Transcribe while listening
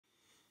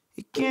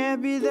It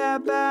can't be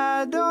that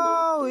bad,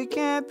 oh, it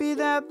can't be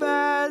that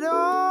bad,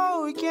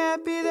 oh, it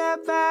can't be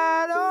that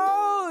bad,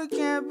 oh, it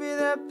can't be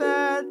that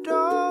bad,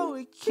 oh,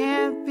 it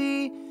can't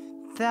be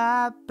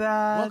that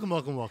bad.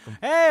 Welcome.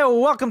 Hey,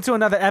 welcome to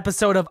another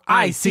episode of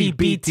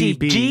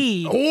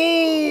ICBTB. Oh!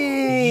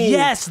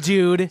 Yes,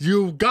 dude.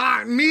 You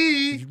got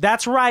me!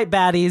 That's right,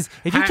 baddies.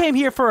 If you came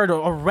here for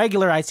a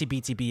regular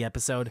ICBTB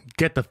episode,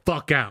 Get the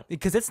fuck out.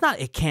 because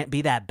it can't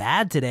be that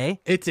bad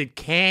today. It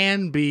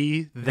can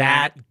be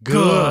that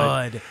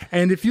good.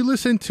 And if you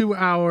listen to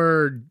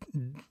our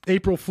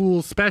April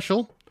Fool's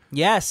special,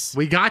 Yes.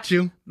 we got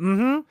you.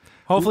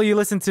 Hopefully you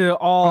listened to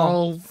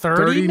all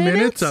 30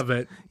 minutes of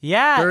it.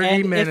 Yeah, 30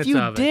 and minutes if you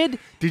of did, it.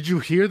 Did you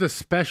hear the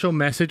special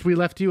message we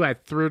left you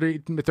at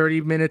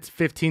 30 minutes,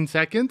 15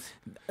 seconds?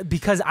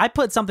 because I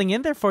put something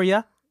in there for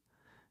you,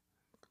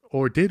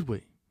 Or did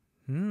we?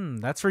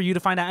 that's for you to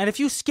find out. And if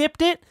you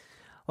skipped it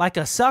like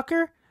a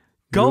sucker,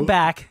 go You-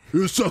 back,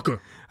 You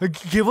sucker.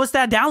 give us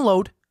that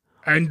download.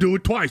 And do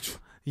it twice.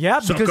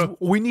 Yeah, because Sucker.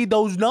 we need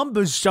those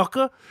numbers,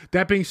 sucker.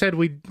 That being said,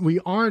 we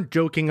aren't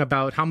joking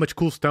about how much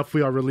cool stuff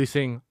we are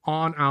releasing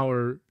on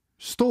our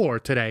store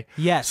today.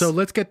 Yes. So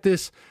let's get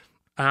this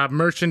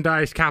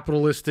merchandise,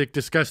 capitalistic,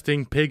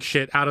 disgusting pig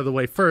shit out of the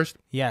way first.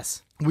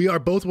 Yes. We are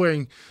both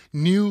wearing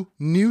new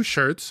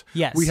shirts.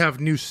 Yes. We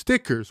have new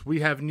stickers. We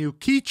have new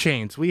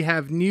keychains. We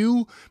have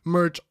new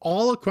merch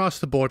all across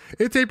the board.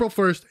 It's April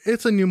 1st.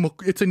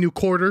 It's a new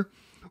quarter.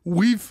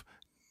 We've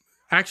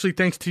actually,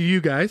 thanks to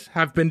you guys,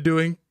 have been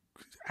doing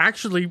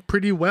actually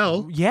pretty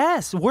well.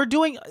 Yes,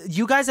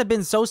 you guys have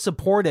been so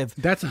supportive.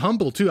 That's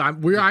humble too.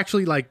 We're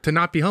actually, like, to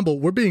not be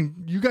humble,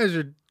 you guys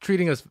are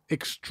treating us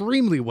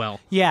extremely well.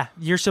 Yeah,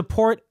 your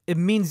support, it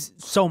means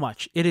so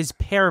much. It is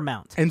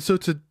paramount. And so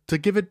to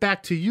give it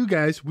back to you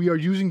guys, we are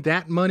using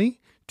that money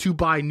to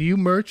buy new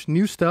merch,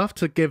 new stuff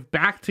to give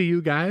back to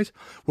you guys.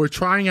 We're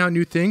trying out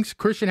new things.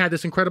 Christian had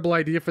this incredible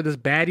idea for this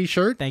baddie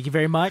shirt. Thank you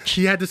very much.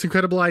 He had this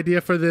incredible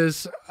idea for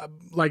this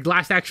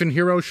Last Action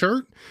Hero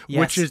shirt,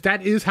 Yes.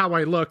 that is how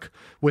I look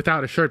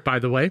without a shirt, by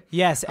the way.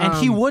 Yes, and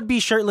he would be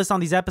shirtless on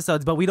these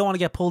episodes, but we don't want to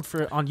get pulled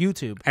on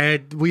YouTube.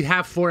 And we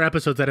have 4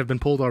 episodes that have been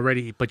pulled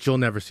already, but you'll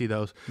never see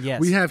those. Yes.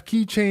 We have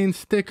keychains,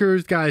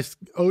 stickers, guys,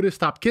 Otis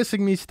Stop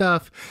Kissing Me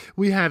stuff.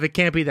 We have It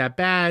Can't Be That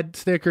Bad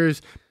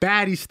stickers,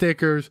 baddie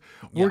stickers.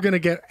 We're going to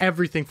get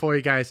everything for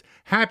you guys.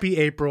 Happy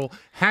April.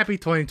 Happy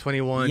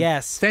 2021.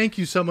 Yes. Thank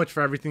you so much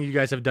for everything you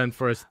guys have done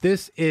for us.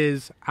 This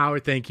is our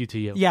thank you to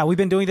you. Yeah, we've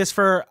been doing this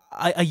for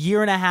a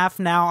year and a half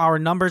now. Our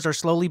numbers are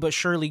slowly but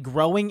surely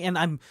growing, and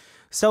I'm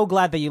so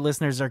glad that you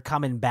listeners are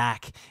coming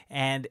back.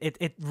 And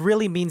it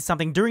really means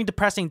something during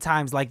depressing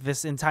times like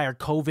this entire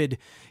COVID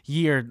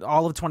year,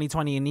 all of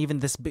 2020, and even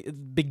this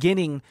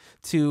beginning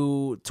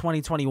to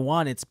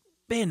 2021. It's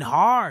been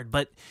hard,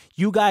 but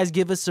you guys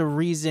give us a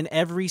reason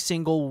every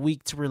single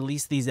week to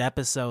release these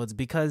episodes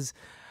because,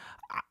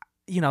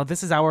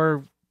 this is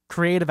our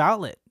creative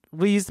outlet.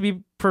 We used to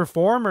be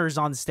performers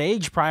on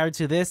stage prior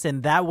to this,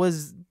 and that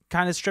was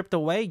kind of stripped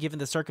away given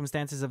the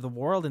circumstances of the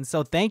world. And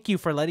so thank you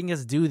for letting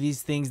us do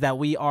these things that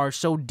we are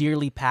so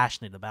dearly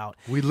passionate about.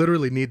 We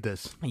literally need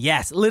this.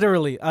 Yes,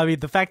 literally. I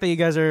mean, the fact that you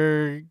guys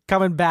are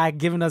coming back,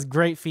 giving us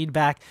great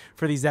feedback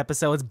for these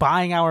episodes,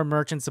 buying our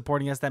merch and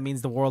supporting us, that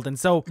means the world. And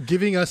so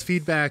Giving us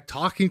feedback,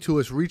 talking to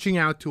us, reaching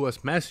out to us,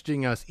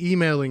 messaging us,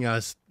 emailing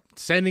us,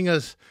 sending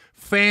us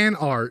fan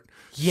art,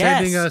 Yes.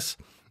 sending us,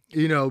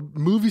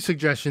 movie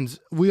suggestions.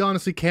 We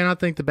honestly cannot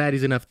thank the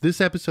baddies enough.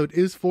 This episode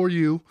is for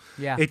you.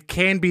 Yeah. It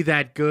can be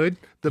that good.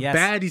 The Yes.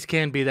 baddies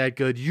can be that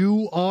good.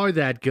 You are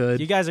that good.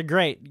 you guys are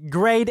great.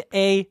 Grade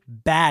A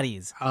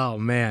baddies. Oh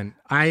man,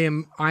 I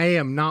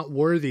am not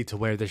worthy to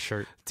wear this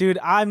shirt. Dude,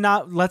 I'm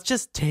not. Let's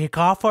just take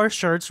off our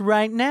shirts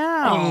right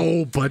now.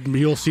 Oh, but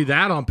you'll see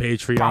that on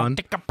Patreon.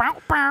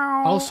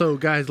 Also,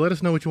 guys, let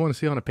us know what you want to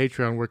see on a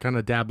Patreon. We're kind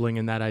of dabbling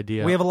in that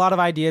idea. We have a lot of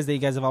ideas that you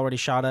guys have already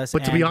shot us.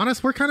 But to be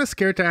honest, we're kind of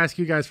scared to ask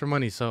you guys for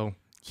money. So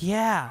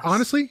yeah.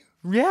 honestly,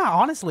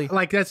 Honestly.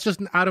 like, that's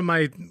just out of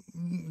my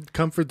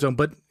comfort zone.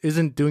 But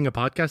isn't doing a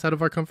podcast out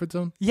of our comfort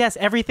zone? Yes,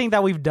 everything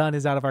that we've done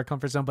is out of our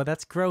comfort zone, but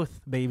that's growth,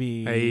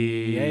 baby.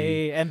 Hey.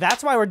 Hey. And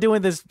that's why we're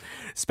doing this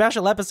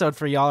special episode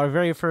for y'all, our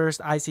very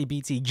first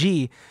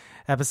ICBTG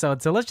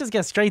episode. So let's just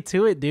get straight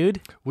to it,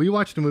 dude. We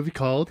watched a movie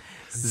called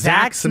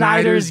Zack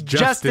Snyder's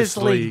Justice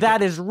League.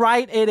 That is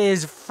right. It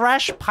is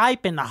fresh,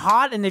 piping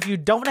hot. And if you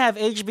don't have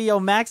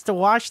HBO Max to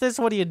watch this,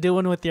 what are you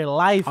doing with your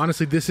life?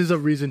 Honestly, this is a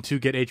reason to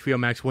get HBO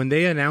Max. When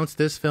they announced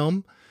this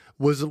film,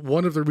 was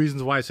one of the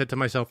reasons why I said to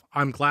myself,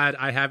 I'm glad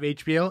I have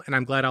HBO, and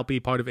I'm glad I'll be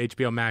part of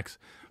HBO Max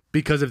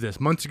because of this.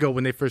 Months ago,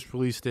 when they first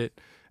released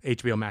it,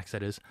 HBO Max,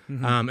 that is,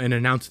 and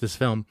announced this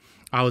film,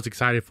 I was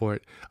excited for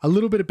it. A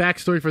little bit of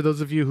backstory for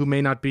those of you who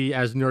may not be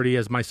as nerdy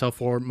as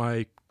myself or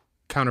my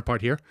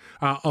counterpart here.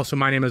 Also,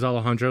 my name is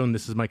Alejandro, and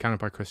this is my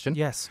counterpart, Christian.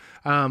 Yes.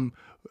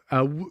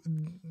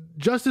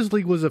 Justice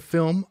League was a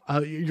film.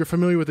 You're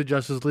familiar with the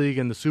Justice League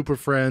and the Super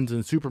Friends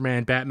and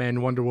Superman,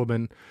 Batman, Wonder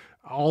Woman,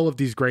 all of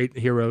these great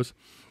heroes.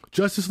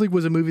 Justice League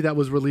was a movie that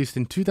was released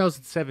in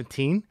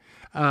 2017,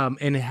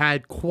 and it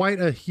had quite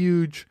a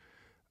huge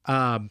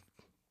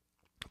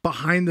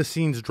behind the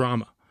scenes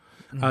drama.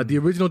 The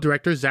original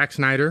director, Zack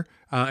Snyder,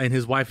 and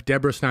his wife,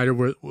 Deborah Snyder,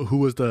 who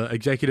was the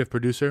executive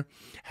producer,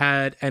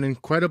 had an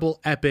incredible,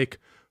 epic,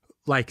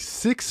 like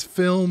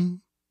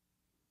 6-film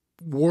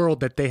world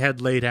that they had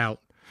laid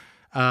out.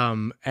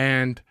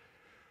 And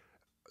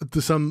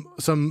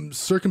some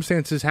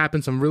circumstances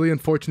happened, some really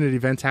unfortunate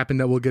events happened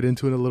that we'll get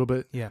into in a little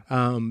bit. Yeah.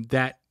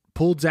 That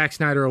pulled Zack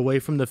Snyder away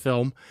from the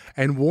film.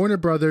 And Warner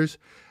Brothers,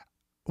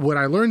 what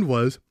I learned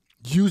was,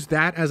 used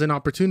that as an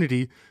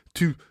opportunity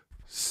to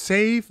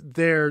save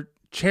their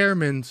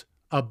chairman's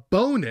a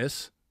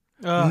bonus,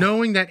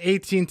 knowing that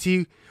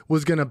AT&T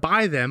was going to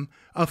buy them,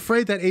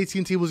 afraid that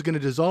AT&T was going to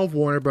dissolve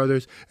Warner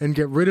Brothers and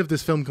get rid of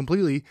this film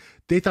completely.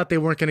 They thought they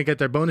weren't going to get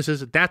their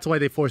bonuses. That's why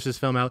they forced this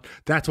film out.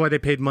 That's why they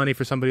paid money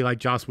for somebody like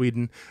Joss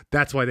Whedon.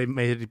 That's why they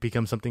made it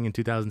become something in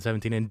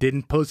 2017 and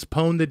didn't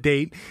postpone the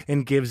date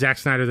and give Zack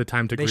Snyder the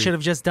time to grieve. They should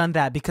have just done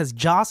that because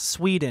Joss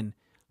Whedon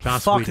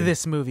fucked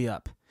this movie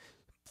up.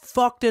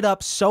 Fucked it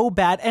up so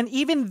bad. And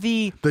even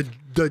the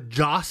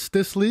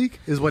Justice League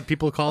is what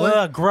people call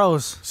it.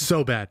 Gross.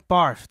 So bad.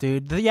 Barf,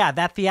 dude.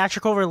 That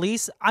theatrical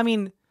release, I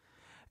mean,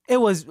 it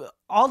was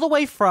all the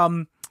way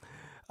from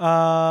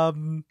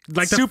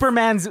like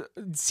Superman's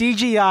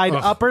CGI'd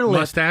upper lip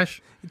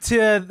mustache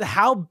to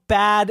how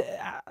bad,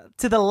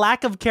 to the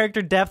lack of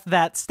character depth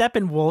that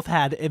Steppenwolf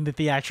had in the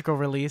theatrical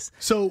release.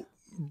 So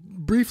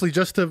briefly,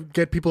 just to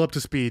get people up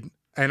to speed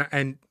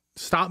and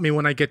stop me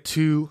when I get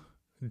too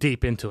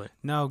deep into it.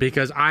 No,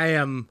 because I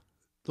am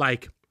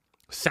like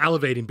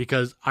salivating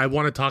because I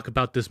want to talk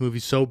about this movie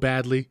so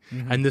badly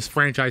and this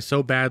franchise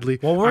so badly.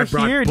 Well, we're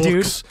here,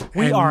 dude.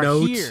 We are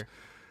notes. Here.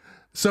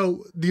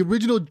 So the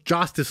original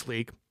Justice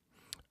League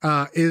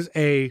is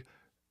a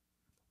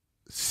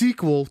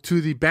sequel to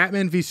the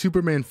Batman v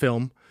Superman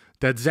film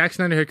that Zack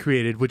Snyder had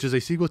created, which is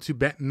a sequel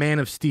to Man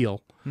of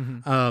Steel.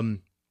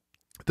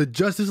 The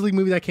Justice League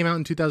movie that came out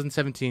in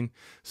 2017,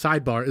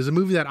 sidebar, is a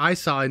movie that I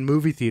saw in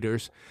movie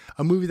theaters,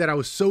 a movie that I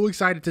was so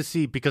excited to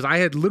see because I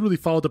had literally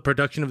followed the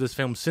production of this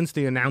film since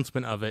the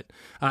announcement of it,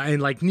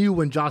 and like knew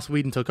when Joss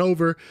Whedon took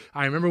over.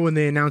 I remember when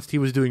they announced he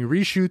was doing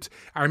reshoots.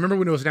 I remember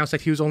when it was announced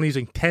that he was only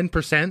using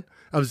 10%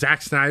 of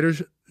Zack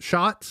Snyder's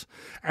shots,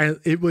 and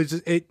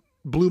it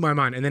blew my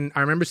mind. And then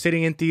I remember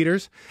sitting in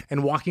theaters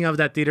and walking out of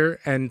that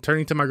theater and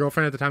turning to my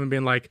girlfriend at the time and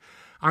being like,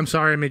 "I'm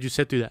sorry I made you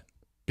sit through that."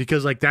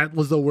 Because like that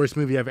was the worst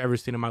movie I've ever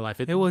seen in my life.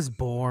 It was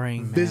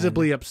boring,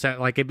 visibly upset.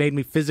 Like it made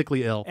me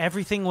physically ill.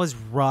 Everything was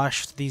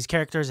rushed. These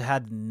characters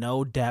had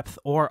no depth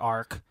or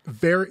arc.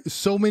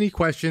 So many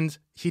questions.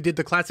 He did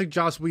the classic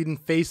Joss Whedon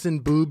face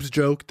and boobs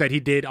joke that he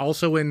did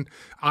also in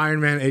Iron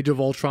Man: Age of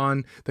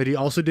Ultron. That he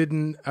also did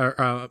in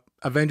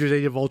Avengers: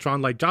 Age of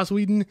Ultron. Like Joss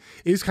Whedon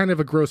is kind of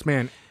a gross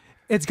man.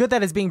 It's good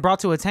that it's being brought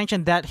to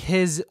attention that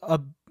his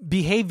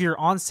behavior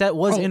on set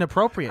was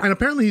inappropriate. And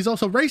apparently he's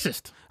also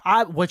racist.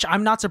 Which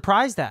I'm not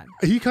surprised at.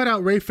 He cut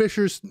out Ray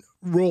Fisher's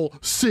role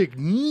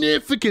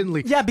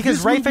significantly. Yeah,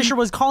 because Ray Fisher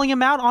was calling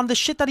him out on the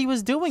shit that he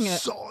was doing.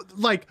 So,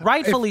 like,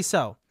 rightfully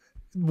so.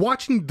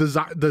 Watching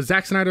the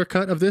Zack Snyder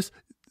cut of this,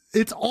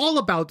 it's all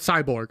about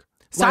Cyborg.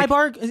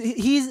 Cyborg,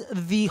 he's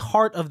the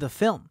heart of the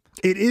film.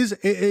 It is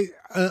an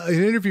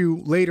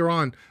interview later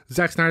on.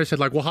 Zack Snyder said,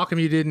 like, well, how come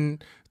you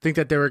didn't think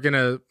that they were going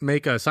to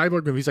make a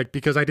Cyborg movie? He's like,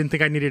 because I didn't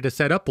think I needed to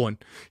set up one.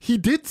 He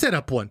did set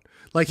up one.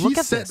 Like, he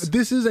said,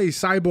 this is a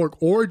Cyborg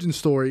origin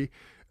story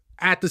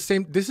at the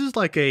same, this is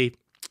like a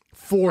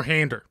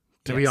four-hander,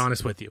 to be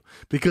honest with you,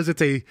 because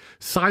it's a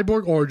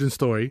Cyborg origin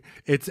story.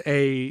 It's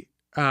a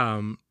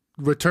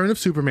Return of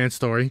Superman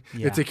story.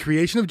 Yeah. It's a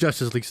Creation of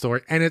Justice League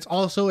story. And it's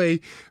also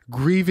a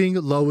grieving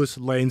Lois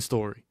Lane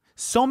story.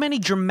 So many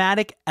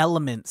dramatic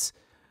elements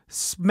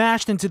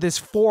smashed into this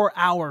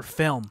 4-hour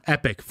film.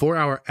 Epic.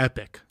 4-hour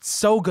epic.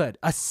 So good.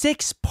 A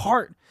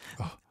 6-part.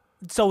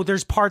 So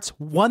there's parts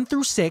 1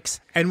 through 6.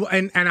 And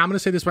I'm going to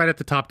say this right at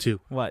the top too.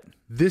 What?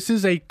 This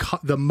is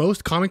the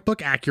most comic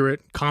book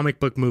accurate comic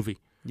book movie.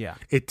 Yeah.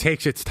 It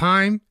takes its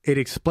time. It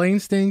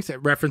explains things.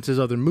 It references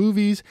other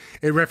movies.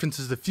 It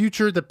references the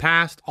future, the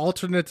past,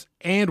 alternates,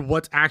 and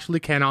what's actually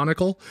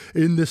canonical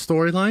in this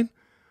storyline.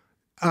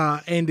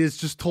 And is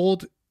just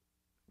told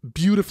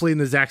beautifully in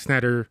the Zack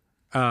Snyder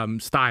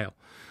style.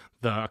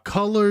 The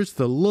colors,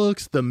 the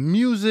looks, the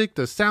music,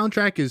 the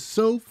soundtrack is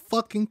so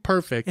fucking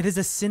perfect. It is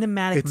a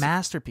cinematic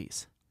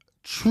masterpiece.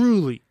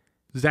 Truly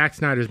Zack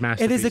Snyder's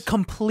masterpiece. It is a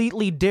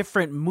completely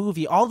different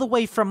movie, all the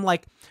way from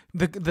like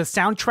the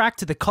soundtrack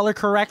to the color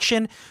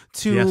correction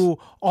to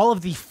all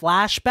of the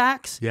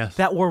flashbacks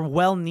that were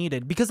well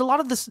needed. Because a lot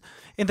of this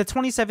in the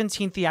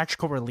 2017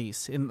 theatrical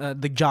release in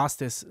the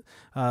Justice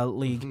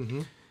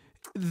League,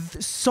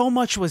 so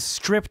much was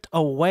stripped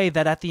away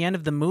that at the end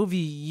of the movie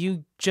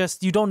you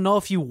don't know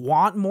if you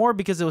want more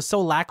because it was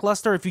so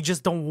lackluster, or if you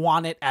just don't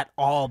want it at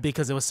all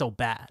because it was so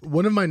bad.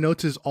 One of my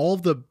notes is all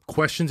of the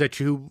questions that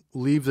you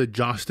leave the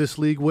Justice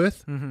League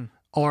with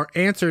are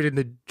answered in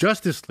the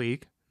Justice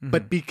League,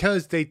 but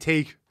because they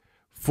take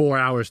 4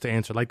 hours to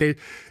answer. Like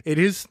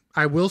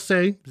I will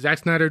say Zack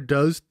Snyder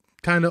does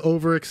kind of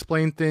over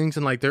explain things,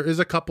 and like there is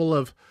a couple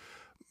of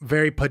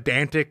very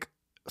pedantic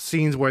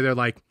scenes where they're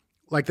like,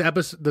 like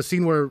the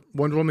scene where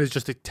Wonder Woman is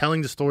just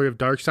telling the story of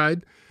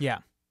Darkseid. Yeah.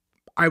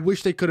 I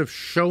wish they could have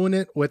shown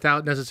it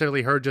without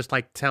necessarily her just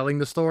like telling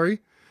the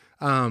story.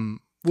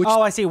 Which,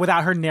 I see.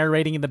 Without her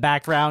narrating in the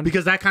background.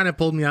 because that kind of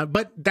pulled me out.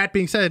 But that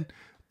being said,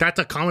 that's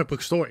a comic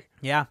book story.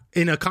 Yeah.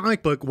 In a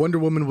comic book, Wonder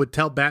Woman would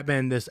tell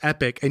Batman this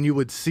epic, and you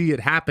would see it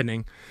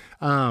happening.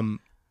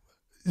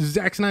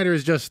 Zack Snyder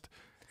is just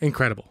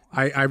incredible.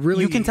 I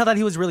really, You can tell that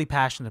he was really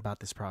passionate about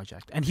this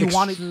project, and he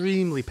wanted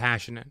extremely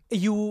passionate.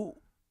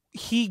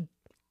 He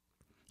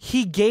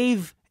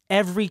gave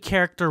every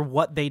character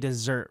what they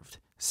deserved.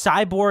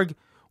 Cyborg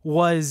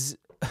was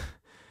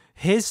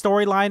his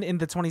storyline in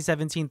the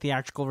 2017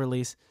 theatrical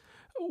release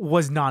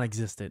was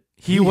non-existent.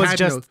 He was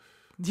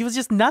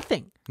just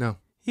nothing. No.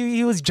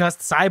 He was just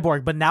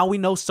Cyborg, but now we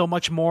know so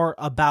much more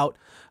about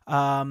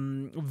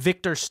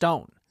Victor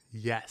Stone.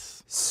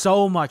 Yes.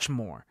 So much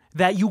more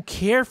that you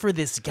care for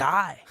this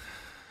guy.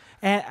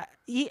 And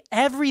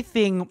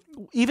everything,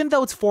 even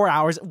though it's 4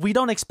 hours, we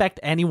don't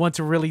expect anyone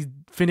to really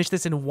finish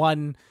this in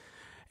one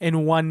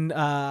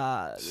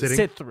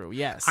sit through.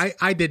 Yes.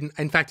 I didn't.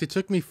 In fact, it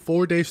took me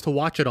 4 days to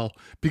watch it all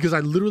because I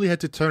literally had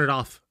to turn it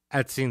off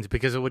at scenes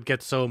because it would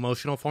get so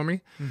emotional for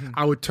me. Mm-hmm.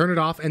 I would turn it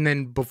off, and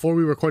then before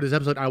we record this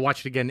episode, I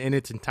watched it again in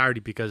its entirety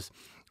because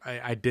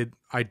I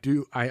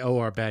owe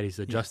our baddies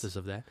the justice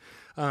of that.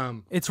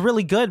 It's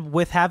really good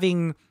with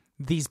having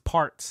these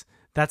parts.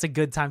 That's a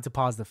good time to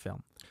pause the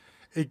film.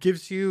 It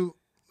gives you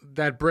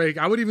that break.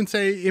 I would even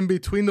say in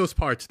between those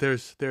parts,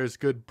 there's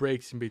good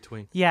breaks in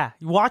between. Yeah,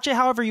 watch it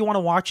however you want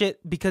to watch it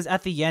because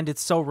at the end,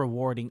 it's so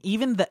rewarding.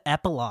 Even the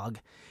epilogue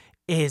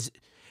is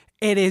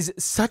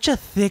such a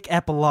thick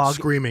epilogue.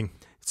 Screaming.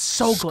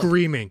 So good.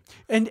 Screaming.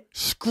 And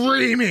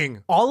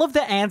screaming. All of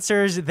the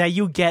answers that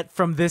you get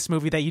from this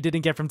movie that you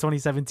didn't get from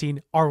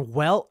 2017 are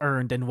well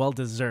earned and well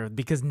deserved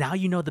because now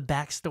you know the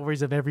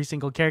backstories of every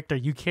single character.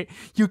 You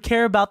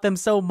care about them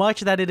so much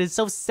that it is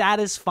so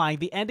satisfying.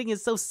 The ending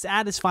is so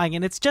satisfying,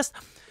 and it's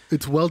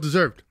well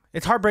deserved.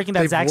 It's heartbreaking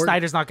that Zack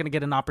Snyder's not going to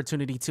get an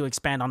opportunity to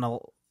expand on a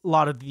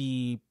lot of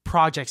the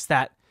projects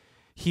that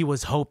he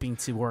was hoping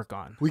to work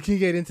on. We can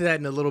get into that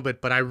in a little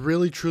bit, but I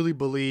really truly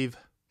believe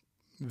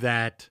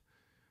that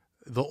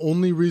the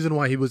only reason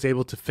why he was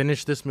able to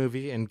finish this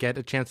movie and get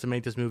a chance to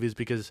make this movie is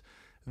because,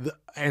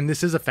 and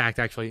this is a fact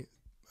actually,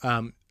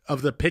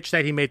 of the pitch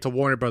that he made to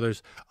Warner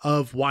Brothers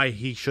of why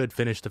he should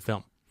finish the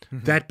film.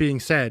 Mm-hmm. That being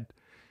said,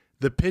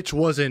 the pitch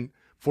wasn't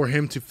for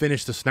him to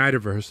finish the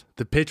Snyderverse.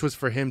 The pitch was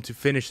for him to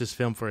finish this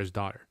film for his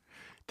daughter.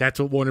 That's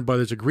what Warner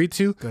Brothers agreed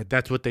to. Good.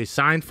 That's what they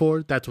signed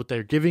for. That's what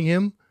they're giving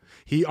him.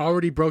 He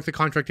already broke the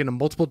contract in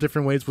multiple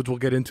different ways, which we'll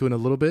get into in a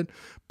little bit.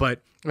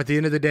 But at the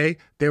end of the day,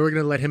 they were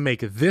going to let him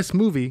make this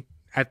movie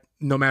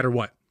no matter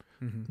what.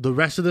 Mm-hmm. The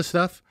rest of the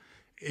stuff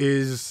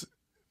is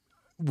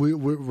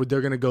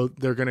they're going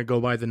to go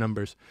by the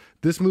numbers.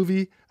 This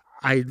movie,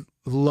 I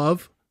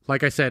love.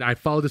 Like I said, I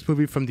followed this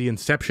movie from the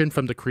inception,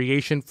 from the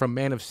creation, from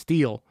Man of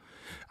Steel.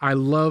 I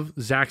love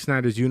Zack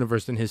Snyder's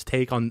universe and his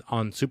take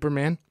on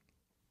Superman.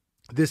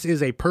 This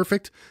is a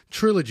perfect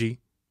trilogy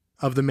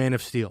of the Man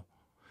of Steel.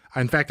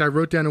 In fact, I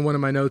wrote down in one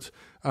of my notes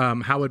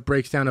how it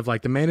breaks down of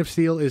like the Man of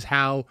Steel is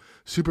how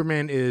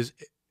Superman is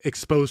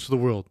exposed to the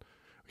world.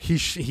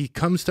 He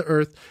comes to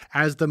Earth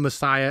as the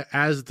Messiah,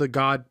 as the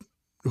God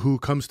who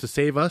comes to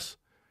save us,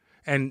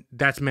 and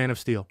that's Man of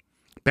Steel.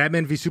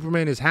 Batman v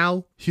Superman is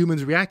how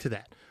humans react to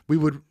that. We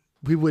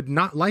would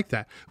not like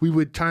that. We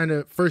would try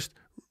to first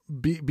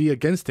be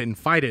against it and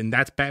fight it, and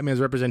that's Batman's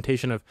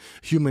representation of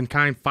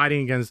humankind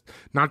fighting against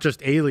not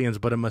just aliens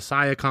but a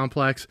Messiah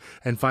complex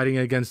and fighting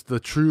against the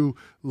true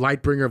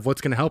light bringer of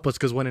what's going to help us,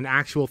 because when an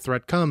actual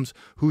threat comes,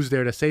 who's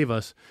there to save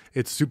us?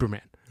 It's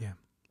Superman. Yeah.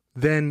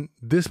 Then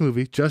this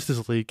movie,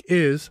 Justice League,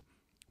 is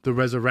the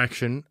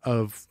resurrection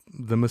of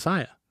the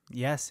Messiah.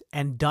 Yes,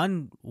 and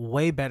done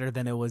way better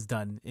than it was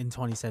done in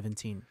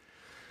 2017.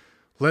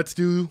 Let's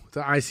do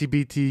the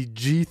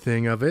ICBTG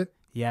thing of it.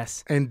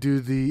 Yes. And do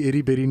the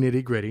itty bitty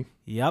nitty gritty.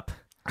 Yep.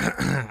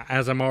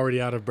 As I'm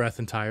already out of breath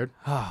and tired.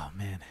 Oh,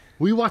 man.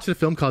 We watched a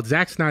film called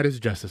Zack Snyder's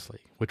Justice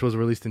League, which was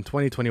released in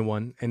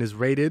 2021 and is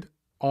rated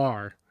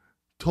R.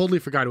 Totally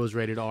forgot it was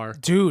rated R.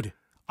 Dude,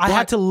 I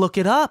had to look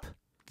it up.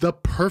 The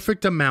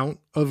perfect amount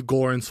of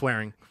gore and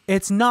swearing.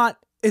 It's not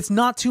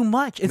too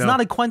much. It's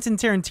not a Quentin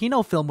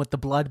Tarantino film with the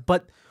blood,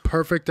 but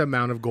perfect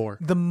amount of gore.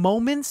 The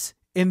moments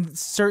in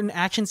certain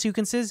action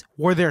sequences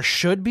where there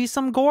should be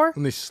some gore,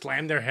 when they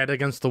slam their head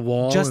against the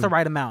wall, just the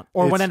right amount,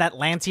 or when an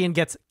Atlantean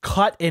gets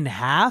cut in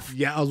half.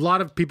 Yeah, a lot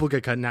of people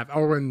get cut in half,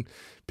 or when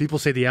people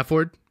say the F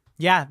word.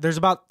 Yeah, there's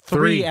about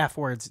three F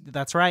words.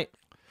 That's right.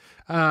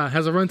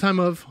 Has a runtime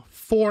of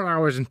 4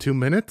 hours and 2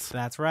 minutes.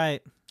 That's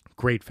right.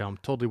 Great film.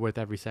 Totally worth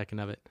every second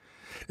of it.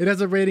 It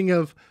has a rating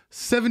of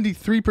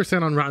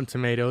 73% on Rotten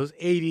Tomatoes,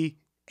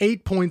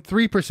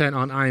 88.3%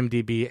 on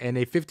IMDb, and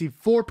a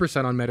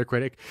 54% on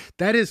Metacritic.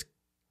 That is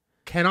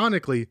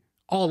canonically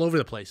all over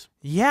the place.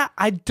 Yeah,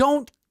 I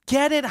don't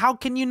get it. How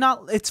can you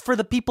not? It's for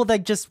the people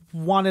that just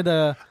wanted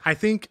a... I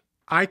think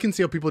I can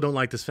see how people don't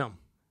like this film.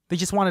 They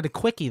just wanted a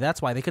quickie.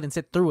 That's why they couldn't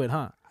sit through it,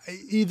 huh?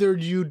 Either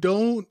you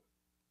don't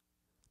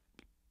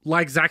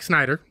like Zack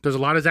Snyder. There's a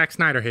lot of Zack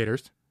Snyder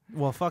haters.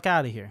 Well, fuck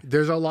out of here.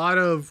 There's a lot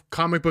of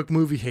comic book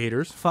movie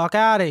haters. Fuck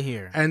out of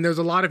here. And there's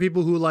a lot of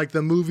people who like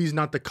the movies,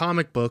 not the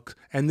comic book.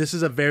 And this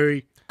is a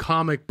very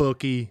comic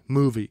booky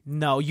movie.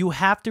 No, you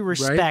have to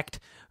respect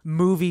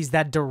movies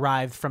that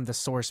derived from the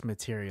source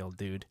material,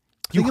 dude.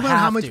 Think about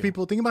how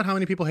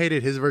many people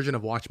hated his version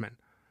of Watchmen.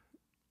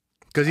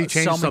 Because he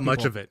changed so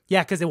much of it.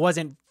 Yeah, because it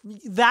wasn't...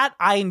 That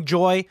I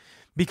enjoy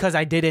because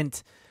I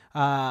didn't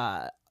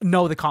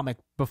know the comic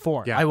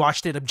before. Yeah. I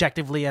watched it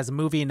objectively as a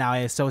movie, and now I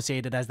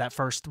associate it as that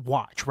first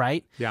watch,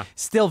 right? Yeah.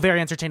 Still very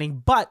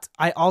entertaining, but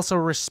I also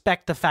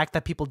respect the fact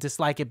that people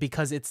dislike it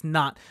because it's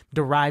not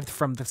derived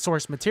from the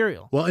source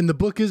material. Well, and the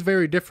book is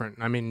very different.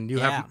 I mean, you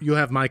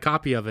have my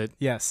copy of it.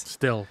 Yes.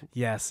 Still.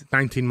 Yes.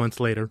 19 months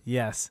later.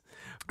 Yes.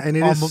 And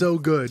it is so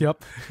good.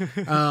 Yep.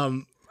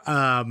 And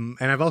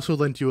I've also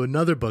lent you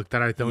another book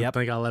that I don't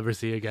think I'll ever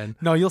see again.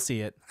 No, you'll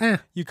see it.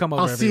 You come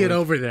over. I'll see it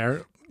over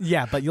there.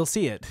 Yeah, but you'll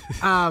see it.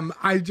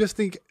 I just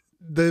think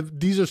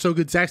these are so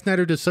good. Zack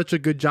Snyder does such a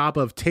good job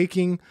of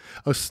taking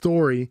a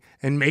story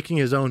and making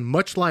his own,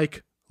 much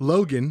like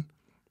Logan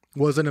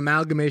was an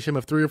amalgamation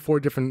of 3 or 4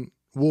 different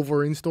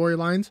Wolverine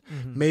storylines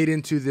made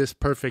into this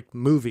perfect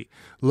movie.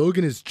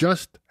 Logan is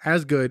just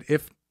as good,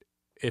 if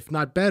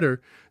not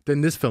better,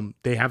 than this film.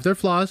 They have their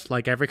flaws,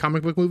 like every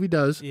comic book movie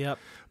does. Yep.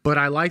 But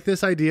I like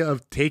this idea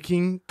of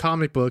taking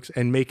comic books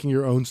and making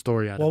your own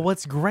story out of it. Well,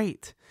 what's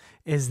great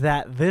is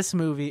that this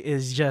movie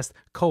is just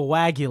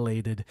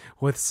coagulated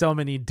with so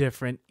many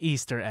different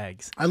Easter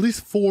eggs. At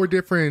least 4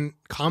 different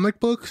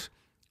comic books,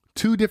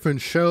 2 different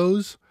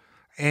shows,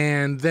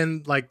 and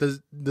then like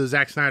the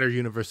Zack Snyder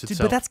universe itself.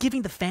 Dude, but that's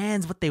giving the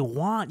fans what they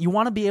want. You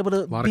want to be able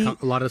to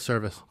a lot of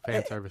service,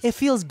 fan service. It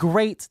feels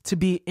great to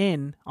be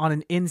in on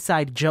an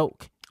inside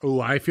joke. Oh,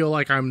 I feel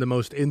like I'm the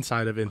most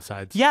inside of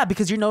insides. Yeah,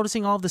 because you're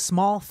noticing all the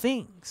small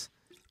things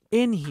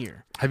in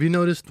here. Have you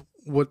noticed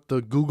what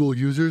the Google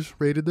users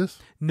rated this?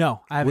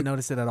 No, I haven't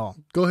noticed it at all.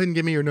 Go ahead and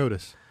give me your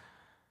notice.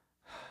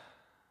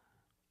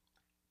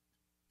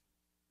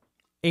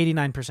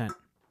 89%.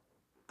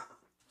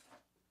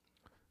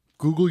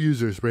 Google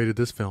users rated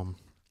this film.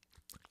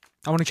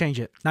 I want to change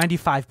it.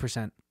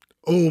 95%.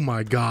 Oh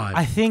my God.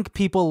 I think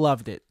people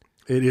loved it.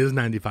 It is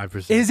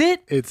 95%. Is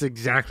it? It's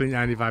exactly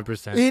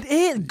 95%. It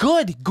is.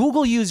 Good.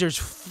 Google users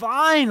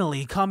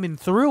finally coming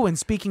through and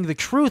speaking the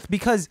truth,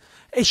 because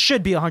it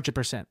should be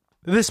 100%.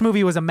 This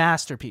movie was a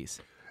masterpiece.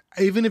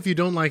 Even if you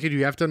don't like it,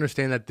 you have to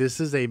understand that this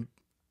is a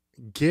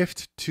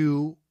gift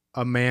to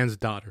a man's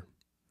daughter.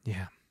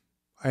 Yeah.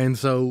 And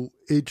so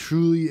it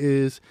truly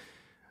is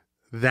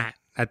that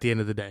at the end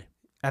of the day.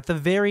 At the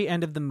very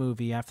end of the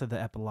movie, after the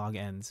epilogue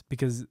ends,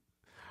 because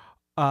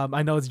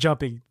I know it's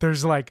jumping,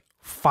 there's like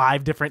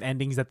 5 different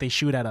endings that they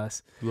shoot at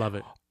us. Love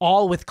it.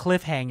 All with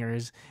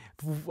cliffhangers,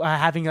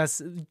 having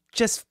us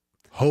just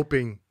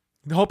hoping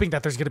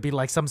that there's going to be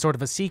like some sort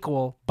of a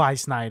sequel by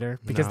Snyder,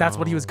 because that's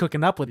what he was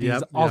cooking up with,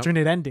 these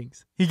alternate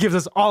endings. He gives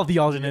us all the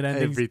alternate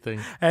endings.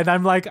 Everything. And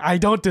I'm like, I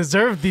don't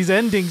deserve these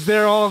endings.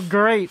 They're all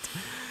great.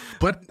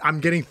 But I'm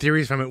getting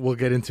theories from it. We'll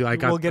get into. I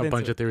got a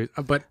bunch of theories.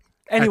 But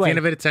anyway, at the end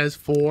of it says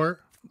for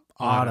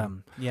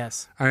Autumn.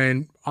 Yes.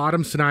 And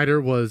Autumn Snyder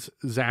was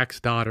Zack's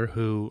daughter,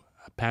 who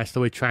passed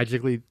away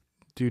tragically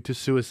due to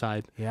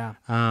suicide. Yeah.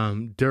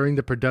 During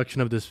the production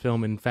of this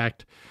film. In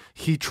fact,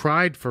 he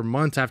tried for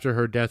months after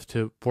her death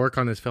to work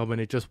on this film,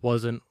 and it just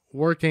wasn't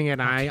working.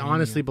 And I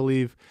honestly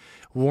believe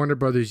Warner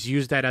Brothers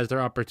used that as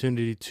their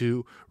opportunity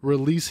to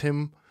release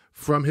him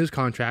from his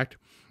contract,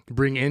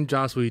 bring in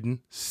Joss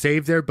Whedon,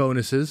 save their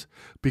bonuses,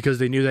 because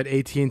they knew that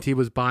AT&T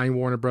was buying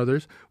Warner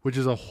Brothers, which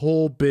is a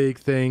whole big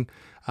thing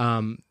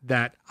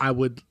that I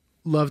would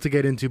love to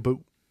get into,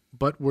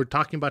 but we're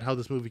talking about how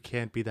this movie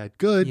can't be that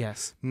good.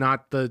 Yes.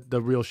 Not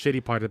the real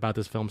shitty part about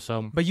this film.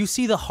 So, but you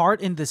see the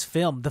heart in this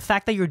film. The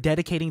fact that you're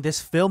dedicating this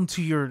film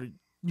to your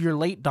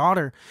late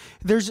daughter.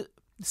 There's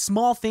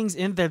small things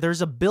in there.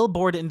 There's a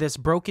billboard in this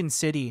broken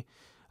city.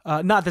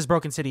 Not this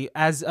broken city.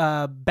 As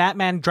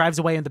Batman drives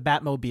away in the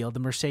Batmobile, the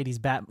Mercedes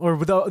or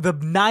the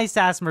nice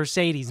ass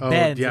Mercedes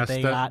Benz that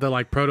they got. The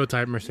like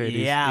prototype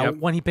Mercedes. Yeah, yep.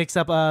 When he picks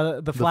up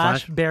the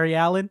Flash, Barry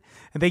Allen,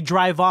 and they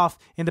drive off.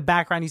 In the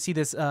background, you see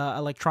this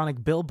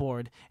electronic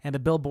billboard, and the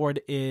billboard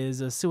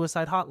is a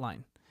suicide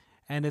hotline,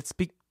 and it's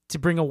to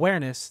bring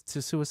awareness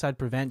to suicide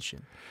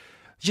prevention.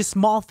 Just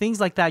small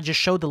things like that just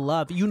show the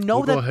love. You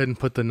know, go ahead and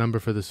put the number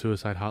for the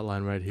suicide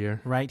hotline right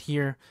here. Right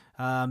here,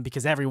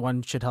 because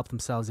everyone should help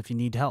themselves if you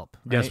need help.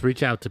 Right? Yes,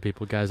 reach out to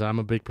people, guys. I'm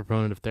a big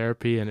proponent of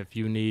therapy, and if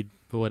you need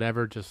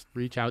whatever, just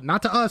reach out.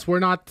 Not to us.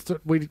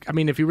 I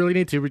mean, if you really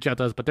need to, reach out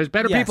to us. But there's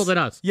better people than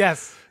us.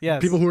 Yes.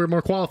 People who are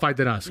more qualified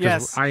than us.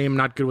 Yes. I am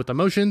not good with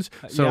emotions,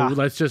 so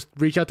let's just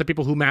reach out to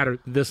people who matter.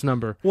 This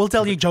number. We'll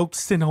tell you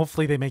jokes, and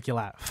hopefully they make you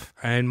laugh.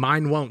 And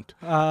mine won't.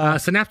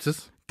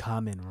 Synopsis.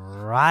 Coming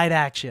right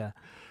at you.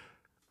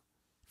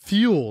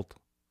 Fueled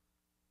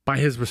by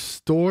his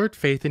restored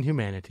faith in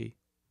humanity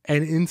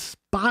and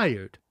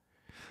inspired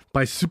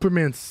by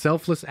Superman's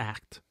selfless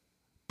act,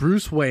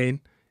 Bruce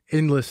Wayne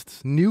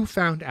enlists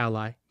newfound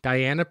ally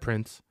Diana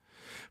Prince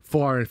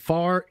for a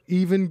far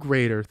even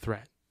greater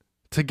threat.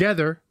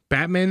 Together,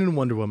 Batman and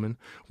Wonder Woman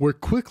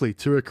work quickly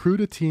to recruit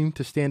a team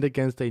to stand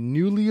against a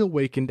newly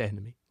awakened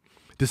enemy.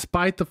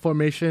 Despite the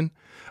formation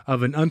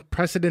of an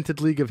unprecedented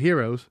League of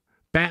Heroes,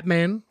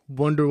 Batman,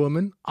 Wonder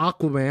Woman,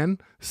 Aquaman,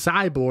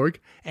 Cyborg,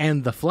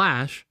 and The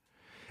Flash,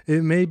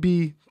 it may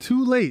be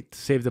too late to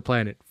save the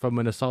planet from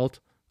an assault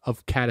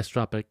of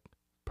catastrophic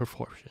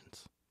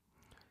proportions.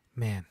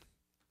 Man,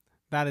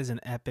 that is an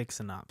epic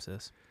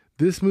synopsis.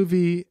 This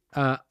movie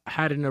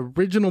had an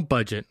original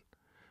budget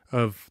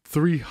of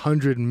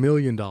 $300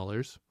 million.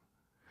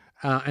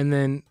 And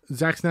then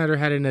Zack Snyder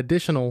had an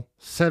additional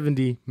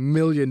 $70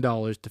 million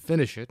to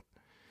finish it.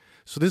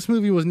 So this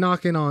movie was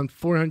knocking on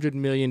 $400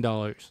 million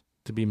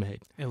to be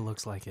made. It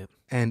looks like it.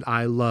 And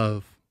I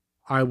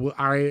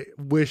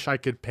wish I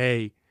could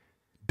pay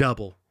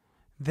double.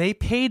 They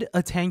paid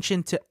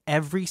attention to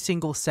every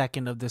single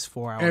second of this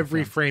 4-hour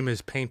Every film. frame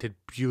is painted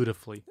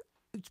beautifully.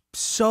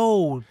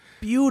 So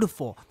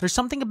beautiful. There's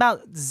something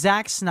about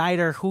Zack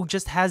Snyder who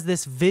just has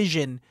this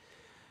vision,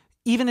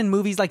 even in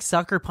movies like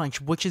Sucker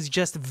Punch, which is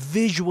just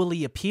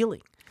visually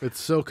appealing.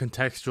 It's so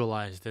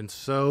contextualized and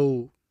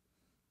so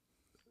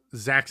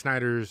Zack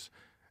Snyder's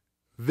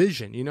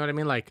vision. You know what I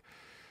mean? Like,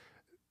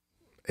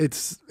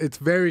 it's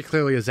very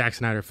clearly a Zack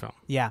Snyder film.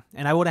 Yeah,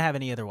 and I wouldn't have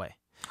any other way.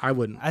 I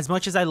wouldn't. As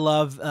much as I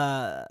love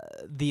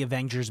the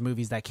Avengers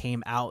movies that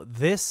came out,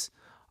 this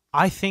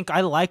I think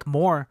I like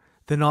more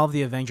than all of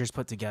the Avengers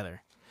put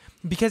together.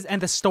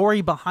 And the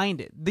story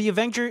behind it. The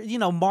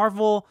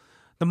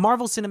the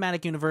Marvel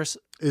Cinematic Universe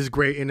is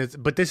great,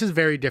 but this is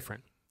very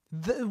different.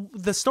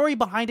 The story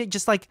behind it,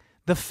 just like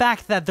the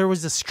fact that there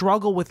was a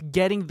struggle with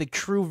getting the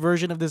true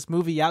version of this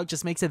movie out,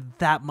 just makes it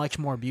that much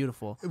more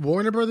beautiful.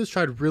 Warner Brothers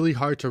tried really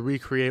hard to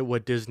recreate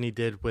what Disney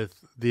did with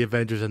the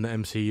Avengers and the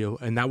MCU,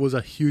 and that was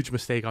a huge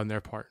mistake on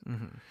their part.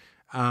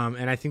 Mm-hmm.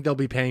 And I think they'll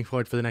be paying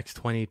for it for the next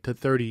 20 to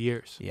 30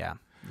 years. Yeah.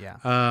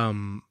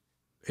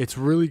 It's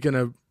really going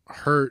to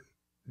hurt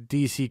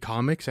DC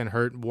Comics and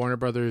hurt Warner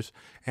Brothers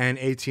and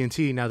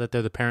AT&T now that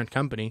they're the parent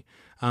company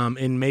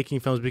in making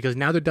films, because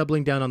now they're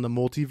doubling down on the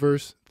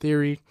multiverse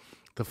theory.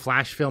 The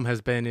Flash film has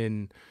been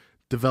in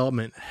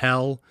development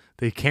hell.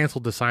 They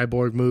canceled the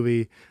Cyborg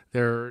movie.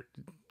 The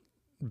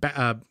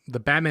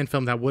Batman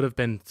film that would have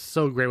been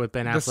so great with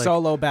Ben Affleck, the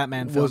solo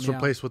Batman film, was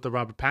replaced with the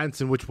Robert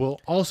Pattinson, which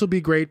will also be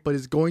great, but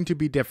is going to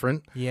be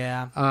different.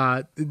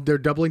 Yeah. They're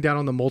doubling down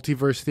on the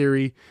multiverse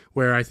theory,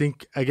 where I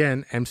think,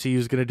 again, MCU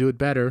is going to do it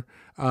better.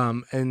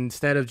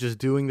 Instead of just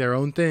doing their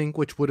own thing,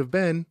 which would have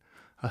been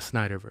a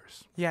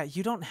Snyderverse. Yeah,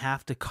 you don't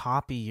have to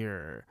copy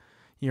your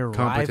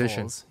competition.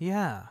 Rivals.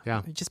 Yeah.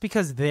 Yeah. Just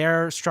because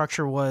their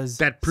structure was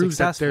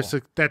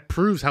successful. That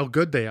proves how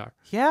good they are.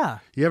 Yeah.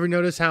 You ever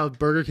notice how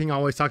Burger King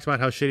always talks about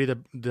how shitty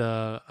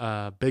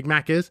the Big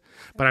Mac is,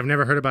 but I've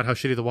never heard about how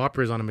shitty the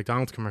Whopper is on a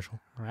McDonald's commercial.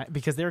 Right,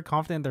 because they're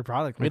confident in their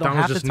product. We McDonald's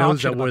don't have just to talk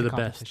knows shit that about we're the the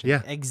best. competition.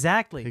 Yeah,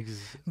 exactly.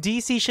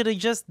 DC should have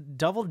just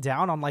doubled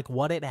down on like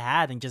what it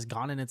had and just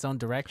gone in its own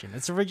direction.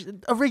 It's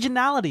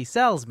originality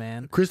sells,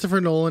 man. Christopher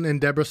Nolan and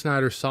Deborah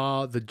Snyder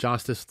saw the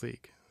Justice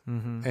League,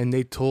 and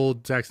they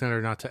told Zack Snyder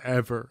not to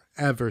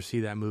ever see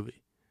that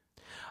movie.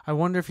 I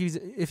wonder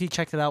if he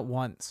checked it out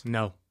once.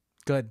 No.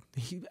 Good.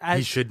 He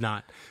should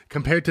not.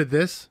 Compared to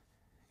this,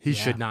 he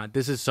should not.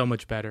 This is so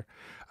much better.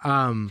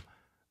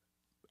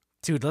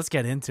 Dude, let's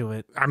get into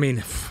it. I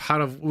mean,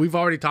 we've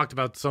already talked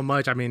about so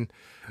much. I mean,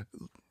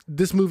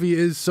 this movie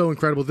is so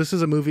incredible. This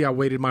is a movie I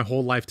waited my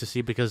whole life to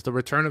see, because the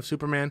return of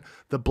Superman,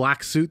 the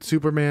black suit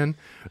Superman,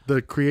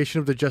 the creation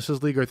of the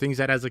Justice League are things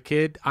that as a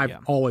kid I've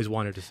always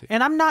wanted to see.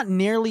 And I'm not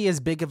nearly as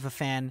big of a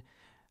fan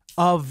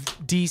of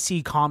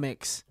DC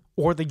Comics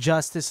or the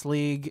Justice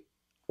League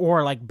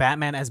or like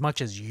Batman as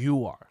much as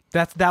you are.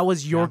 That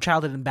was your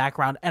childhood and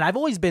background, and I've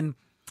always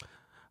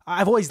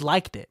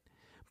liked it.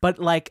 But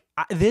like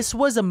this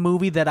was a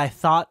movie that I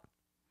thought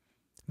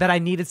that I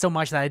needed so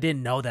much that I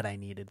didn't know that I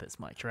needed this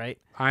much, right?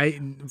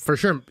 For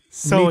sure.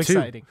 So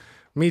exciting.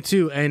 Me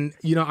too. And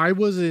I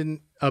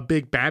wasn't a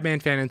big Batman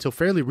fan until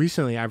fairly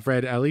recently. I've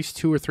read at least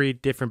 2 or 3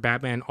 different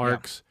Batman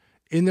arcs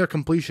in their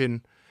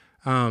completion.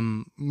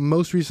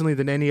 Most recently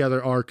than any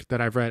other arc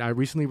that I've read. I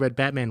recently read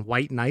Batman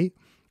White Knight,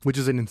 which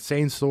is an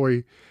insane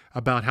story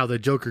about how the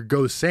Joker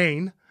goes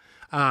sane.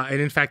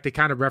 And in fact, they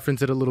kind of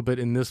reference it a little bit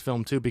in this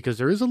film too, because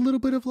there is a little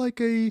bit of like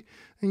a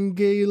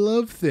gay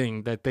love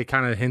thing that they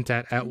kind of hint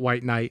at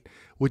White Knight,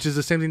 which is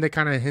the same thing they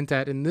kind of hint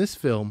at in this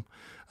film,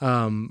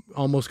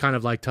 almost kind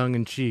of like tongue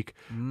in cheek.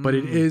 But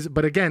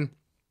again,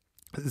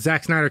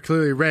 Zack Snyder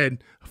clearly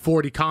read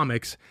 40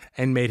 comics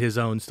and made his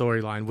own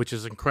storyline, which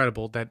is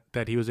incredible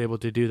that he was able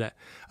to do that.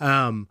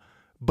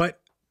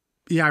 But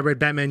yeah, I read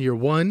Batman Year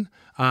One,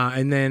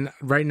 and then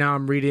right now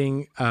I'm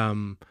reading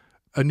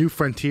A New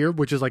Frontier,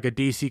 which is like a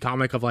DC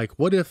comic of like,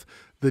 what if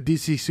the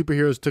DC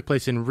superheroes took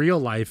place in real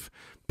life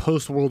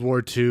post World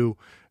War II?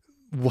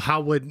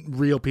 How would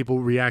real people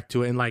react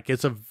to it? And like,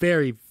 it's a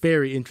very,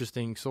 very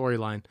interesting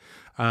storyline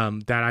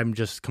that I'm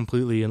just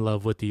completely in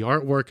love with the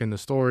artwork and the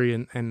story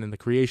and the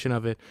creation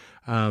of it.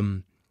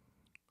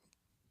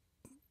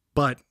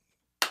 But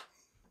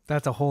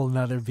That's a whole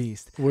nother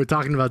beast. We're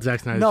talking about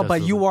Zack Snyder's No, Justice but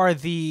League. you are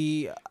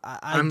the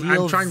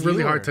ideal I'm trying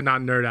really hard viewer. to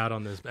not nerd out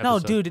on this episode. No,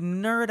 dude,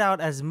 nerd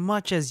out as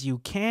much as you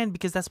can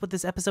because that's what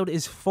this episode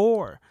is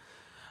for.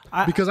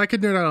 Because I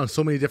could nerd out on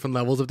so many different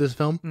levels of this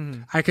film.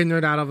 Mm-hmm. I can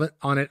nerd out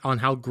on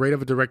how great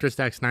of a director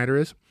Zack Snyder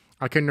is.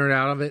 I can nerd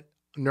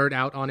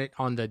out on it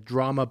on the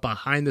drama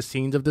behind the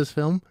scenes of this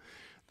film,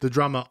 the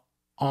drama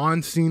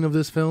on scene of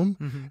this film,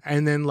 Mm-hmm.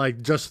 and then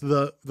like just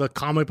the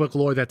comic book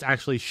lore that's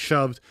actually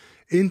shoved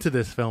into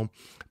this film.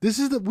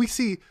 We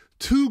see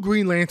 2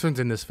 Green Lanterns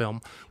in this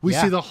film. We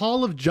see the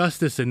Hall of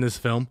Justice in this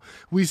film.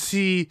 We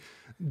see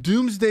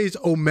Doomsday's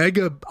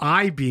Omega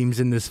eye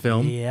beams in this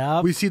film.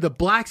 Yep. We see the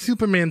black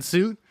Superman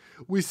suit.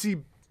 We see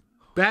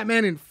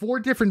Batman in 4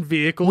 different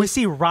vehicles. We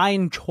see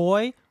Ryan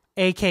Choi,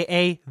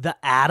 a.k.a. The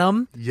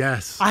Atom.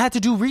 Yes. I had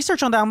to do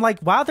research on that. I'm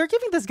like, wow, they're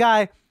giving this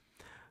guy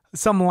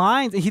some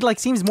lines. He like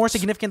seems more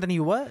significant than he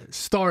was.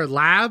 Star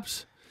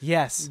Labs.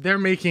 Yes. They're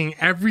making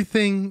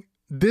everything.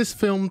 This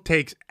film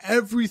takes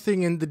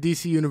everything in the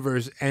DC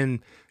universe and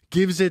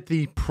gives it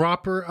the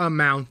proper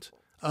amount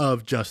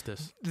of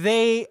justice.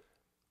 They,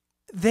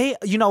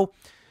 you know,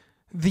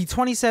 the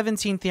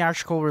 2017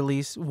 theatrical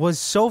release was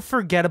so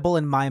forgettable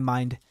in my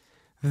mind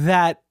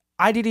that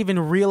I didn't even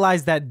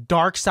realize that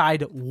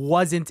Darkseid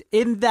wasn't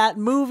in that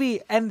movie.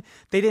 And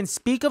they didn't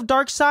speak of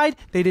Darkseid.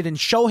 They didn't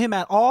show him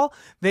at all.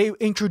 They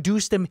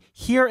introduced him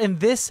here in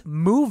this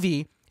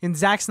movie, in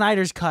Zack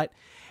Snyder's cut,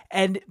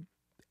 and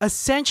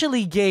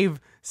essentially gave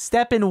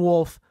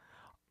Steppenwolf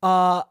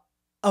a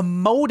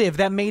motive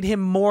that made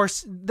him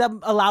that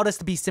allowed us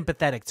to be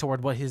sympathetic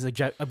toward what his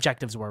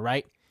objectives were,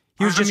 right?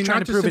 He was just trying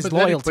not to prove his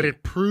sympathetic, loyalty. But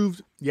it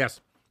proved, yes,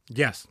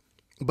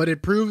 but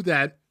it proved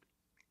that.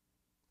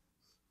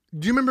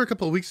 Do you remember a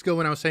couple of weeks ago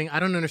when I was saying I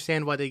don't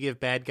understand why they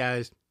give bad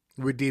guys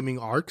redeeming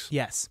arcs?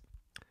 Yes.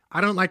 I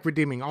don't like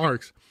redeeming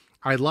arcs.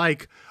 I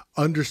like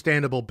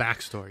understandable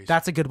backstories.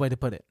 That's a good way to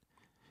put it.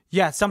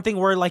 Yeah, something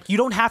where like you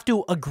don't have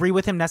to agree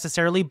with him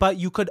necessarily, but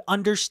you could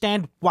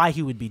understand why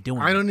he would be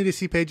doing I it. don't need to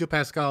see Pedro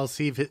Pascal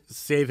save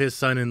his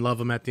son and love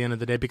him at the end of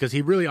the day because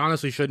he really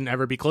honestly shouldn't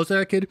ever be close to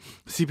that kid.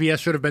 CPS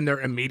should have been there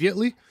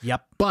immediately.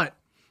 Yep. But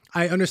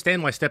I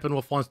understand why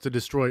Steppenwolf wants to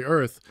destroy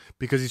Earth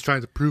because he's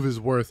trying to prove his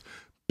worth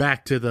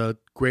back to the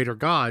greater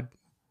god,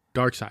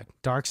 Darkseid.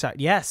 Darkseid,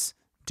 yes.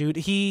 Dude,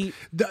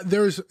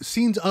 There's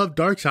scenes of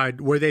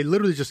Darkseid where they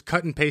literally just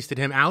cut and pasted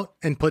him out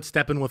and put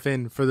Steppenwolf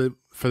in for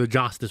the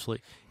Justice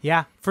League.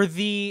 yeah, for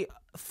the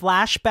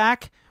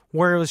flashback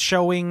where it was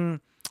showing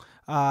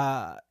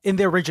in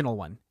the original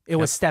one, it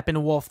was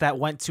Steppenwolf that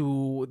went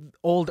to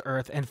old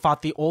Earth and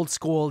fought the old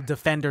school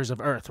defenders of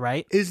Earth,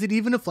 right? Is it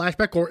even a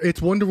flashback or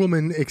it's Wonder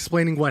Woman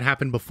explaining what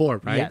happened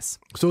before, right? Yes.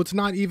 So it's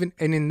not even,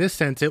 and in this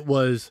sense,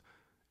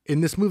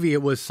 in this movie,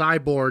 it was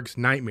Cyborg's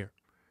nightmare.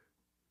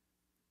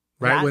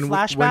 Right?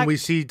 That When we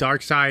see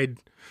Darkseid.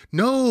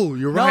 No,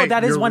 you're No, right.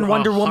 that is You're when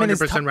Wonder Woman is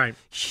 100% right.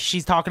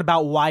 She's talking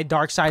about why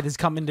Darkseid is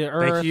coming to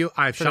Earth. Thank you.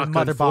 I've for the shotgunned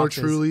mother 4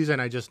 boxes. Trulies,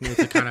 and I just need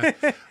to kind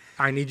of.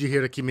 I need you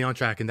here to keep me on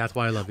track, and that's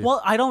why I love you.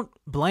 Well, I don't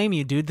blame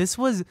you, dude. This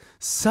was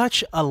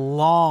such a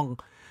long,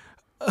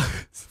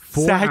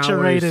 4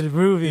 saturated hours,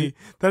 movie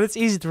that it's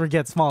easy to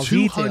forget small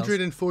details.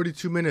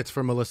 242 minutes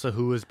for Melissa,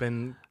 who has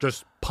been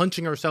just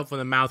punching herself in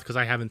the mouth because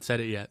I haven't said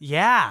it yet.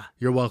 Yeah.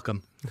 You're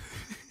welcome.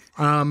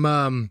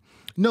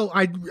 No,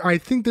 I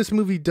think this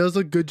movie does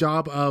a good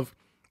job of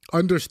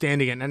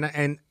understanding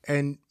it,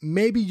 and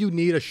maybe you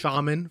need a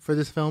shaman for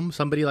this film,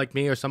 somebody like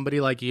me or somebody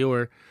like you,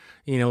 or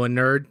a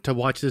nerd to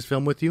watch this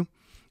film with you.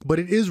 But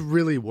it is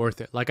really worth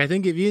it. Like I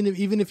think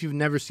even if you've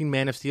never seen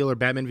Man of Steel or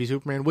Batman v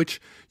Superman,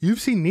 which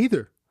you've seen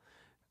neither.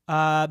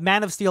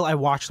 Man of Steel, I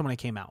watched when it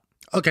came out.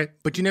 Okay,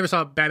 but you never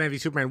saw Batman v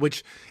Superman,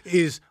 which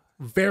is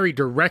very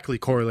directly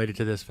correlated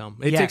to this film.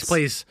 It takes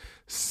place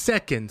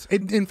seconds.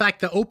 In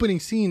fact, the opening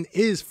scene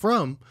is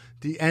from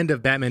the end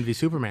of Batman v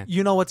Superman.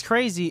 You know what's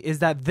crazy is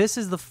that this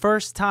is the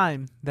first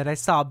time that I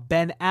saw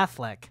Ben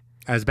Affleck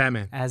As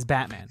Batman.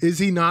 Is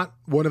he not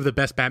one of the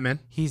best Batman?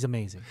 He's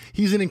amazing.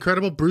 He's an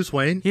incredible Bruce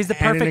Wayne. He's the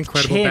and perfect an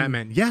incredible chin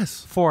Batman.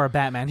 Yes. for a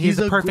Batman. He's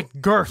the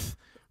perfect girth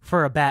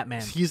for a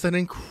Batman. He's an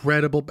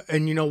incredible...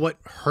 And you know what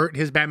hurt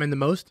his Batman the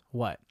most?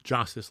 What?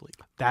 Justice League.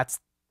 That's...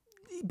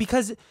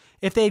 Because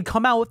if they had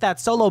come out with that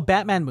solo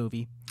Batman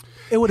movie,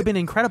 it would have been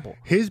incredible.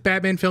 His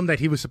Batman film that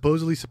he was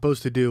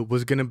supposed to do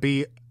was going to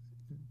be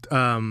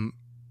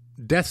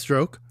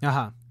Deathstroke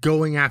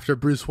going after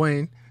Bruce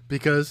Wayne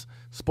because,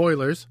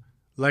 spoilers,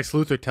 Lex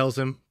Luthor tells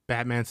him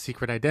Batman's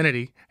secret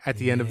identity at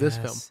the end of this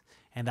film.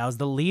 And that was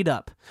the lead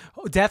up.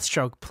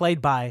 Deathstroke,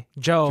 played by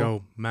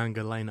Joe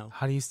Manganiello.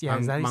 How do you say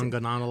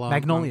Manganiello.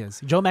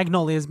 Magnolias. Joe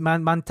Magnolias.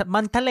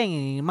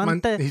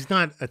 He's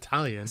not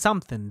Italian.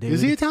 Something, dude. Is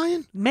he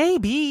Italian?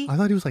 Maybe. I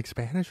thought he was like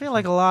Spanish. I feel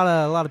like a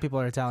lot of people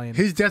are Italian.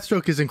 His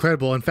Deathstroke is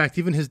incredible. In fact,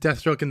 even his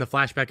Deathstroke in the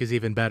flashback is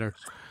even better.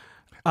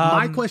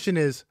 My question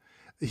is,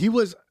 he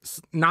was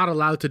not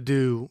allowed to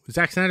do...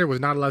 Zack Snyder was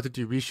not allowed to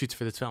do reshoots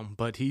for this film,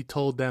 but he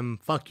told them,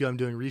 fuck you, I'm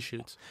doing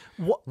reshoots.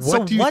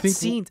 What do you think...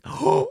 scenes...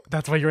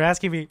 That's what you're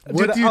asking me.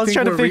 What Dude, do you I was think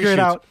trying to were figure it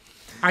reshoots? out.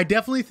 I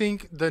definitely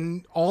think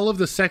all of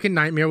the second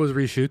Nightmare was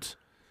reshoots.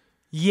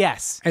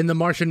 Yes. And the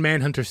Martian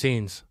Manhunter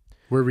scenes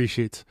were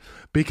reshoots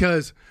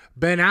because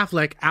Ben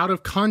Affleck, out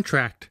of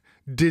contract,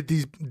 did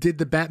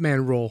the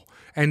Batman role,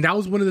 and that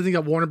was one of the things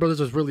that Warner Brothers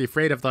was really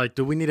afraid of. Like,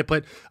 do we need to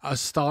put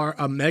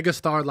a mega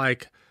star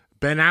like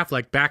Ben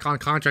Affleck back on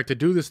contract to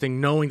do this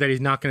thing, knowing that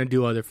he's not going to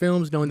do other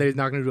films, knowing that he's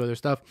not going to do other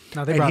stuff?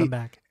 No, they brought him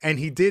back, and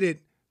he did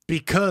it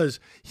because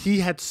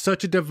he had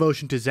such a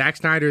devotion to Zack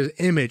Snyder's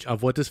image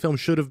of what this film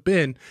should have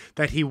been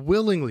that he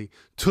willingly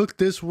took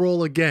this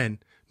role again,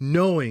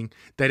 knowing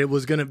that it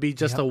was going to be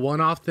just a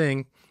one-off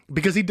thing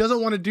because he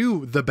doesn't want to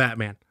do the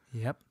Batman.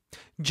 Yep.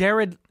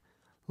 Jared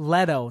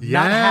Leto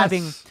not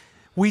having...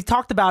 We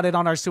talked about it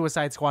on our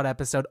Suicide Squad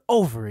episode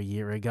over a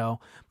year ago,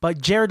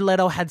 but Jared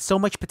Leto had so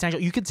much potential.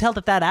 You could tell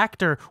that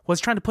actor was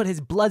trying to put his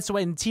blood,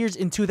 sweat, and tears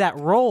into that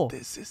role.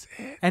 This is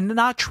it. And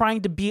not trying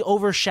to be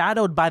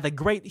overshadowed by the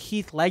great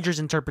Heath Ledger's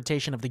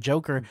interpretation of the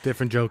Joker.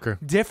 Different Joker,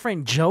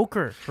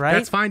 right?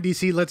 That's fine,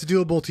 DC. Let's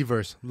do a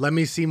multiverse. Let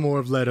me see more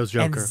of Leto's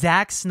Joker. And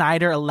Zack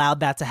Snyder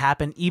allowed that to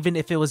happen, even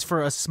if it was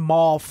for a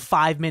small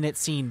 5-minute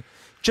scene,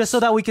 just so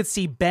that we could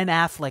see Ben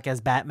Affleck as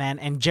Batman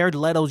and Jared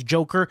Leto's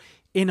Joker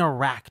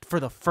interact for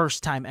the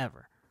first time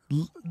ever.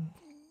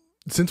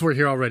 Since we're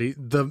here already,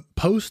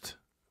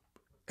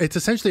 it's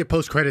essentially a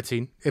post-credit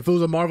scene. If it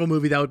was a Marvel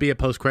movie, that would be a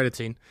post-credit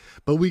scene.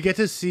 But we get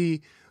to see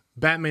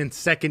Batman's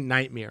second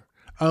nightmare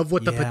of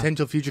what the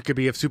potential future could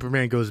be if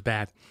Superman goes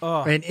bad.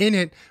 And in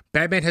it,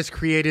 Batman has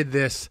created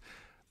this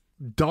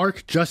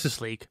dark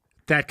Justice League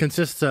that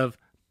consists of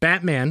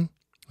Batman,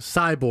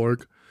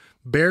 Cyborg,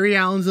 Barry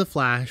Allen's The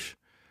Flash,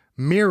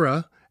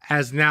 Mira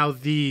as now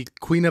the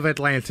Queen of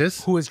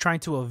Atlantis, who is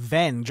trying to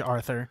avenge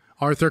Arthur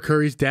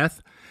Curry's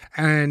death,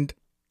 and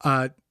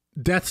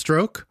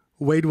Deathstroke,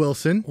 Wade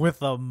Wilson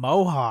with a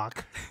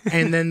mohawk,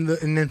 and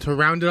then to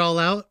round it all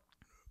out,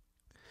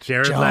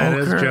 Jared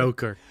Leto's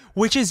Joker,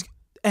 which is.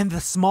 And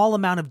the small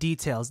amount of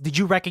details. Did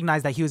you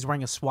recognize that he was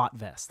wearing a SWAT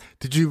vest?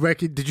 Did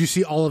you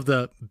see all of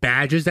the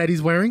badges that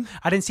he's wearing?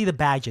 I didn't see the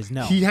badges.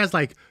 No, he has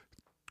like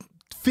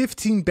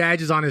 15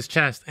 badges on his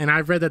chest, and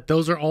I've read that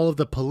those are all of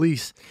the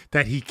police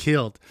that he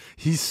killed.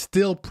 He's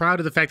still proud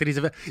of the fact that he's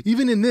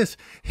even in this.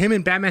 Him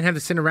and Batman have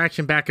this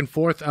interaction back and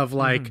forth of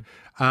like,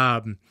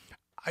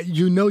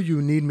 you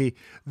need me.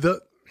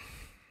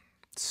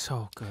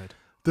 So good.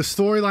 The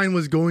storyline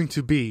was going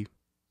to be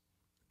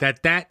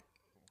that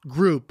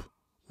group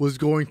was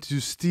going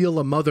to steal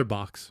a mother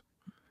box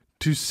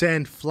to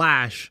send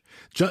Flash.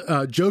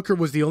 Joker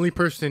was the only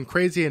person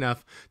crazy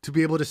enough to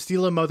be able to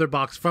steal a mother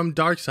box from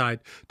Darkseid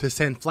to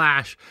send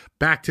Flash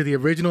back to the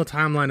original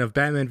timeline of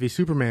Batman v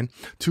Superman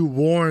to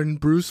warn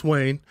Bruce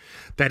Wayne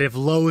that if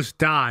Lois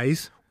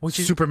dies,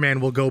 Superman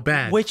will go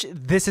bad. Which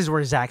this is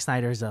where Zack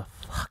Snyder is a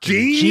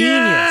fucking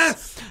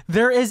genius.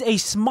 There is a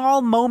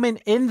small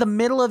moment in the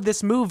middle of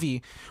this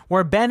movie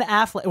where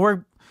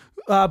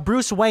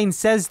Bruce Wayne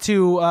says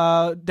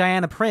to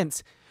Diana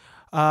Prince,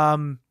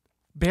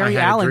 Barry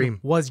Allen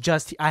was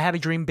just... I had a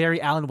dream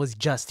Barry Allen was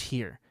just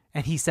here.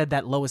 And he said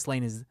that Lois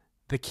Lane is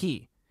the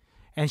key.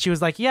 And she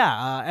was like,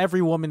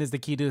 every woman is the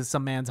key to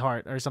some man's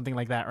heart or something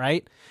like that,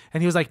 right?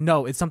 And he was like,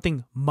 no, it's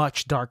something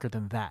much darker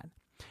than that.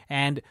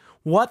 And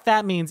what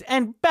that means...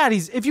 And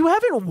baddies, if you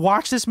haven't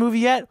watched this movie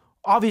yet,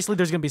 obviously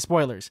there's going to be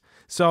spoilers.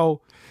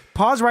 So...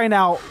 pause right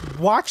now,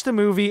 watch the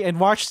movie, and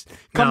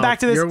come back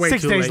to this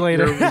 6 days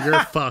later.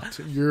 You're fucked.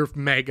 You're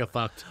mega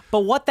fucked.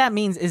 But what that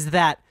means is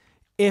that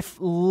if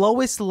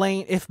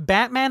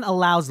Batman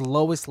allows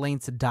Lois Lane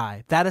to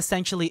die, that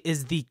essentially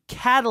is the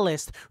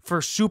catalyst for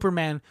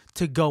Superman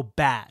to go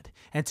bad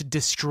and to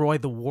destroy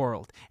the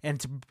world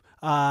and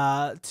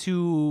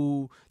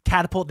to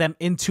catapult them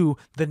into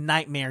the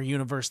nightmare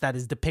universe that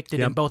is depicted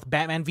in both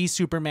Batman v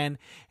Superman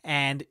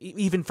and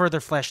even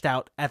further fleshed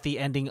out at the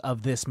ending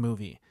of this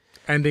movie.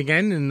 And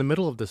again, in the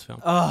middle of this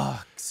film.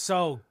 Oh,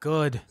 so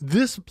good.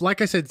 This,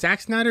 like I said,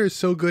 Zack Snyder is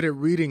so good at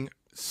reading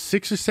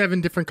 6 or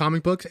 7 different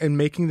comic books and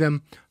making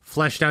them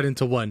fleshed out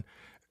into one.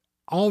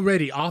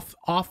 Already, off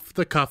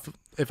the cuff,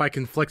 if I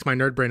can flex my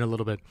nerd brain a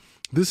little bit,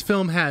 this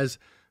film has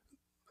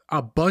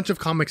a bunch of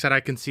comics that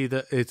I can see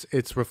that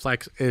it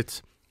reflects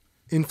its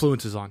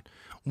influences on.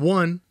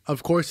 One,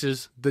 of course,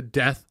 is the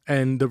death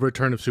and the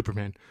return of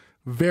Superman.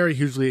 Very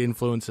hugely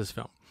influenced this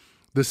film.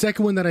 The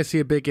second one that I see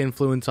a big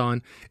influence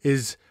on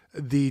is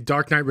The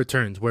Dark Knight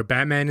Returns, where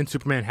Batman and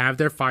Superman have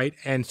their fight,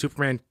 and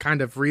Superman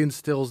kind of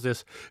reinstills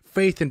this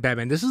faith in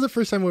Batman. This is the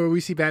first time where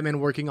we see Batman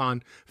working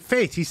on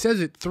faith. He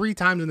says it 3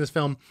 times in this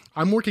film.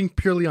 I'm working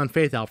purely on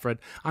faith, Alfred.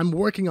 I'm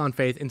working on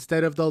faith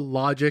instead of the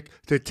logic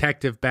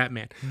detective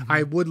Batman. Mm-hmm.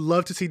 I would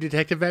love to see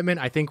Detective Batman.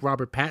 I think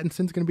Robert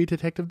Pattinson's going to be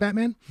Detective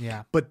Batman.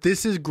 Yeah. But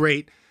this is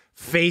great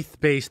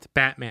faith-based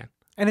Batman.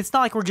 And it's not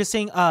like we're just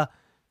saying a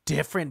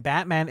different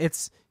Batman.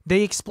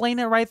 They explain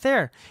it right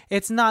there.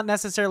 It's not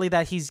necessarily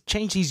that he's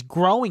changed. He's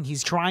growing.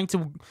 He's trying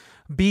to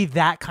be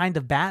that kind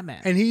of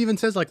Batman. And he even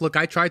says, like, look,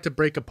 I tried to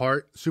break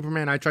apart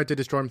Superman. I tried to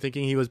destroy him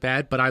thinking he was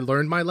bad, but I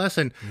learned my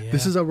lesson. Yeah.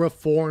 This is a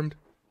reformed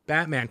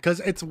Batman.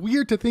 Because it's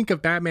weird to think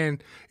of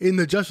Batman in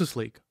the Justice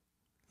League.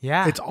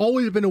 Yeah. It's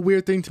always been a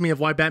weird thing to me of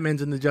why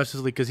Batman's in the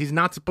Justice League, because he's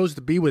not supposed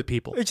to be with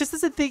people. It just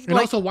doesn't think. And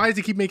also, why does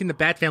he keep making the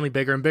Bat family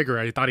bigger and bigger?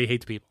 I thought he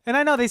hates people. And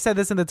I know they said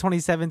this in the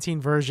 2017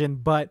 version,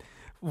 but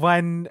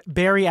when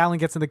Barry Allen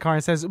gets in the car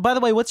and says, "By the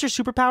way, what's your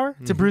superpower?"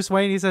 to Bruce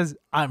Wayne, he says,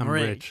 "I'm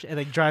rich," and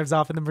like drives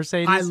off in the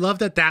Mercedes. I love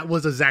that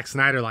was a Zack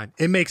Snyder line.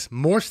 It makes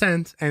more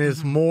sense and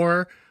is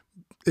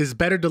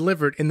better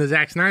delivered in the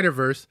Zack Snyder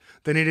verse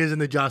than it is in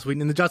the Joss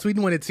Whedon. In the Joss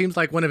Whedon one, it seems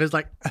like one of his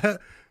like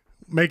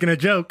making a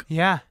joke.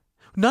 Yeah.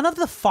 None of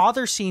the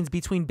father scenes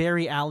between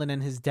Barry Allen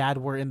and his dad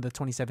were in the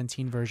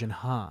 2017 version,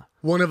 huh?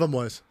 One of them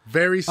was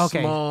very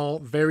small,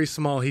 very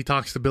small. He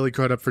talks to Billy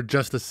Crudup for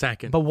just a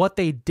second. But what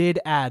they did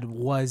add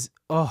was,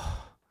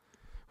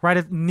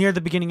 near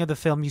the beginning of the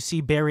film, you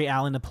see Barry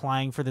Allen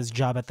applying for this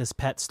job at this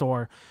pet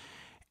store,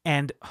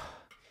 and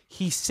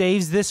he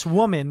saves this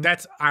woman.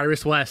 That's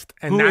Iris West,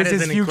 and who that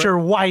is his future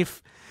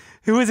wife.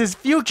 Who is his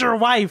future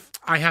wife?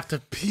 I have to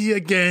pee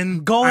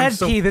again. Go ahead,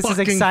 pee. This is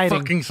exciting.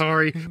 Fucking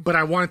sorry, but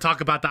I want to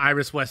talk about the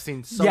Iris West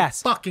scene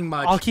fucking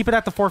much. I'll keep it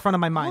at the forefront of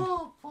my mind.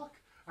 Oh, fuck.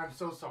 I'm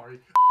so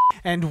sorry.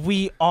 And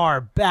we are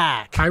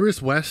back.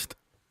 Iris West,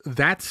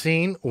 that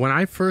scene, when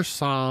I first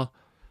saw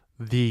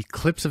the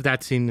clips of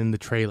that scene in the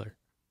trailer,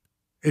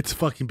 it's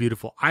fucking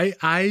beautiful.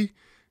 I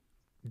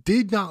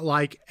did not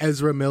like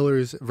Ezra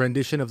Miller's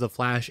rendition of the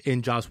Flash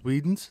in Joss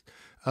Whedon's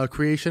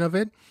creation of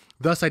it.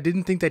 Thus, I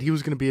didn't think that he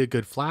was going to be a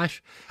good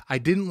Flash. I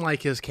didn't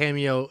like his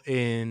cameo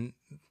in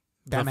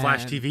the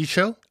Flash TV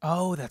show.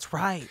 Oh, that's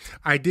right.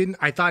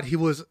 I thought he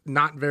was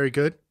not very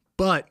good,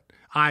 but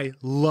I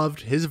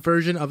loved his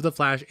version of the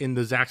Flash in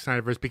the Zack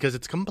Snyderverse because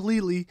it's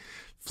completely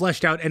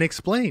fleshed out and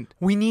explained.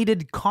 We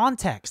needed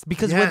context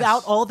because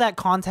without all that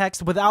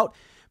context, without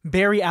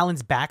Barry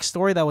Allen's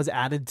backstory that was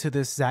added to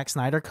this Zack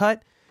Snyder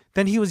cut,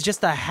 then he was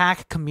just a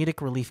hack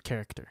comedic relief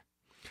character.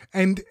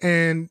 And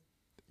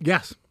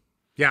yes.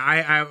 Yeah,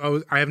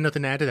 I have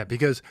nothing to add to that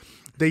because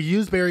they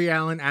used Barry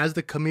Allen as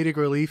the comedic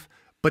relief,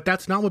 but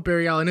that's not what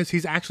Barry Allen is.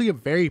 He's actually a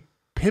very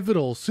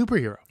pivotal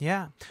superhero.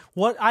 Yeah.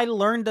 What I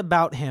learned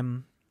about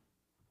him,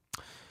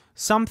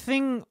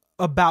 something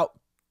about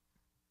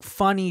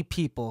funny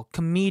people,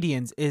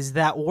 comedians, is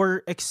that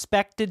we're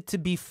expected to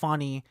be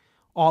funny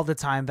all the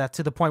time, that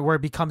to the point where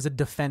it becomes a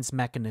defense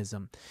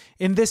mechanism.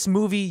 In this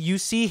movie, you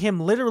see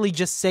him literally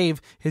just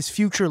save his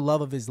future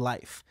love of his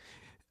life.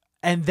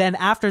 And then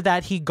after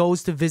that, he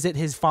goes to visit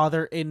his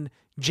father in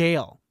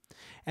jail.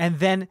 And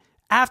then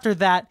after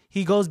that,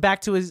 he goes back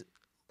to his...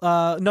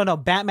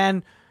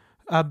 Batman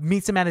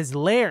meets him at his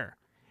lair.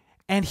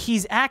 And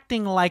he's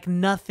acting like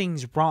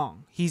nothing's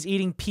wrong. He's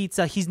eating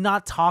pizza. He's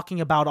not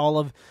talking about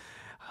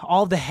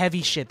all the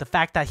heavy shit. The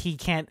fact that he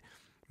can't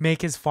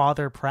make his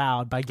father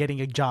proud by getting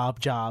a job.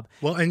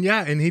 Well,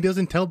 and he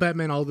doesn't tell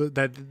Batman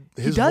that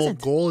his whole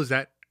goal is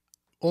that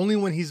only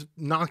when he's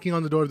knocking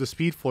on the door of the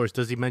Speed Force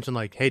does he mention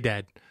like, "Hey,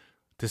 Dad,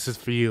 this is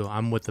for you.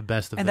 I'm with the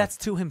best of them." And that's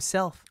to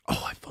himself.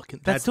 Oh,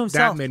 that's to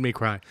himself. That made me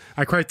cry.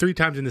 I cried 3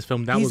 times in this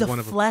film. That was one of them.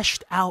 He's a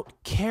fleshed out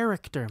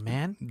character,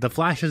 man. The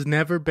Flash has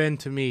never been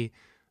to me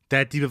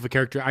that deep of a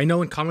character. I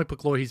know in comic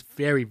book lore he's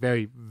very,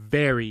 very,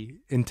 very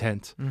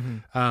intense.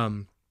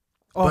 Mm-hmm.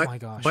 My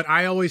gosh. But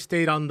I always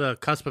stayed on the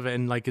cusp of it,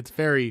 and like it's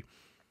very,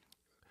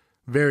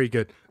 very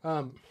good.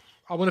 I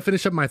want to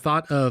finish up my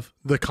thought of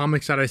the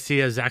comics that I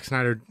see as Zack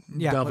Snyder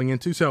delving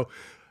into. So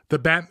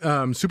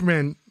the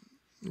Superman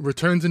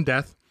Returns in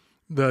Death,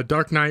 The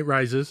Dark Knight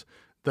Rises,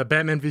 the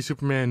Batman v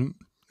Superman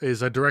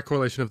is a direct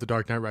correlation of The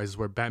Dark Knight Rises,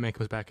 where Batman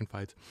comes back and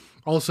fights.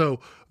 Also,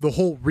 the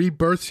whole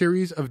Rebirth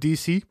series of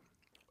DC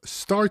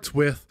starts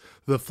with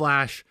the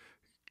Flash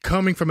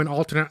coming from an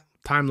alternate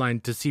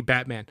timeline to see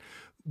Batman.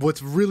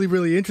 What's really,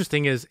 really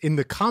interesting is in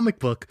the comic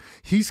book,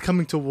 he's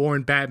coming to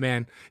warn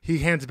Batman. He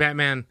hands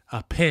Batman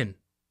a pin,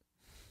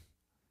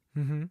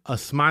 a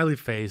smiley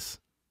face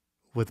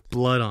with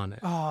blood on it.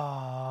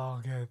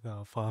 Oh, get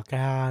the fuck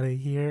out of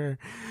here.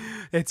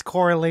 It's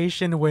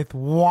correlation with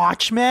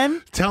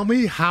Watchmen? Tell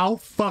me how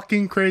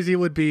fucking crazy it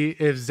would be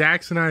if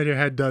Zack Snyder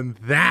had done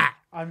that.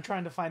 I'm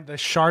trying to find the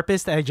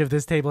sharpest edge of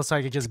this table so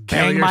I could just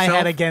bang my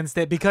head against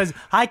it because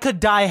I could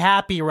die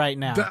happy right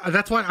now.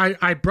 That's why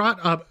I brought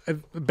up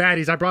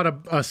baddies. I brought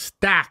a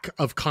stack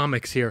of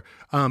comics here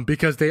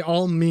because they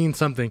all mean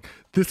something.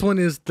 This one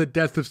is The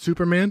Death of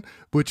Superman,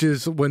 which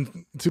is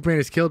when Superman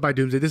is killed by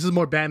Doomsday. This is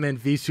more Batman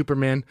v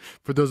Superman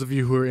for those of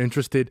you who are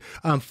interested.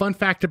 Fun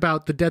fact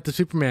about The Death of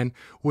Superman,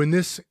 when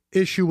this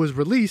issue was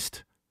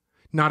released,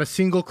 not a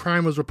single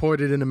crime was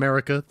reported in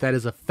America. That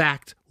is a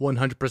fact,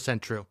 100%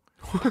 true.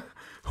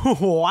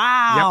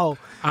 Wow.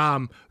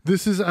 Yep.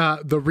 This is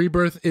the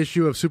Rebirth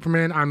issue of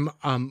Superman.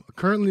 I'm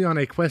currently on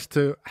a quest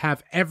to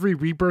have every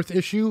Rebirth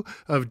issue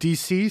of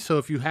DC. So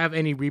if you have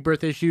any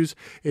Rebirth issues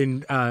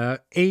in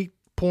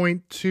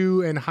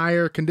 8.2 and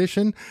higher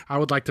condition, I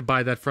would like to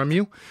buy that from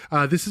you.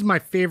 This is my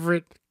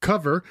favorite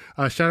cover.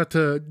 Shout out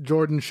to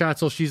Jordan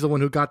Schatzel. She's the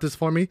one who got this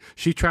for me.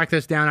 She tracked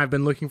this down. I've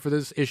been looking for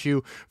this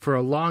issue for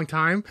a long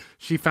time.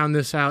 She found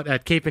this out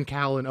at Cape and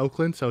Cowl in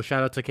Oakland. So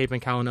shout out to Cape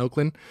and Cowl in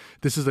Oakland.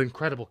 This is an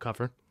incredible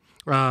cover.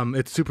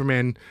 It's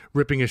Superman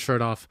ripping his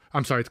shirt off.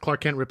 I'm sorry, it's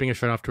Clark Kent ripping his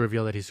shirt off to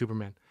reveal that he's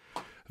Superman.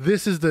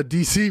 This is the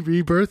DC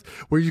Rebirth,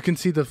 where you can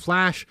see the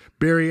Flash.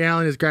 Barry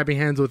Allen is grabbing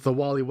hands with the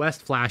Wally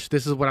West Flash.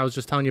 This is what I was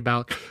just telling you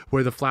about,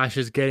 where the Flash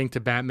is getting to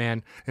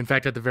Batman. In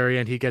fact, at the very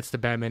end, he gets to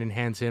Batman and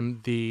hands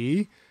him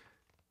the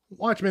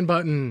Watchmen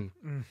button.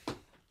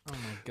 Oh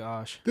my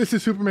gosh. This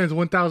is Superman's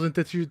 1000th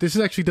issue. This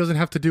actually doesn't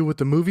have to do with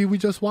the movie we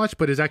just watched,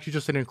 but is actually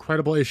just an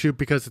incredible issue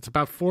because it's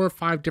about 4 or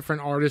 5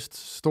 different artists'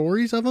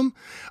 stories of him.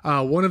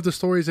 One of the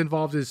stories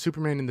involved is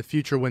Superman in the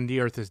future when the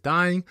Earth is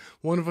dying.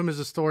 One of them is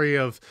a story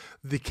of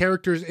the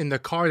characters in the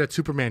car that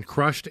Superman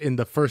crushed in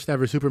the first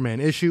ever Superman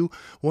issue.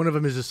 One of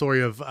them is a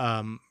story of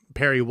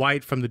Perry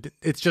White from the.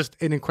 It's just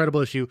an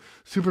incredible issue.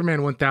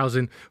 Superman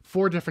 1000,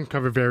 4 different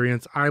cover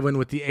variants. I went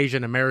with the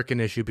Asian American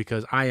issue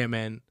because I am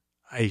an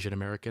Asian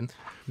American.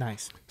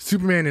 Nice.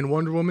 Superman and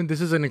Wonder Woman. This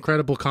is an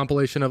incredible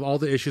compilation of all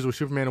the issues where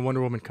Superman and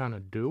Wonder Woman kind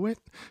of do it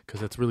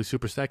because it's really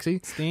super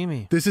sexy.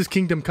 Steamy. This is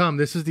Kingdom Come.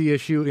 This is the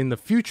issue in the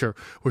future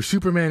where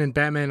Superman and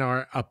Batman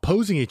are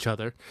opposing each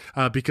other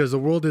because the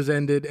world has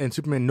ended and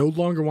Superman no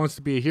longer wants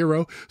to be a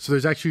hero. So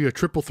there's actually a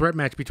triple threat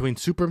match between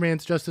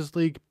Superman's Justice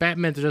League,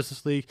 Batman's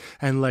Justice League,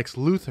 and Lex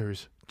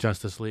Luthor's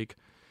Justice League.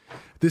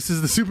 This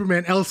is the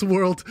Superman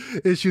Elseworld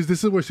issues.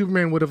 This is where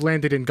Superman would have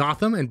landed in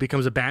Gotham and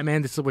becomes a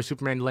Batman. This is where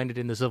Superman landed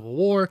in the Civil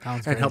War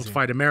and helped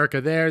fight America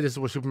there. This is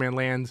where Superman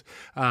lands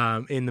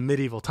in the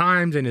medieval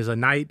times and is a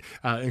knight.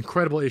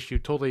 Incredible issue.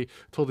 Totally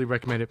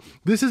recommend it.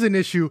 This is an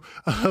issue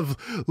of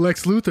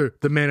Lex Luthor,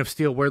 the Man of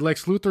Steel, where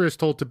Lex Luthor is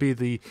told to be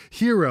the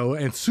hero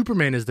and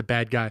Superman is the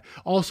bad guy.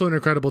 Also an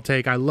incredible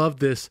take. I love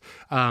this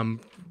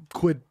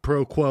quid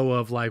pro quo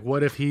of like,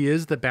 what if he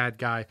is the bad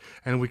guy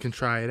and we can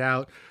try it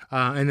out.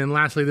 And then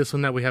lastly, this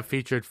one that we have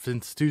featured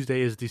since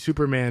Tuesday is the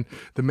Superman,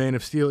 the Man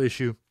of Steel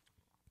issue,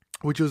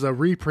 which was a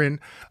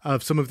reprint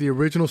of some of the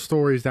original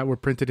stories that were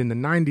printed in the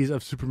 90s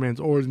of Superman's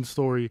origin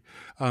story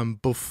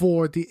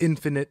before the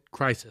Infinite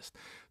Crisis.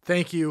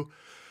 Thank you.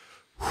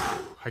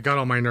 I got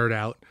all my nerd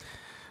out.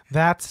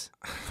 That's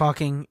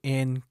fucking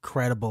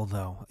incredible,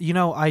 though. You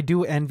know, I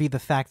do envy the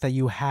fact that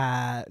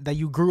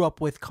you grew up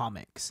with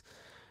comics.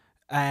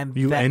 And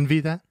you envy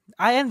that?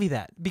 I envy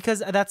that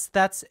because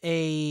that's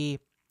a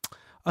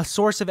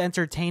source of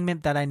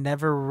entertainment that I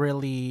never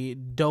really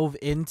dove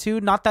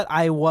into. Not that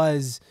I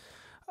was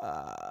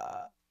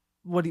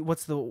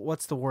what's the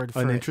word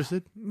for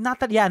uninterested?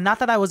 Not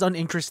that I was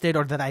uninterested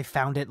or that I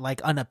found it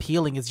like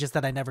unappealing. It's just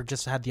that I never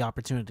just had the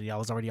opportunity. I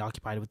was already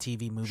occupied with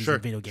TV, movies,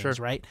 and video games,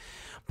 right?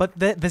 But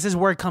this is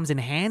where it comes in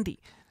handy,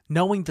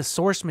 knowing the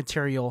source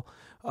material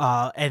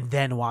and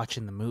then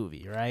watching the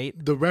movie, right?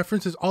 The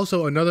reference is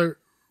also another.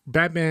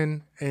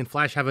 Batman and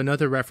Flash have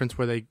another reference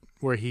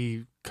where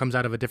he comes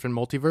out of a different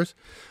multiverse,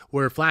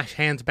 where Flash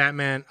hands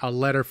Batman a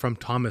letter from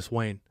Thomas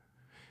Wayne,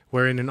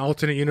 where in an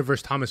alternate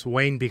universe Thomas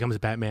Wayne becomes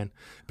Batman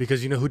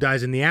because you know who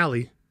dies in the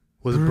alley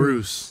was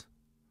Bruce.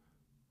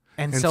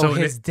 And so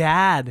his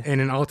dad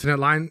in an alternate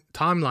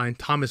timeline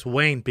Thomas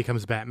Wayne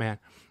becomes Batman.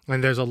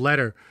 And there's a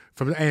letter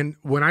and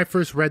when I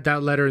first read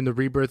that letter in the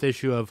Rebirth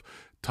issue of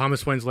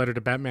Thomas Wayne's letter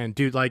to Batman,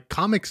 dude, like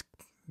comics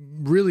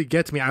really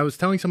gets me. I was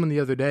telling someone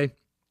the other day,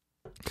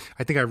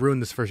 I think I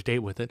ruined this first date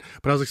with it,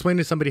 but I was explaining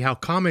to somebody how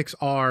comics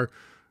are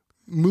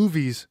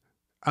movies,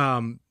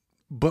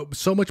 but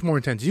so much more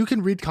intense. You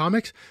can read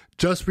comics,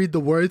 just read the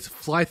words,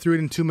 fly through it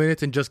in 2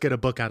 minutes, and just get a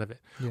book out of it.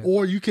 Yeah.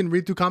 Or you can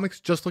read through comics,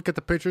 just look at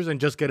the pictures, and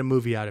just get a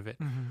movie out of it.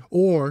 Mm-hmm.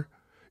 Or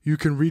you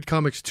can read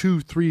comics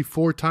 2, 3,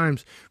 4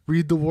 times,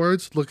 read the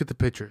words, look at the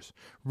pictures.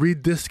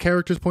 Read this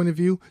character's point of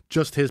view,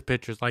 just his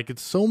pictures. Like,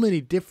 it's so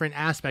many different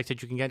aspects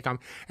that you can get in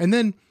comics. And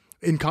then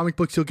in comic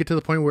books, you'll get to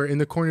the point where in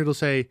the corner it'll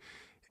say,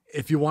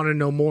 if you want to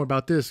know more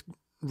about this,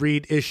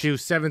 read issue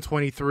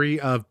 723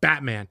 of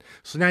Batman.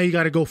 So now you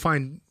got to go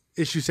find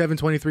issue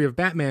 723 of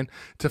Batman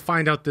to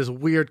find out this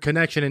weird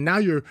connection. And now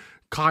you're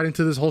caught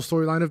into this whole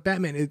storyline of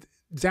Batman.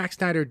 Zack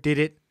Snyder did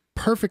it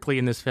perfectly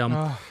in this film,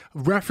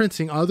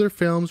 referencing other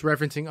films,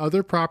 referencing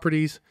other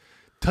properties,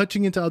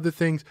 touching into other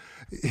things.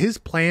 His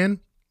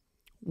plan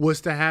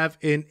was to have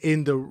in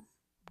the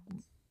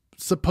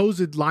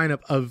supposed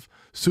lineup of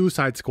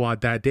Suicide Squad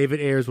that David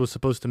Ayers was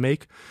supposed to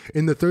make.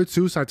 In the third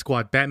Suicide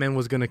Squad, Batman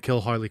was going to kill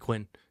Harley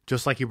Quinn,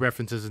 just like he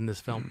references in this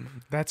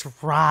film. That's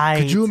right.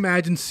 Could you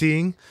imagine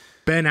seeing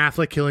Ben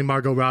Affleck killing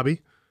Margot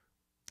Robbie?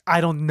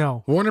 I don't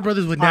know. Warner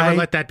Brothers would never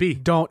let that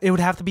be. It would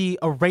have to be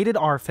a rated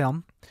R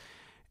film.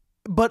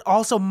 But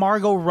also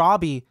Margot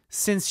Robbie,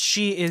 since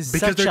she is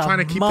because such they're trying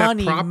a to keep that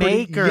money property.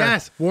 maker.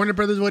 Yes, Warner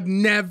Brothers would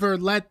never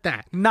let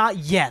that. Not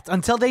yet,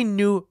 until they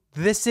knew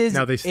this is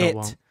no, they still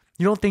won't.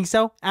 You don't think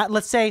so?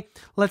 Let's say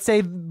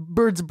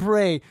Birds of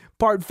Prey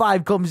Part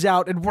 5 comes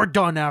out and we're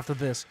done after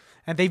this.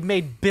 And they've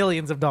made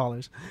billions of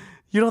dollars.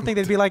 You don't think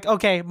they'd be like,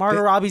 okay,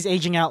 Margot Robbie's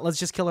aging out, let's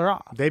just kill her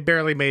off. They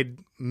barely made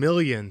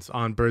millions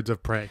on Birds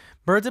of Prey.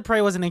 Birds of Prey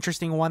was an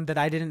interesting one that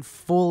I didn't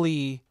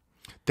fully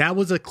That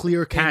was a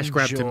clear cash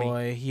grab to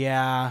me.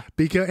 Yeah.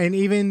 And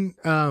even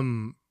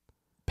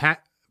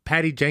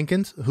Patty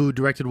Jenkins, who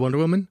directed Wonder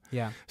Woman,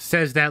 yeah,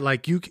 says that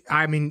like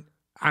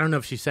I don't know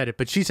if she said it,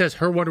 but she says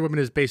her Wonder Woman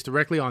is based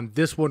directly on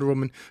this Wonder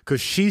Woman because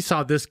she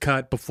saw this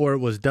cut before it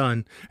was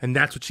done, and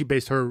that's what she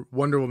based her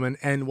Wonder Woman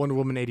and Wonder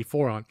Woman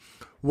 84 on.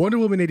 Wonder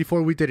Woman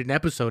 84 we did an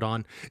episode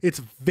on. It's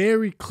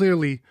very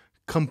clearly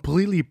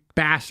completely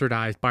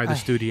bastardized by the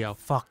studio.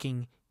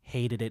 Fucking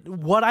hated it.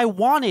 What I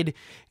wanted,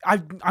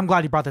 I'm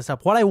glad you brought this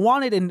up. What I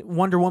wanted in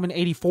Wonder Woman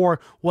 84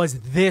 was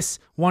this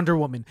Wonder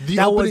Woman.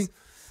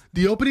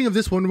 The opening of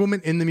this Wonder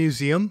Woman in the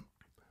museum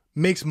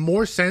makes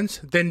more sense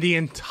than the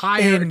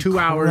entire 2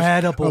 hours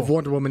of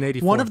Wonder Woman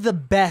 84. One of the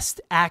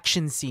best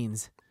action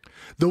scenes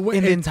in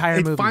the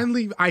entire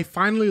movie. I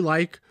finally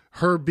like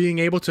her being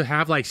able to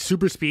have like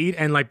super speed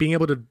and like being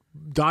able to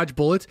dodge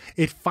bullets.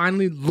 It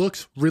finally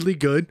looks really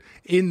good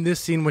in this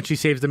scene when she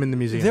saves them in the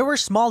museum. There were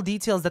small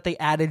details that they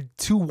added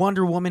to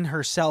Wonder Woman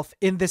herself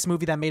in this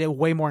movie that made it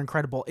way more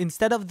incredible.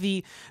 Instead of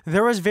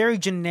there was very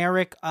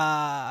generic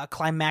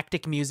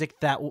climactic music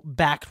that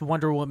backed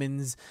Wonder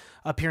Woman's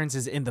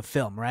appearances in the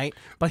film, right?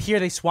 But here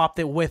they swapped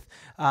it with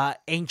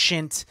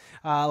ancient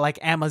like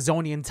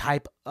Amazonian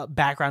type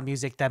background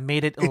music that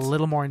made it a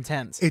little more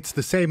intense. It's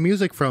the same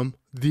music from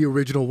the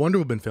original Wonder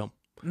Woman film.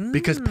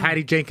 Because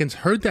Patty Jenkins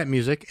heard that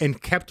music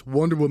and kept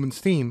Wonder Woman's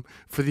theme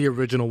for the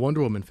original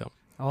Wonder Woman film.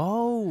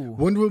 Oh.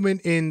 Wonder Woman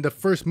in the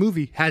first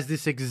movie has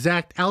this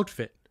exact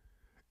outfit.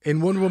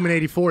 In Wonder Woman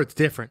 84, it's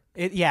different.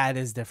 It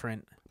is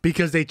different.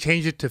 Because they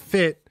changed it to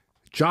fit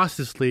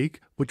Justice League,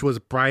 which was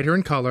brighter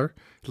in color,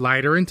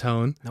 lighter in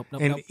tone,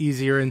 and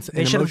easier in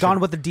They should have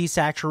gone with the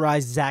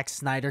desaturized Zack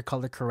Snyder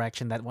color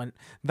correction that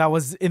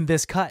was in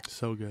this cut.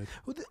 So good.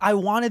 I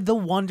wanted the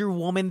Wonder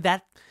Woman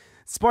that,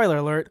 spoiler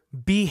alert,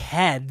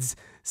 beheads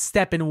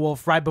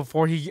Steppenwolf right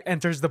before he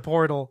enters the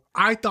portal.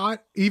 I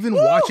thought, even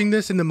watching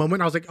this in the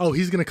moment, I was like, oh,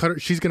 she's going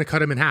to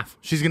cut him in half.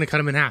 She's going to cut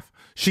him in half.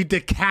 She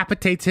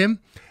decapitates him,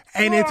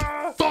 and it's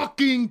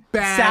fucking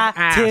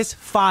badass.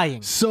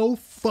 Satisfying. So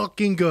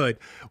fucking good.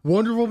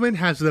 Wonder Woman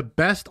has the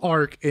best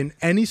arc in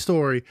any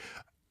story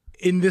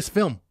in this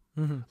film.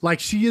 Mm-hmm. Like,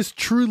 she is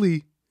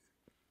truly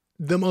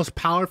the most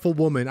powerful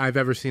woman I've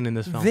ever seen in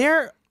this film.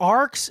 Their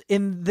arcs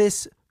in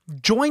this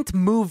joint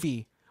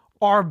movie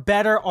are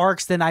better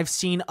arcs than I've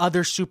seen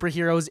other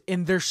superheroes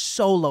in their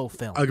solo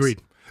films. Agreed.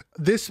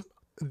 This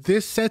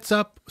sets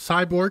up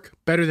Cyborg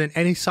better than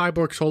any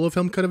Cyborg solo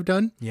film could have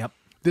done. Yep.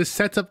 This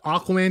sets up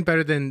Aquaman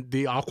better than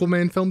the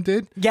Aquaman film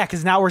did. Yeah,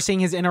 because now we're seeing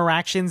his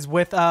interactions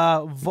with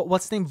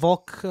what's his name,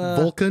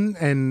 Vulcan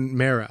and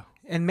Mera.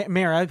 And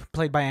Mera,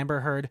 played by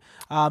Amber Heard,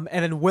 and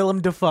then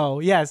Willem Dafoe.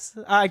 Yes,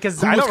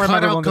 because I don't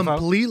remember Willem Dafoe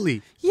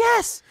completely.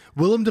 Yes,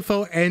 Willem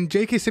Dafoe and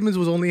J.K. Simmons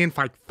was only in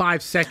for like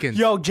 5 seconds.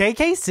 Yo,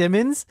 J.K.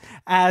 Simmons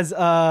as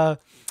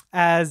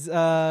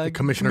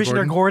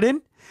Commissioner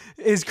Gordon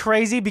is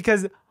crazy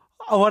because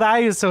what I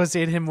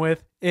associate him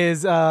with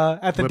is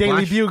at the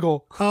Daily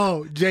Bugle.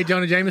 Oh, J.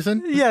 Jonah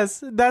Jameson?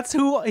 Yes, that's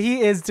who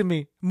he is to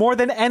me. More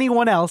than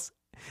anyone else.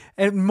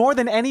 And more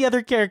than any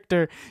other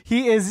character,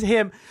 he is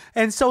him.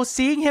 And so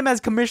seeing him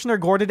as Commissioner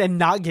Gordon and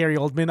not Gary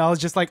Oldman, I was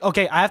just like,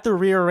 okay, I have to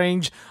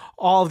rearrange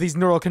all of these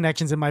neural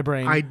connections in my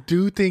brain. I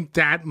do think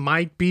that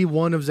might be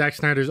one of Zack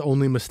Snyder's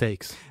only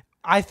mistakes.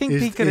 I think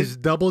he could is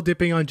double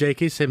dipping on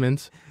J.K.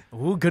 Simmons.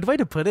 Ooh, good way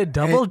to put it.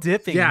 Double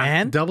dipping,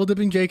 man. Double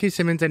dipping J.K.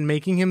 Simmons and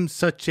making him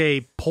such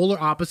a polar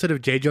opposite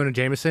of J. Jonah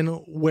Jameson,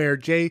 where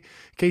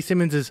J.K.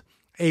 Simmons is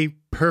a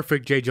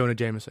perfect J. Jonah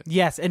Jameson.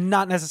 Yes, and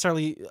not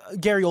necessarily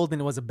Gary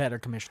Oldman was a better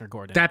Commissioner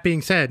Gordon. That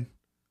being said,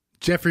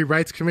 Jeffrey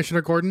Wright's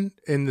Commissioner Gordon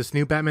in this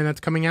new Batman that's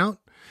coming out,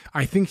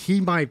 I think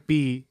he might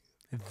be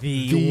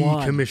the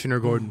Commissioner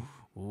Gordon.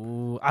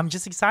 Ooh, I'm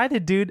just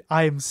excited, dude.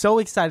 I am so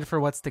excited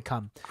for what's to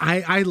come.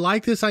 I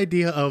like this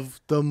idea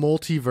of the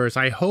multiverse.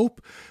 I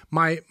hope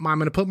I'm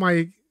going to put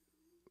my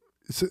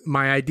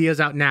ideas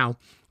out now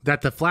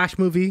that the Flash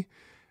movie,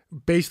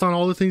 based on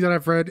all the things that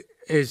I've read,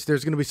 is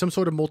there's going to be some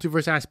sort of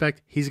multiverse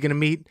aspect. He's going to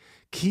meet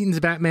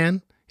Keaton's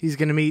Batman. He's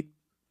going to meet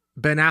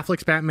Ben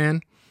Affleck's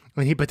Batman.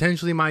 And he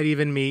potentially might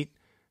even meet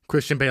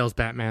Christian Bale's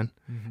Batman.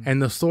 Mm-hmm.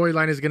 And the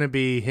storyline is going to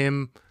be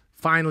him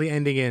finally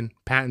ending in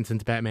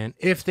Pattinson's Batman.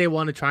 If they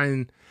want to try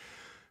and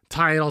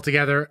tie it all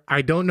together,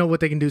 I don't know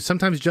what they can do.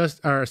 Sometimes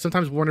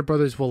Warner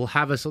Brothers will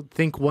have us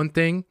think one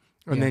thing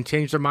and then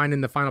change their mind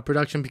in the final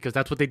production, because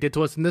that's what they did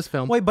to us in this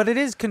film. Wait, but it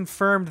is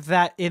confirmed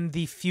that in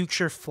the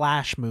future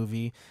Flash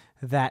movie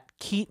that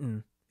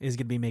Keaton is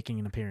going to be making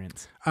an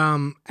appearance.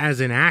 As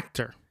an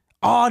actor.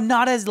 Oh,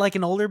 not as like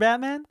an older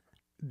Batman?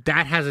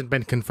 That hasn't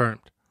been confirmed.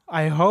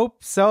 I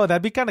hope so.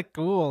 That'd be kind of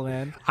cool,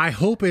 man. I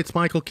hope it's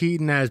Michael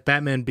Keaton as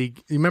Batman. You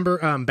remember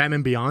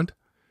Batman Beyond?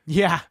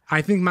 Yeah.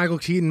 I think Michael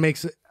Keaton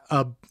makes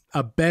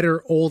a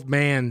better old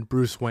man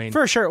Bruce Wayne.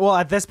 For sure. Well,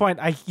 at this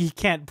point, he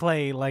can't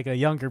play like a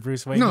younger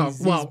Bruce Wayne. No,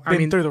 he's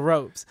been through the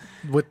ropes.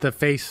 With the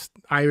face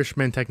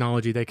Irishman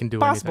technology, they can do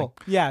possible.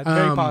 anything. Yeah,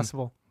 very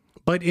possible.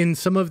 But in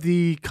some of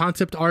the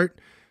concept art,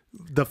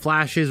 the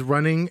Flash is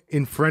running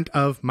in front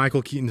of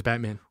Michael Keaton's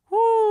Batman.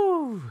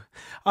 Woo!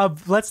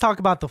 Let's talk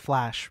about the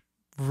Flash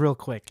real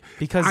quick,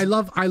 because I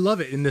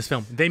love it in this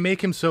film. They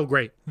make him so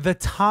great. The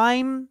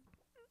time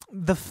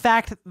the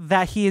fact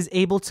that he is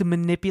able to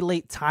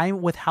manipulate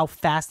time with how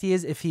fast he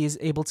is, if he is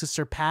able to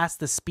surpass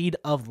the speed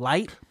of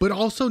light. But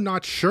also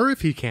not sure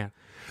if he can.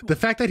 The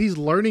fact that he's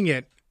learning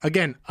it,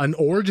 again, an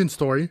origin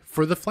story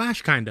for the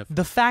Flash, kind of.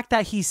 The fact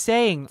that he's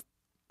saying,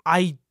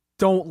 I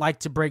don't like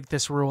to break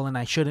this rule and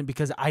I shouldn't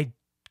because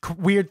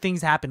weird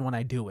things happen when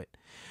I do it.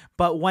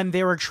 But when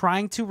they were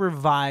trying to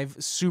revive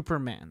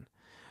Superman,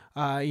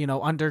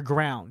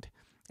 underground,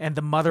 and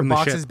the mother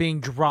box is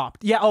being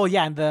dropped. Yeah,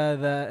 and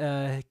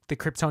the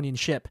Kryptonian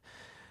ship.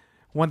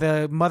 When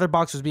the mother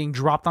box was being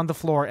dropped on the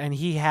floor, and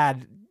he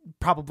had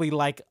probably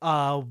like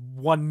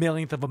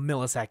 1/1,000,000th of a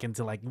millisecond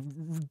to like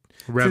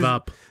rev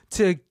up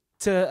to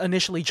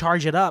initially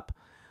charge it up.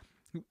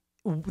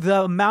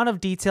 The amount of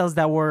details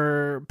that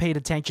were paid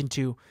attention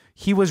to,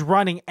 he was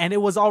running and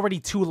it was already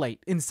too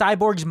late. In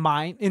Cyborg's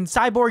mind, in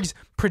Cyborg's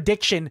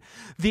prediction,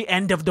 the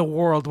end of the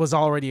world was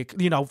already,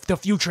 the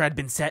future had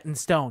been set in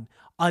stone.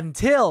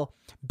 Until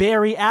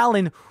Barry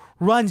Allen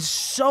runs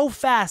so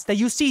fast that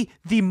you see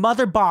the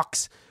mother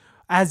box,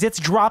 as it's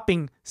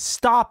dropping,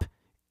 stop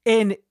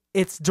in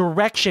its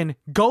direction,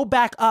 go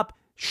back up,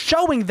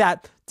 showing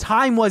that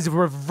time was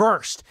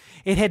reversed.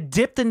 It had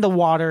dipped in the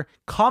water,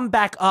 come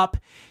back up,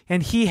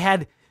 and he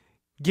had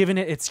given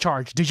it its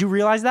charge. Did you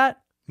realize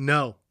that?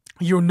 No.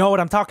 You know what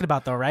I'm talking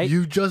about, though, right?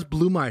 You just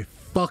blew my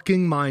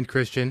fucking mind,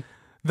 Christian.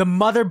 The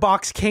mother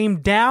box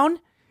came down.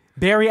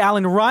 Barry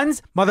Allen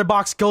runs. Mother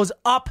box goes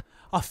up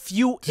a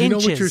few inches. Do you know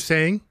what you're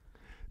saying?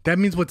 That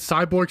means what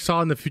Cyborg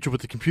saw in the future,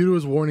 what the computer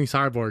was warning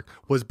Cyborg,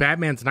 was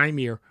Batman's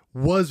nightmare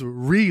was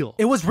real.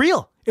 It was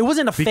real. It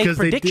wasn't a fake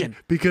prediction.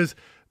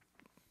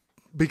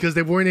 Because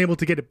they weren't able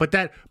to get it.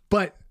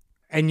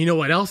 And you know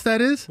what else that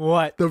is?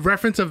 What? The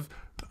reference of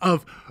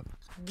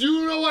do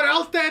you know what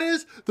else that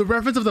is? The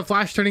reference of the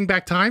Flash turning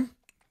back time?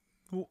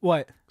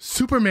 What?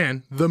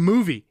 Superman, the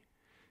movie.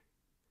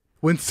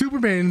 When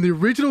Superman, in the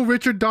original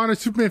Richard Donner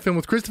Superman film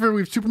with Christopher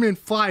Reeve, Superman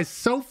flies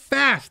so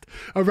fast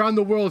around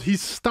the world, he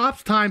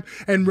stops time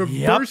and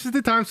reverses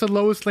the time so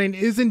Lois Lane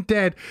isn't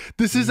dead.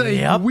 This is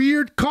a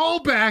weird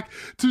callback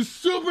to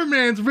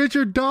Superman's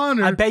Richard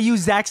Donner. I bet you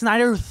Zack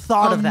Snyder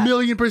thought of that.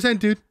 1,000,000%,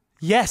 dude.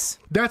 Yes.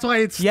 That's why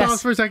it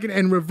stops for a second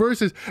and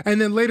reverses. And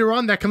then later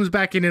on, that comes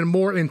back in a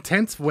more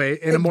intense way,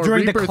 in a more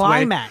during the rebirth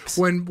climax.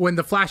 way. When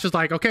the Flash is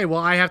like, okay, well,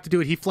 I have to do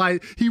it.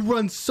 He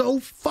runs so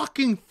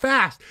fucking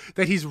fast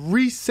that he's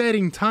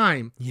resetting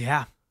time.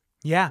 Yeah.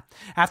 Yeah.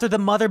 After the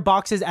mother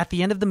boxes, at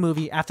the end of the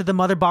movie, after the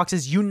mother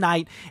boxes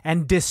unite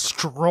and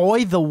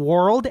destroy the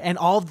world and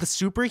all of the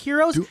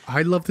superheroes. Dude,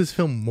 I love this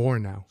film more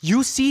now.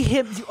 You see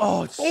him.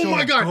 Oh, it's so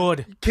my God.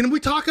 good. Can we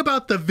talk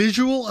about the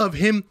visual of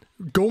him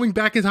going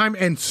back in time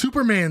and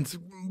Superman's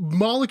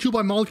molecule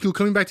by molecule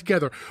coming back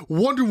together?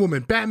 Wonder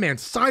Woman, Batman,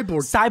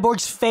 Cyborg.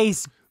 Cyborg's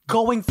face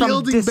going from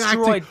building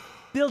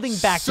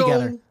back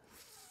together. So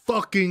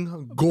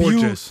fucking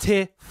gorgeous.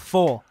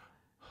 Beautiful.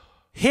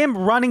 Him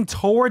running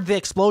toward the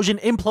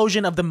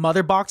implosion of the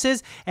mother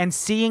boxes and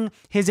seeing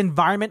his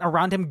environment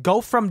around him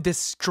go from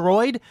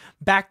destroyed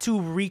back to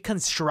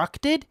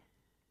reconstructed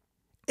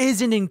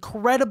is an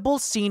incredible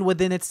scene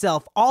within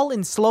itself, all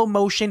in slow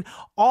motion,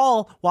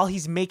 all while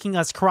he's making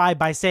us cry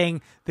by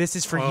saying, "This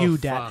is for you,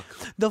 Dad."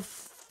 Fuck. The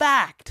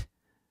fact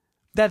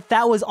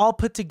that was all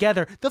put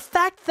together, the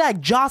fact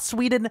that Joss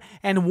Whedon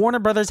and Warner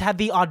Brothers had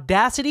the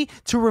audacity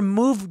to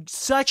remove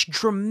such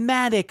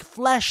dramatic,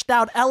 fleshed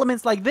out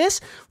elements like this,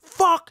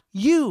 fuck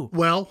you.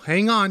 Well,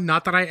 hang on.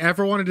 Not that I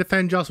ever want to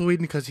defend Joss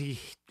Whedon because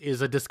he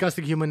is a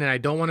disgusting human and I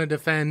don't want to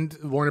defend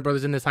Warner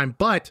Brothers in this time,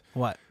 but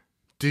What?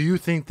 do you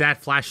think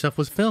that Flash stuff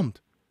was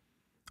filmed?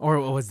 Or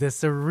was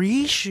this a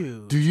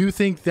reshoot? Do you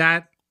think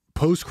that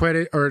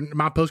post-credit, or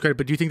not post-credit,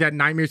 but do you think that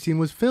nightmare scene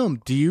was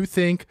filmed? Do you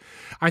think,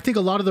 I think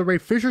a lot of the Ray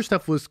Fisher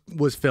stuff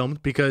was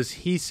filmed because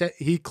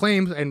he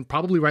claims, and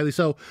probably rightly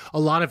so, a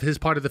lot of his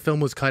part of the film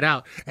was cut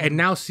out. And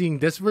now seeing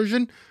this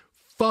version,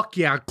 fuck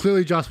yeah,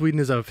 clearly Joss Whedon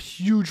is a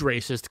huge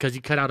racist because he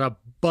cut out a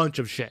bunch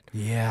of shit.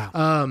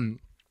 Yeah.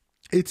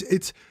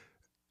 It's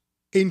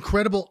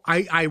incredible.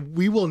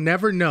 We will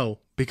never know,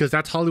 because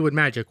that's Hollywood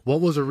magic, what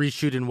was a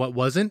reshoot and what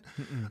wasn't.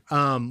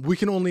 We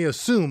can only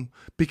assume,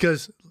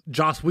 because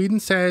Joss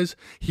Whedon says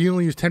he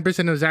only used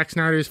 10% of Zack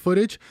Snyder's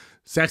footage.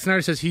 Zack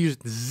Snyder says he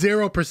used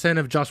 0%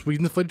 of Joss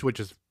Whedon's footage,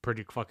 which is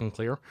pretty fucking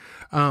clear.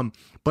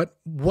 But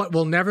what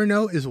we'll never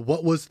know is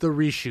what was the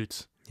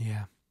reshoots.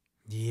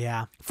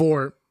 Yeah.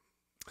 For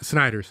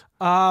Snyder's.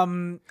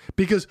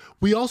 Because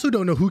we also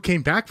don't know who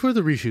came back for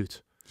the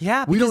reshoots.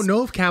 Yeah. We don't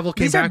know if Cavill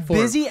came back for it. These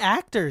are busy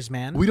actors,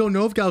 man. We don't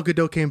know if Gal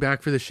Gadot came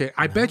back for the shit.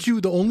 I bet you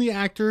the only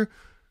actor,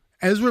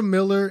 Ezra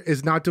Miller,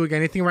 is not doing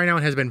anything right now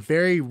and has been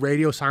very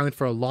radio silent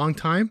for a long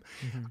time.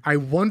 I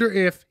wonder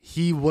if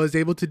he was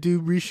able to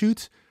do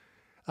reshoots.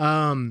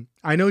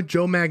 I know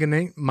Joe Magnolia,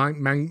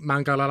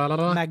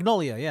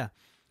 yeah.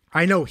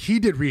 I know he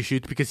did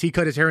reshoots because he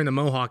cut his hair in the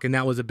mohawk and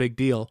that was a big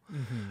deal.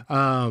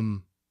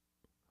 And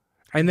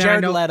then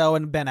Jared Leto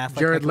and Ben Affleck.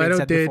 Jared Leto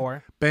did.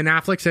 Before. Ben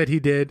Affleck said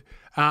he did.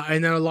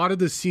 And then a lot of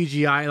the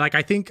CGI, like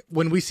I think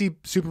when we see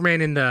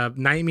Superman in the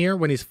Nightmare,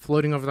 when he's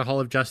floating over the Hall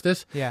of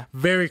Justice, Yeah.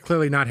 very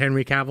clearly not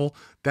Henry Cavill.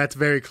 That's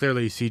very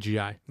clearly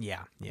CGI.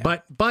 Yeah.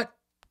 But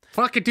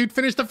fuck it, dude,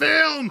 finish the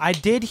film. I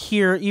did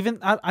hear, even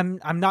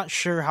I'm not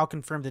sure how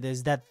confirmed it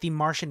is, that the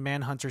Martian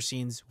Manhunter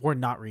scenes were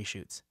not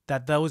reshoots.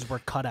 That those were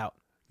cut out.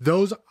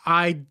 Those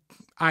I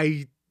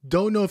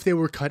don't know if they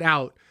were cut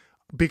out,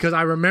 because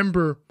I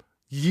remember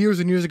years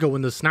and years ago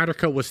when the Snyder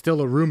Cut was still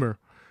a rumor,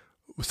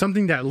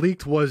 something that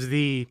leaked was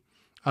the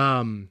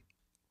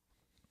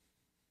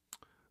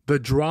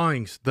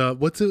drawings,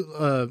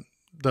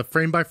 the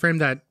frame by frame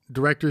that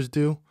directors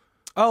do.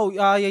 Oh,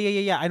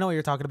 yeah. I know what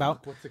you're talking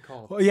about. What's it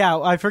called? Well, yeah,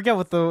 I forget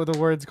what the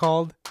word's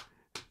called.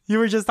 You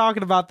were just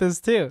talking about this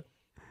too.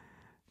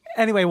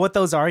 Anyway, what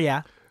those are,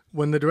 yeah.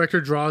 When the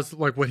director draws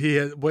like what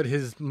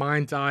his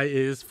mind's eye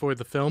is for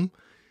the film,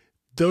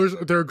 there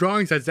are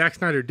drawings that Zack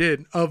Snyder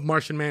did of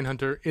Martian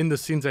Manhunter in the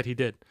scenes that he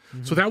did.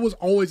 Mm-hmm. So that was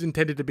always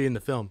intended to be in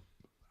the film.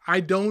 I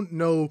don't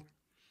know.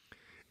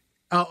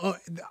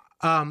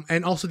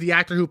 And also the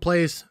actor who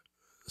plays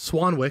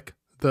Swanwick,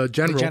 the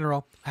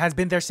general, has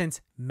been there since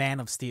Man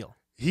of Steel.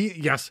 He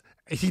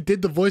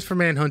did the voice for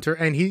Manhunter,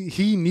 and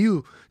he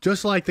knew,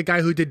 just like the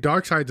guy who did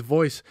Darkseid's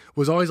voice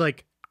was always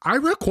like, I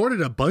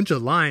recorded a bunch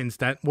of lines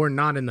that were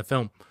not in the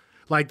film.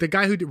 Like the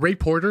guy Ray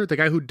Porter, the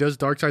guy who does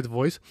Darkseid's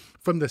voice,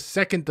 from the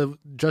second the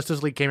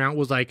Justice League came out,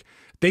 was like,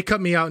 they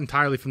cut me out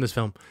entirely from this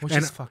film. Which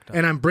is fucked up.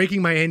 And I'm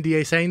breaking my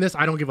NDA saying this.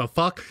 I don't give a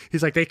fuck.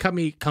 He's like, they cut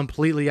me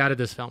completely out of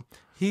this film.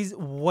 He's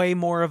way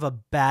more of a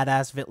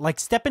badass villain. Like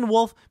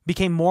Steppenwolf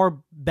became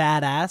more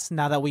badass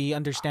now that we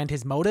understand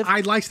his motive.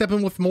 I like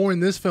Steppenwolf more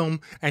in this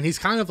film, and he's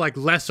kind of like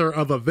lesser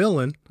of a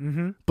villain,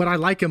 but I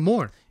like him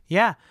more.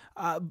 Yeah,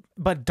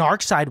 but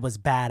Darkseid was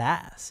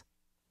badass.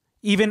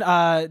 Even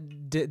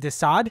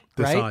Desaad,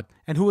 right? Desaad.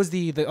 And who was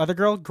the other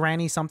girl?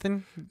 Granny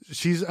something?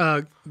 She's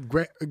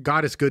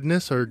goddess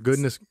goodness or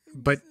goodness,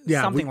 but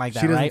yeah, something like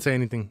that. She doesn't right? say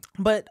anything.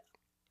 But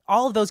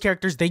all of those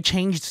characters, they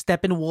changed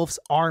Steppenwolf's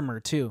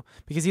armor too,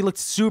 because he looked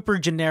super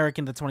generic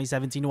in the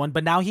 2017 one.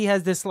 But now he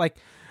has this like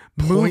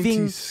moving,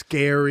 pointy,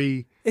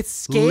 scary, it's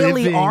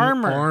scaly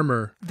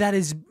armor that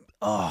is.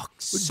 Oh,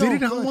 so did it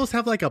good. almost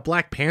have like a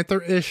Black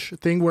Panther-ish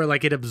thing where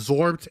like it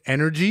absorbed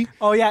energy?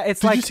 Oh yeah,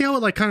 it's Did you see how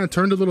it like kind of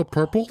turned a little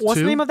purple? What's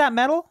too? the name of that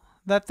metal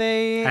that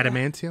they?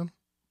 Adamantium.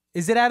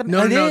 Is it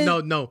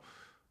adamantium? No.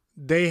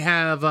 They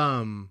have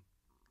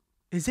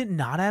Is it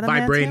not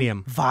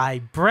adamantium?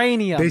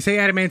 Vibranium. They say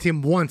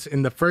adamantium once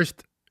in the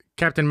first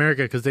Captain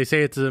America because they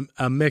say it's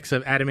a mix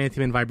of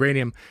adamantium and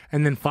vibranium,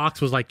 and then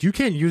Fox was like, "You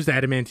can't use the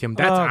adamantium.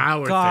 That's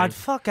our God, thing."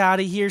 fuck out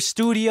of here,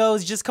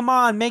 studios! Just come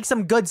on, make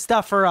some good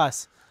stuff for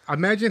us.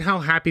 Imagine how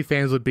happy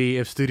fans would be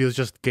if studios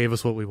just gave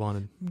us what we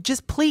wanted.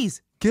 Just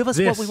please give us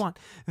what we want.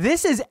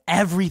 This is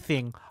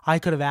everything I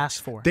could have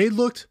asked for. They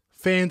looked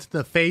fans in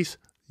the face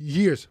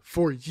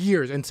for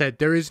years and said,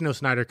 there is no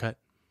Snyder Cut.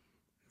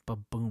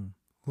 But boom,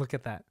 look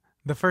at that.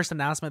 The first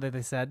announcement that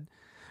they said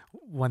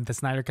when the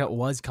Snyder Cut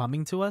was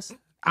coming to us.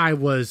 I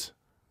was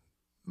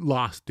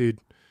lost, dude.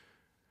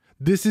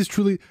 This is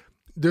truly...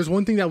 There's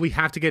one thing that we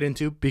have to get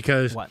into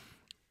because... What?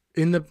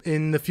 In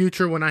the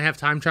future, when I have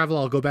time travel,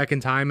 I'll go back in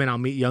time and I'll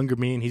meet younger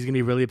me, and he's gonna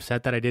be really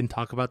upset that I didn't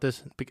talk about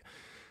this.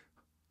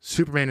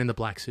 Superman in the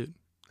black suit.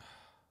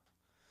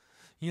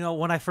 You know,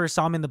 when I first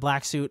saw him in the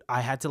black suit,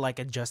 I had to like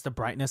adjust the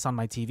brightness on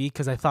my TV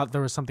because I thought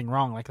there was something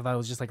wrong. Like I thought it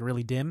was just like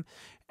really dim,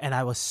 and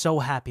I was so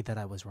happy that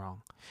I was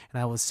wrong, and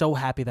I was so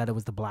happy that it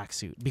was the black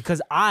suit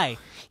because I,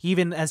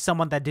 even as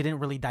someone that didn't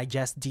really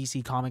digest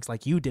DC comics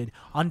like you did,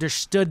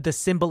 understood the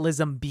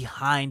symbolism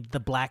behind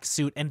the black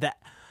suit and the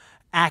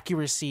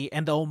accuracy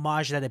and the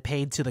homage that it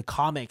paid to the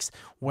comics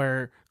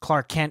where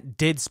Clark Kent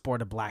did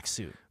sport a black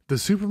suit. The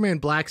Superman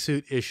black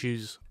suit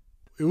issues,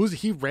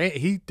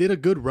 he did a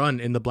good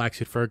run in the black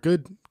suit for a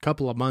good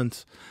couple of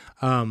months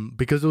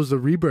because it was a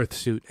rebirth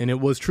suit, and it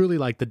was truly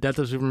like the death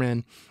of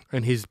Superman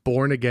and he's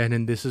born again,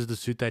 and this is the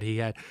suit that he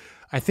had.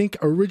 I think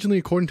originally,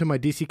 according to my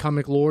DC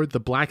comic lore, the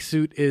black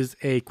suit is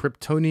a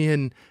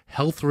Kryptonian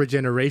health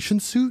regeneration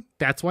suit.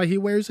 That's why he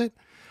wears it.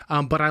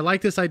 But I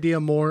like this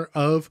idea more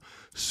of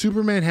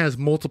Superman has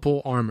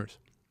multiple armors.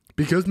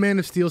 Because Man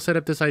of Steel set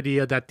up this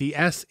idea that the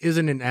S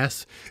isn't an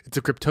S, it's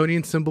a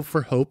Kryptonian symbol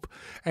for hope,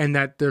 and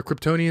that the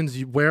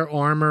Kryptonians wear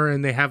armor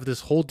and they have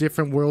this whole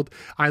different world.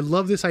 I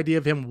love this idea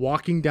of him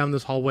walking down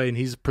this hallway and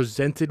he's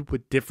presented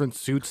with different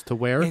suits to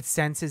wear. It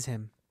senses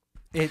him.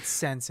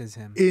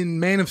 In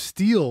Man of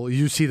Steel,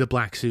 you see the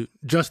black suit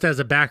just as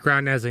a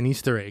background, as an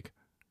Easter egg.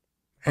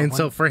 And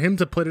so for him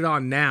to put it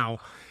on now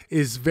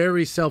is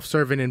very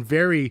self-serving and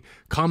very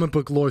comic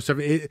book lore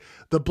serving.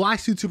 The black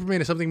suit Superman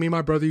is something me and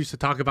my brother used to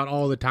talk about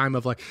all the time,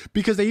 of like,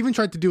 because they even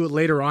tried to do it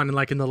later on, and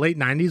like in the late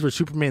 90s where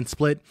Superman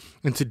split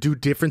into two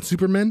different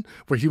Supermen,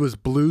 where he was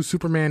blue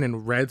Superman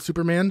and red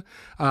Superman,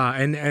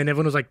 and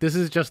everyone was like, this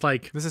is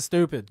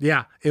stupid.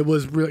 Yeah, it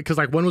was really, because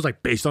like one was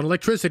like based on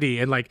electricity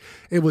and like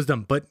it was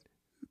dumb, but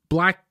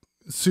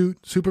suit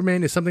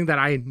Superman is something that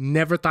I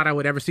never thought I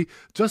would ever see.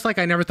 Just like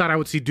I never thought I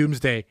would see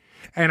Doomsday.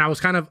 And I was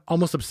kind of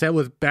almost upset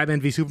with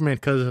Batman v Superman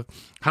because of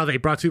how they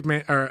brought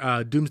Superman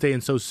or Doomsday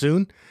in so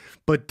soon.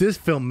 But this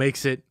film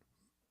makes it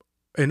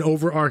an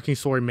overarching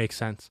story makes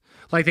sense.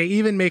 Like they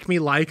even make me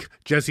like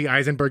Jesse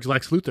Eisenberg's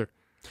Lex Luthor.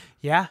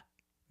 Yeah.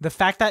 The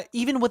fact that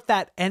even with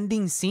that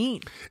ending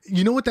scene.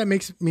 You know what that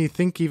makes me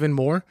think even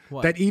more?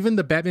 What? That even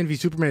the Batman v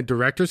Superman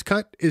director's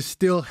cut is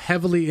still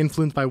heavily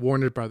influenced by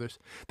Warner Brothers.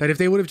 That if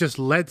they would have just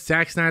let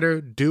Zack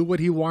Snyder do what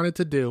he wanted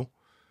to do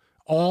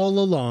all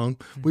along,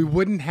 we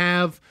wouldn't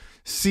have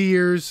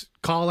Sears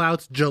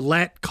call-outs,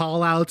 Gillette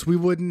call-outs. We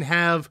wouldn't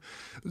have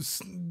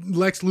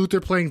Lex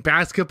Luthor playing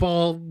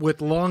basketball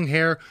with long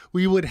hair.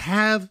 We would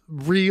have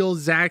real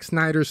Zack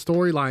Snyder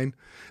storyline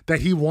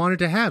that he wanted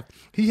to have.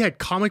 He had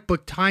comic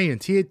book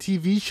tie-ins. He had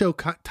TV show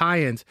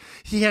tie-ins.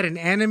 He had an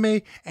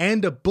anime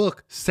and a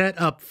book set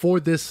up for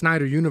this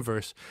Snyder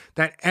universe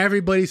that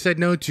everybody said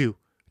no to.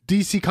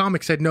 DC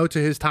Comics said no to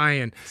his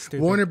tie-in.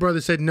 Stupid. Warner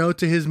Brothers said no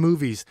to his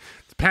movies.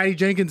 Patty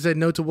Jenkins said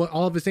no to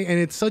all of his things. And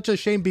it's such a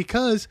shame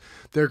because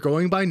they're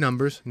going by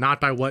numbers,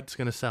 not by what's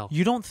going to sell.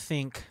 You don't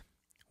think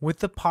with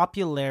the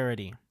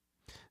popularity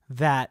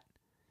that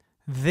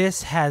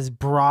this has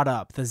brought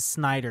up, the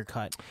Snyder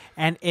Cut,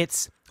 and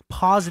its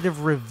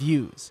positive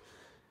reviews,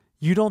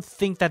 you don't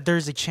think that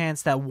there's a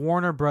chance that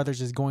Warner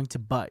Brothers is going to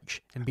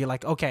budge and be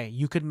like, okay,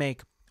 you could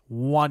make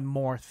one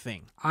more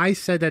thing? I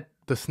said that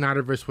the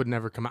Snyderverse would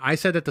never come out. I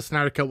said that the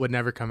Snyder Cut would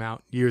never come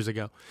out years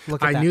ago.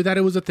 I knew that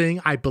it was a thing.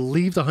 I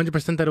believed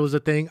 100% that it was a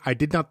thing. I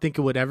did not think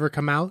it would ever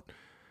come out.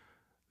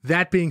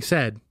 That being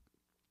said,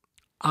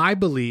 I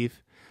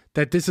believe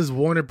that this is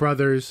Warner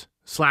Brothers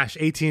 /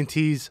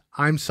 AT&T's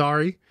I'm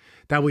sorry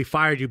that we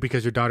fired you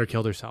because your daughter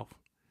killed herself.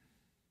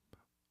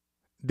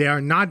 They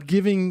are not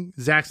giving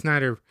Zack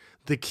Snyder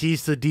the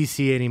keys to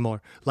DC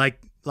anymore.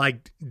 Like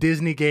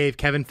Disney gave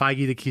Kevin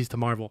Feige the keys to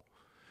Marvel.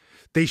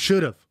 They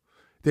should have.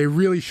 They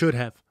really should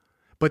have.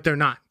 But they're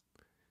not.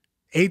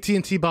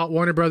 AT&T bought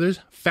Warner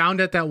Brothers,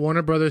 found out that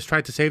Warner Brothers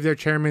tried to save their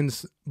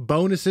chairman's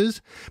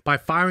bonuses by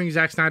firing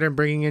Zack Snyder and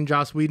bringing in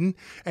Joss Whedon.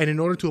 And in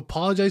order to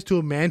apologize to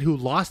a man who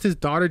lost his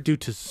daughter due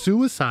to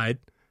suicide,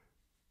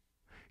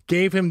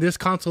 gave him this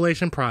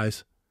consolation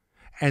prize.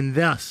 And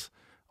thus,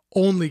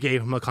 only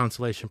gave him a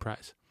consolation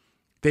prize.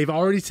 They've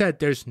already said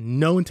there's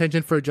no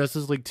intention for a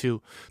Justice League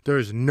 2. There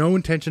is no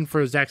intention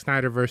for a Zack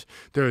Snyderverse.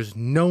 There is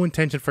no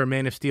intention for a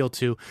Man of Steel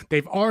 2.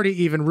 They've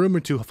already even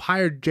rumored to have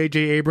hired J.J.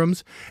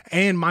 Abrams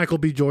and Michael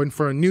B. Jordan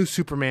for a new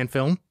Superman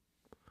film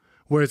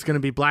where it's going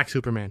to be Black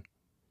Superman.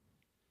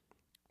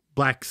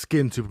 Black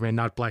skin Superman,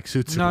 not black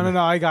suit Superman.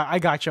 No. I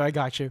got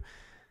you.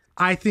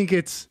 I think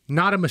it's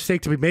not a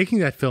mistake to be making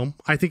that film.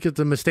 I think it's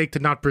a mistake to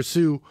not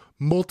pursue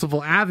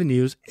multiple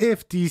avenues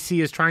if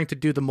DC is trying to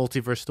do the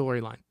multiverse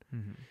storyline.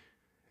 Mm-hmm.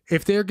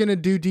 If they're going to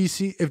do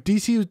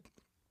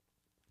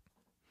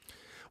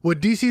what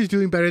DC is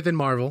doing better than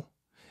Marvel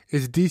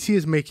is DC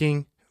is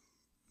making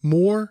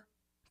more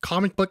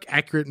comic book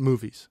accurate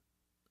movies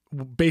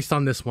based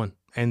on this one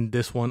and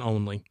this one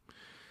only.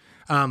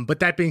 But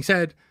that being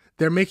said,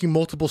 they're making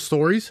multiple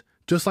stories,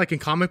 just like in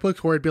comic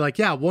books where it'd be like,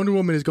 yeah, Wonder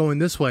Woman is going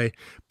this way,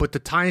 but the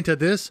tie into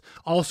this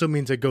also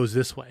means it goes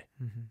this way.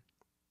 Mm-hmm.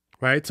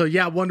 Right? So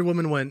yeah, Wonder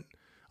Woman went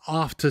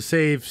off to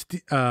save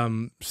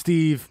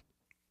Steve.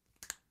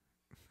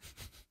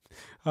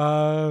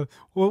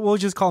 We'll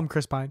just call him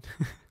Chris Pine.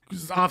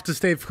 Off to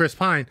save Chris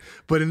Pine,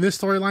 but in this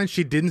storyline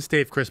she didn't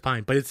save Chris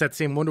Pine, but it's that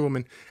same Wonder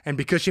Woman, and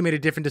because she made a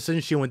different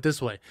decision she went this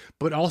way.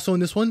 But also in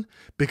this one,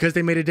 because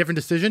they made a different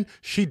decision,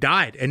 she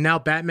died, and now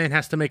Batman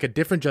has to make a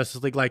different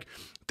Justice League. Like,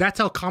 that's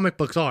how comic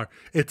books are.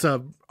 It's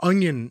a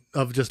onion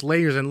of just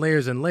layers and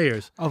layers and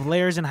layers of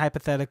layers and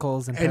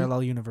hypotheticals and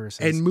parallel universes.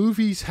 And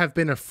movies have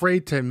been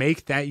afraid to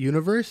make that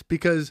universe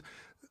because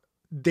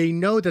they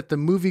know that the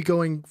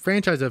movie-going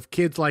franchise of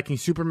kids liking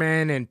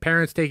Superman and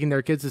parents taking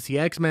their kids to see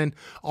X-Men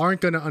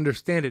aren't going to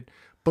understand it.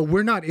 But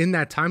we're not in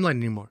that timeline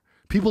anymore.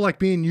 People like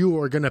me and you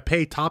are going to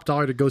pay top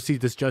dollar to go see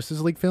this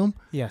Justice League film.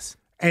 Yes.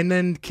 And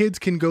then kids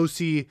can go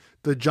see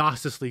the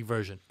Justice League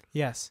version.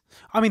 Yes.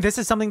 I mean, this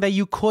is something that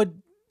you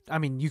could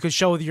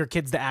show your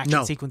kids the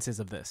action sequences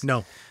of this.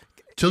 No.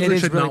 Children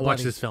should not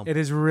watch this film. It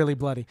is really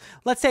bloody.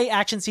 Let's say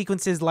action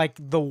sequences like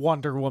the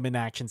Wonder Woman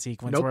action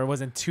sequence where it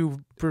wasn't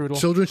too brutal.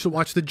 Children should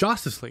watch the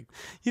Justice League.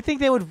 You think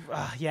they would?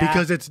 Yeah.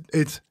 Because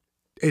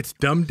it's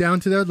dumbed down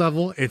to their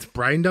level. It's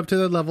brightened up to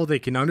their level. They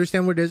can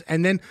understand what it is.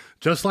 And then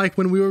just like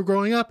when we were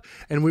growing up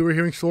and we were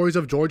hearing stories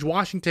of George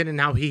Washington and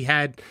how he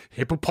had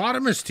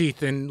hippopotamus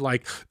teeth and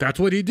like that's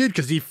what he did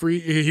because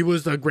he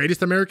was the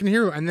greatest American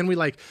hero. And then we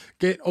like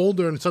get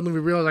older and suddenly we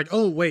realize like,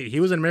 oh wait,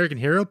 he was an American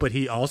hero, but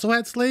he also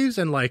had slaves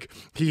and like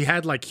he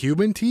had like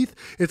human teeth.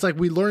 It's like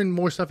we learn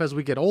more stuff as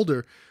we get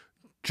older.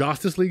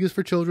 Justice League is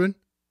for children.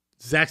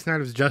 Zack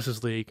Snyder's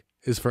Justice League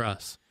is for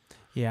us.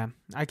 Yeah,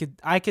 I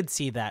could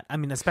see that. I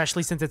mean,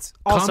 especially since it's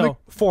also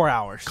 4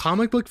 hours.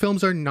 Comic book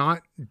films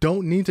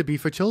don't need to be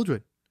for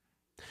children.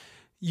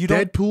 You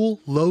don't. Deadpool,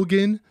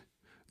 Logan,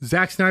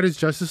 Zack Snyder's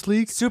Justice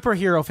League.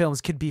 Superhero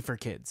films could be for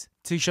kids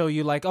to show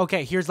you like,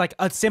 okay, here's like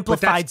a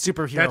simplified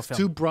superhero That's film.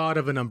 too broad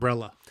of an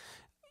umbrella.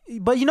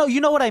 But you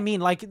know what I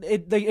mean. Like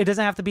it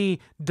doesn't have to be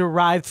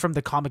derived from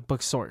the comic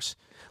book source.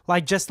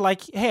 Like just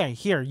like, hey,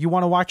 here, you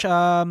want to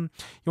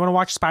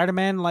watch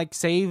Spider-Man like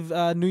save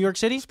New York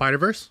City?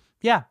 Spider-Verse?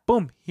 Yeah,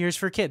 boom, here's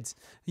for kids.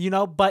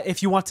 But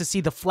if you want to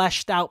see the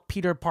fleshed out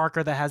Peter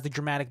Parker that has the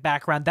dramatic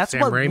background, that's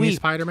Sam what Raimi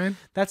Spider-Man?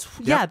 That's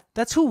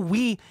that's who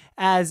we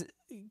as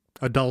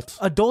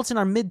adults in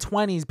our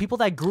mid-20s, people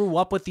that grew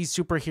up with these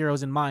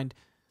superheroes in mind.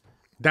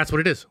 That's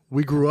what it is.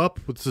 We grew up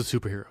with the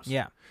superheroes.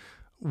 Yeah.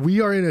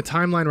 We are in a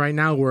timeline right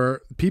now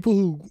where the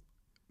people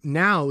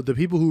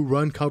who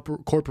run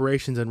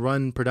corporations and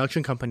run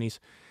production companies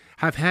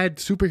have had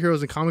superheroes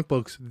and comic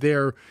books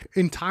their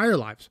entire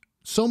lives.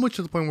 So much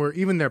to the point where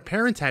even their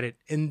parents had it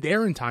in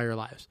their entire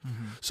lives.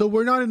 Mm-hmm. So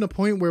we're not in a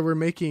point where we're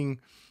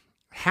making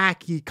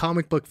hacky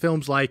comic book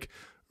films like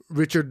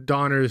Richard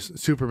Donner's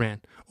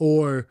Superman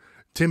or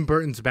Tim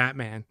Burton's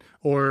Batman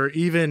or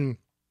even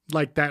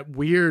like that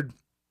weird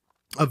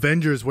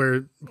Avengers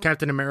where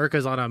Captain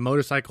America's on a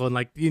motorcycle and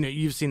like,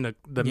 you've seen the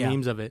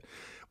memes of it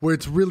where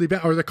it's really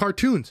bad, or the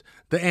cartoons,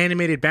 the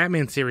animated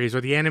Batman series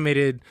or the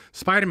animated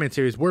Spider-Man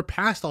series. We're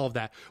past all of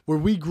that. Where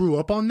we grew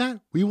up on that,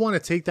 we want to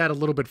take that a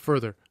little bit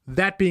further.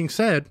 That being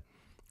said,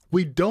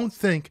 we don't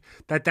think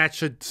that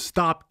should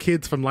stop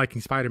kids from liking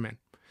Spider-Man.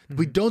 Mm-hmm.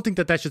 We don't think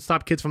that should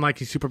stop kids from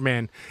liking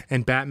Superman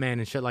and Batman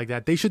and shit like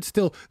that. There should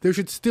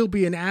still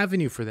be an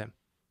avenue for them.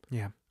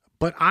 Yeah.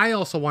 But I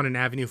also want an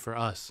avenue for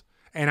us.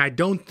 And I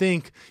don't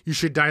think you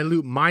should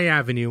dilute my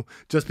avenue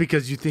just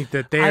because you think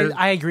that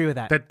I agree with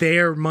that. That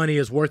their money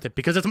is worth it,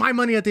 because it's my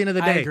money at the end of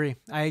the day.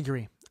 I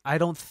agree. I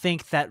don't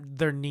think that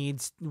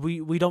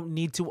we don't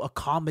need to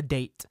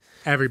accommodate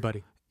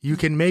everybody. You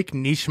can make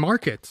niche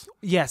markets.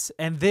 Yes,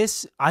 and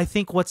this, I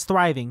think what's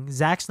thriving,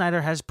 Zack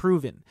Snyder has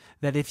proven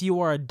that if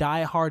you are a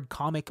diehard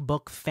comic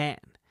book fan,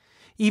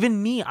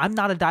 even me, I'm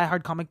not a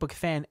diehard comic book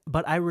fan,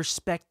 but I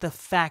respect the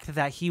fact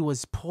that he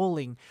was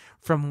pulling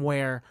from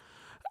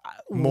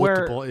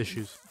multiple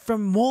issues.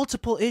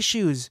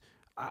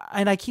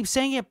 And I keep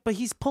saying it, but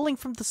he's pulling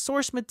from the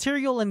source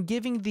material and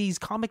giving these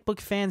comic book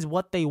fans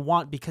what they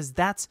want, because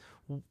that's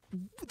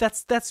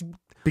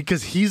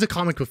because he's a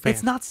comic book fan.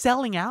 It's not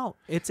selling out.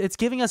 It's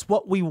giving us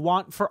what we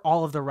want for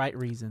all of the right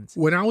reasons.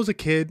 When I was a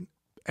kid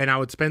and I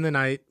would spend the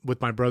night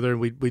with my brother and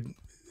we'd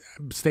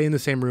stay in the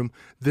same room,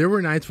 there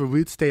were nights where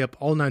we'd stay up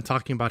all night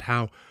talking about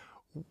how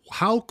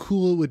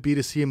cool it would be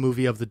to see a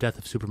movie of the death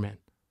of Superman.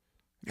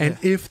 And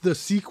if the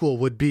sequel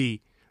would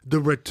be the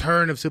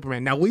return of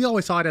Superman. Now, we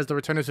always saw it as the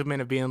return of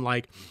Superman of being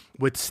like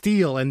with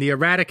Steel and the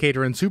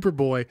Eradicator and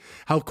Superboy,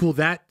 how cool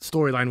that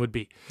storyline would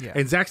be. Yeah.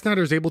 And Zack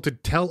Snyder is able to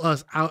tell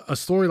us a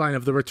storyline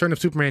of the return of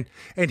Superman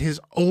in his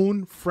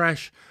own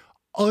fresh,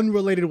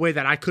 unrelated way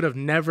that I could have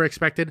never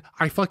expected.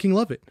 I fucking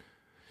love it.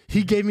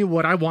 He gave me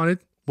what I wanted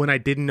when I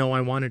didn't know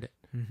I wanted it.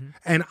 Mm-hmm.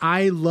 And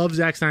I love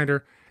Zack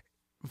Snyder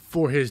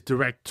for his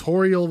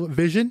directorial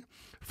vision,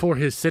 for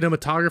his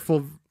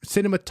cinematographical.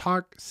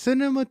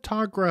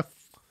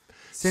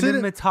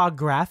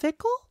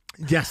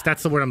 Yes,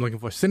 that's the word I'm looking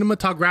for.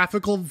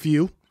 Cinematographical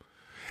view,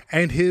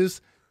 and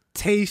his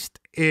taste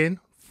in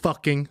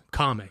fucking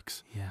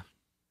comics.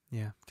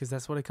 Yeah, because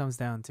that's what it comes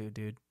down to,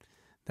 dude.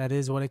 That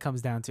is what it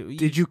comes down to.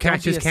 Did you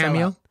catch his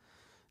cameo?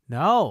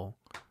 No.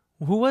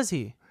 Who was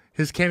he?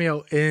 His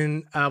cameo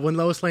in when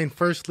Lois Lane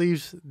first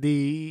leaves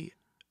the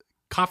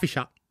coffee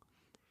shop.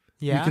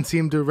 Yeah. You can see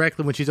him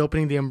directly when she's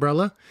opening the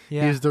umbrella.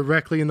 Yeah. He's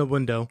directly in the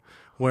window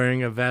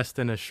wearing a vest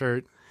and a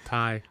shirt,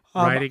 tie,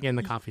 writing in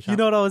the coffee shop. You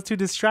know what I was too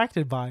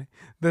distracted by?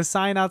 The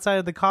sign outside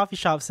of the coffee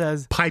shop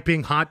says,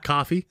 "Piping hot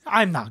coffee."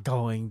 I'm not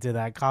going to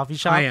that coffee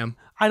shop. I am.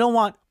 I don't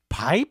want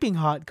piping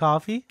hot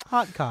coffee.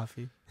 Hot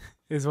coffee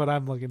is what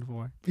I'm looking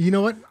for. You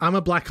know what? I'm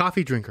a black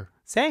coffee drinker.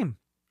 Same.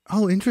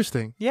 Oh,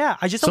 interesting. Yeah,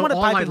 I just don't want to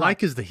pipe it. All I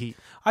like is the heat.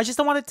 I just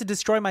don't want it to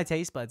destroy my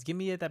taste buds. Give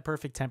me that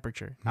perfect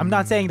temperature. I'm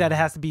not saying that it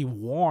has to be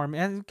warm.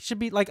 It should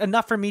be like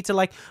enough for me to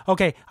like,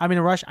 okay, I'm in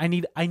a rush. I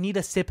need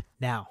a sip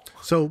now.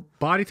 So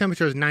body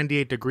temperature is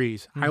 98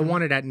 degrees. Mm-hmm. I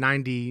want it at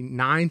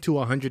 99 to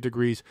 100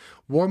 degrees.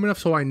 Warm enough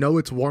so I know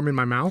it's warm in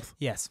my mouth.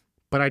 Yes.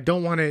 But I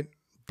don't want it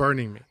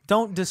burning me.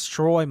 Don't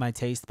destroy my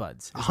taste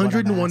buds.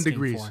 101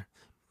 degrees. For.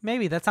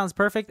 Maybe that sounds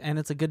perfect, and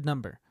it's a good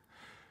number.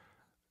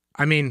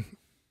 I mean,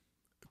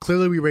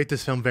 clearly we rate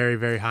this film very,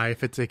 very high.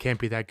 If it can't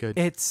be that good.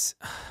 Is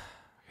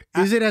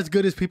it as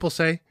good as people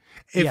say?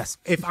 Yes.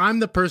 If I'm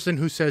the person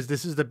who says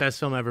this is the best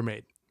film ever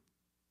made,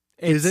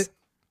 is it?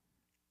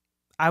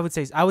 I would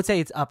say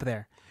it's up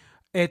there.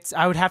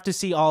 I would have to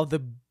see all of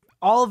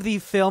the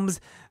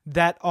films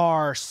that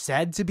are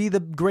said to be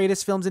the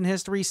greatest films in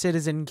history.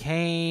 Citizen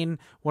Kane.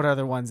 What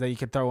other ones that you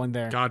could throw in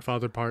there?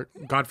 Godfather.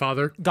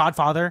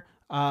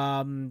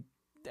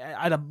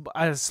 a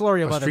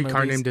slurry of A other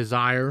Streetcar movies. Named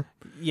Desire.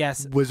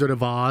 Yes. Wizard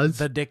of Oz.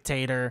 The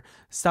Dictator,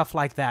 stuff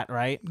like that,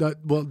 right?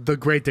 The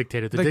Great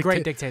Dictator. The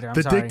Great Dictator, I'm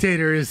the sorry.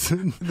 Dictator is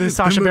The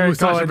Sacha movie Baron with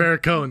Sacha Cohen. Baron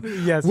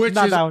Cohen. Yes, which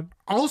not is that one.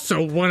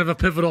 also one of the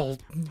pivotal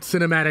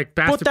cinematic Put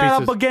masterpieces.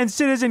 that up against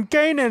Citizen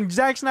Kane and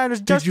Zack Snyder's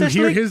Did Justice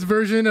you hear League. his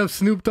version of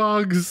Snoop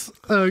Dogg's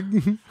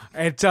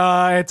It's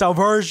a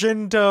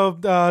version to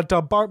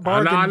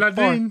bargain.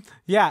 Aladdin?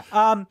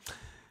 Yeah.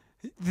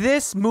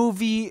 This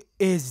movie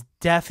is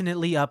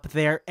definitely up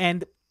there,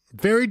 and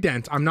Very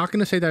dense. I'm not going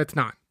to say that it's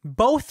not.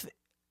 both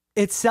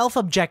itself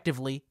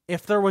objectively,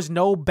 if there was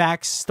no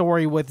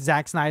backstory with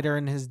Zack Snyder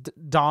and his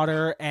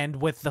daughter,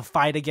 and with the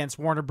fight against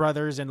Warner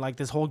Brothers and like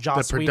this whole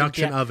Joss The Whedon,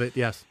 production of it,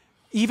 yes.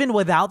 even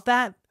without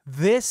that,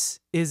 this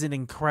is an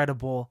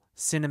incredible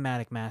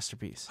cinematic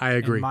masterpiece. I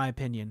agree. In my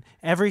opinion,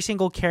 every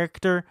single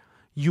character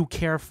you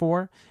care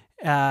for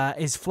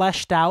is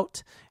fleshed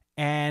out,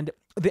 and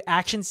the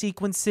action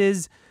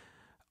sequences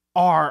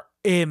are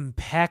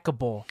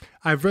impeccable.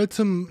 I've read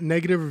some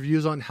negative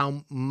reviews on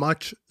how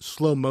much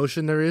slow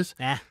motion there is,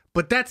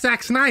 but that's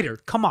Zack Snyder.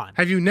 Come on.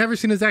 Have you never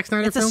seen a Zack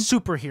Snyder It's a film?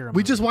 superhero movie.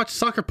 We just watched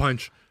Sucker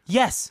Punch.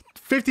 Yes.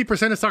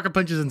 50% of Sucker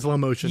Punch is in slow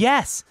motion.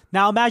 Yes.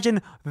 Now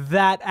imagine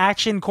that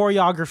action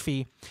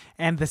choreography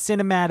and the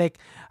cinematic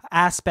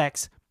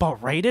aspects,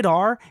 but rated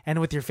R and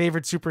with your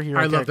favorite superhero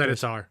I love that characters.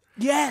 it's R.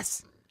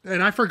 Yes.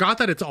 And I forgot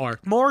that it's R.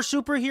 More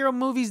superhero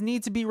movies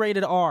need to be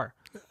rated R.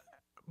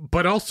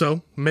 But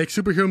also, make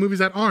superhero movies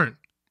that aren't.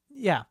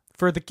 Yeah,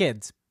 for the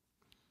kids.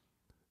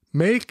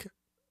 Make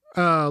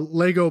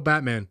Lego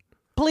Batman.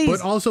 Please.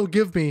 But also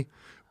give me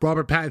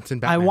Robert Pattinson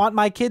Batman. I want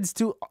my kids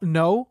to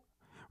know,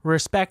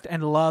 respect,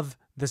 and love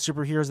the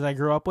superheroes that I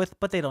grew up with,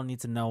 but they don't need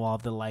to know all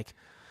of the like.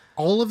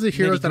 All of the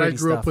heroes that I nitty-gritty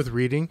grew up stuff. with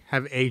reading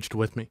have aged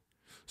with me.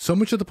 So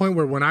much to the point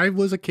where when I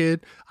was a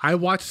kid, I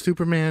watched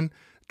Superman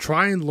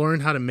try and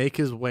learn how to make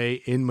his way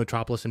in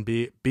Metropolis and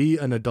be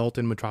an adult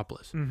in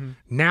Metropolis.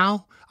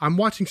 Now I'm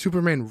watching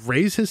Superman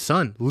raise his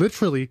son,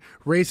 literally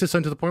raise his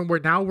son to the point where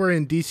now we're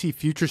in DC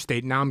future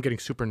state. Now I'm getting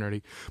super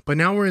nerdy, but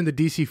now we're in the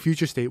DC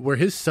future state where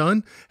his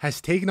son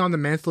has taken on the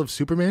mantle of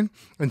Superman,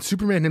 and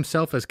Superman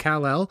himself as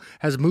Kal-El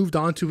has moved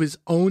on to his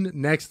own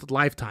next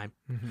lifetime.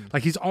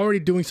 Like he's already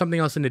doing something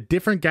else in a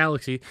different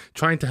galaxy,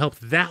 trying to help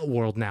that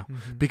world now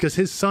because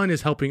his son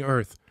is helping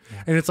Earth.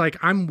 And it's like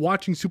I'm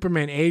watching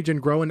Superman age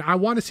and grow, and I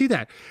want to see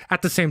that.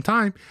 At the same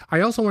time, I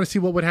also want to see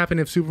what would happen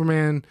if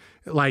Superman,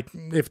 like,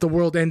 if the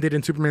world ended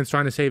and Superman's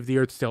trying to save the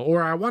Earth still.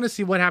 Or I want to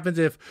see what happens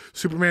if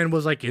Superman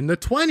was, like, in the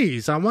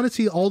 20s. I want to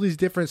see all these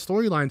different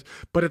storylines,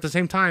 but at the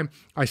same time,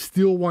 I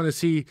still want to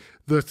see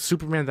the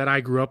Superman that I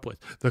grew up with.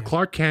 The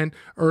Clark Kent,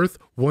 Earth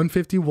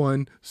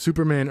 151,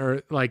 Superman,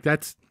 Earth, like,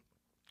 that's...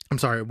 I'm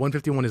sorry,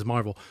 151 is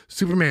Marvel.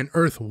 Superman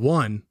Earth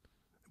 1,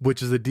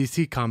 which is the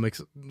DC Comics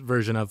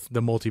version of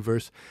the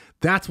multiverse.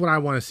 That's what I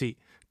want to see.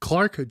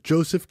 Clark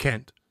Joseph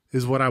Kent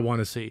is what I want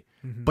to see.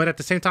 But at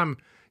the same time,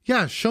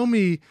 yeah, show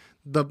me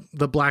the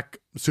black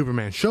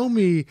Superman. Show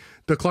me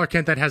the Clark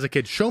Kent that has a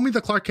kid. Show me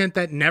the Clark Kent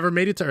that never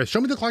made it to Earth. Show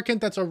me the Clark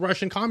Kent that's a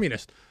Russian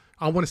communist.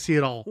 I want to see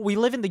it all. We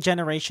live in the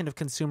generation of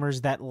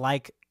consumers that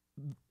like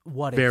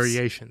what ifs.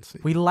 Variations.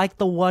 We like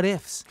the what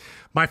ifs.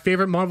 My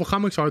favorite Marvel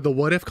comics are the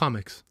What If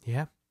comics.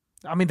 Yeah.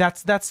 I mean,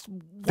 that's That's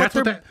what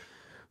that...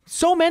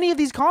 So many of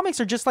these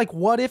comics are just like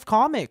what if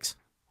comics.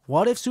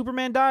 What if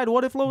Superman died?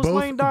 What if Lois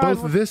Lane died?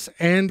 Both this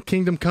and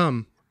Kingdom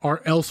Come are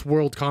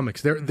Elseworld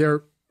comics.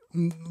 They're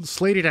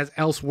slated as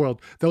Elseworld.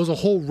 There was a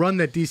whole run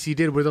that DC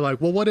did where they're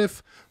like, well, what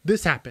if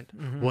this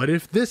happened? What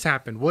if this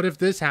happened? What if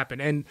this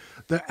happened? And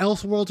the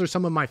Elseworlds are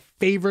some of my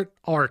favorite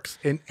arcs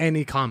in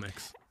any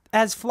comics.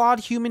 As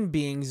flawed human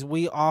beings,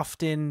 we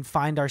often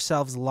find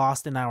ourselves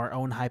lost in our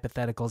own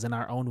hypotheticals and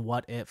our own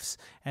what ifs.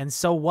 And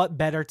so what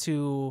better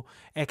to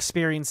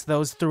experience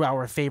those through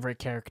our favorite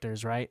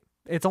characters, right?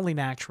 It's only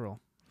natural.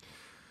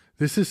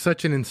 This is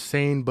such an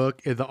insane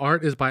book. The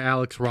art is by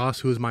Alex Ross,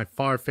 who is my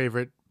far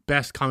favorite,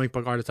 best comic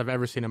book artist I've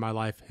ever seen in my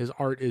life. His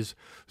art is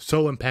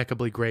so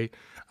impeccably great.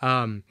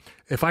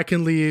 If I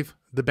can leave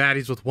the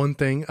baddies with one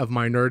thing of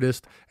my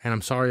nerdist, and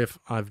I'm sorry if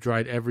I've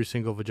dried every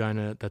single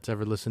vagina that's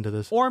ever listened to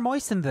this. Or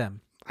moisten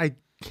them. I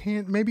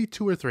can't, maybe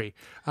 2 or 3.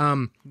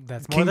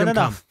 That's more than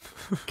enough.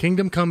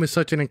 Kingdom Come is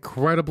such an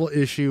incredible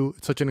issue,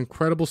 such an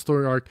incredible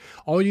story arc.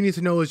 All you need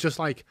to know is just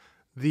like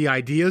the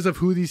ideas of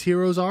who these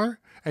heroes are,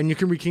 and you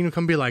can read Kingdom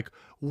Come and be like,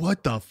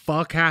 what the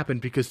fuck happened?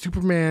 Because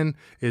Superman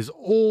is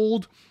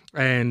old,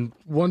 and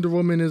Wonder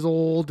Woman is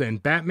old,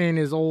 and Batman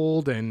is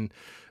old, and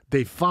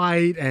they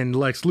fight, and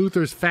Lex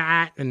Luthor's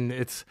fat, and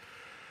it's...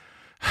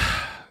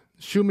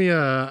 Shoot me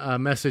a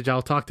message.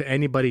 I'll talk to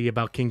anybody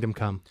about Kingdom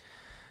Come.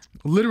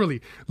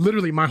 Literally,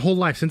 my whole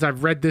life since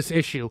I've read this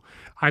issue,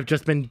 I've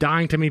just been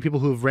dying to meet people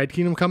who have read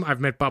Kingdom Come. I've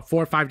met about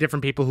 4 or 5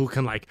 different people who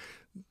can like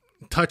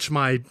touch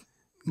my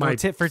Go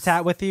tit for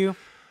tat with you.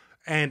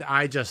 And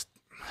I just...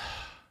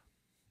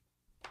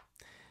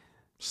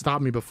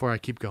 Stop me before I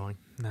keep going.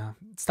 No,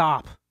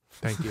 stop.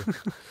 Thank you.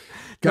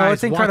 No, Guys,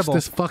 it's incredible. watch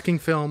this fucking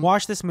film.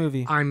 Watch this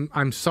movie.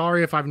 I'm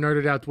sorry if I've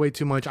nerded out way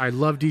too much. I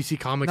love DC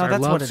Comics. No, I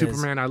that's love what it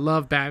Superman. I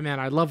love Batman.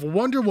 I love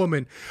Wonder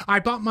Woman. I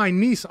bought my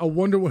niece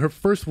her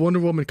first Wonder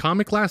Woman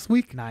comic last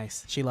week.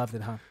 Nice. She loved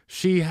it, huh?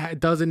 She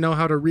doesn't know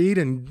how to read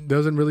and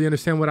doesn't really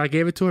understand what I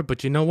gave it to her.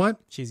 But you know what?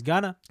 She's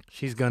gonna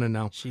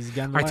know. She's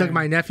gonna I took learn.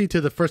 my nephew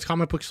to the first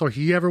comic book store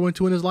he ever went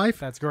to in his life.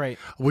 That's great.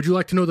 Would you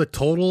like to know the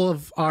total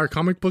of our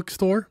comic book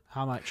store?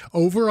 How much?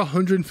 Over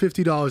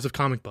 $150 of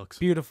comic books.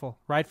 Beautiful.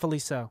 Rightfully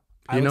so.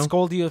 I You would know?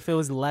 scold you if it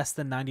was less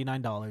than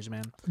 $99,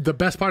 man. The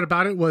best part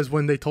about it was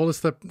when they told us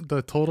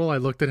the total, I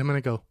looked at him and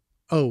I go,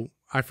 "Oh,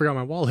 I forgot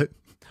my wallet."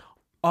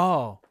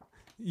 Oh,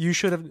 you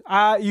should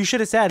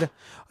have said,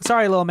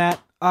 "Sorry, little Matt.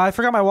 I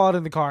forgot my wallet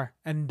in the car,"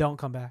 and don't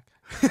come back.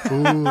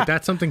 Ooh,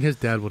 that's something his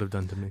dad would have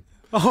done to me.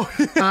 Oh,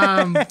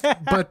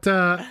 But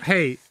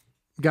hey,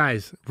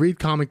 guys, read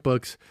comic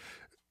books.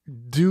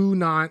 Do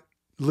not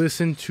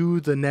listen to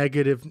the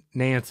negative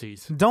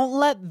Nancy's. don't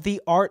let the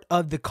art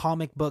of the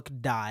comic book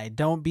die.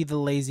 Don't be the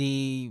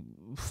lazy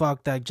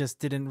fuck that just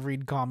didn't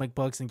read comic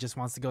books and just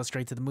wants to go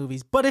straight to the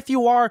movies. But if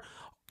you are,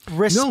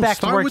 respect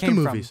Start where it with the came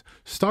movies.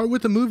 Start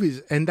with the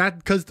movies, and that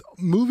because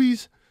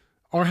movies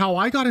are how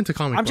I got into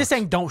comic from. I'm books. just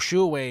saying, don't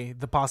shoo away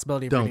the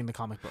possibility of Don't. reading the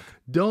comic book.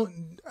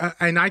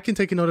 And I can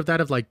take a note of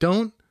that of like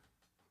don't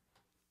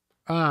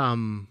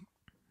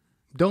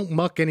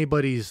muck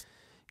anybody's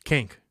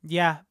kink.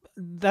 Yeah,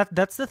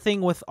 that's the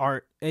thing with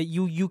art.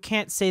 You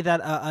can't say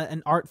that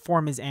an art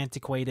form is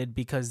antiquated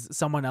because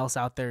someone else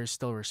out there is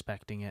still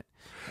respecting it.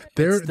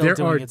 There It's still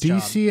doing are its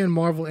DC and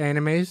Marvel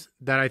animes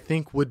that I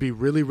think would be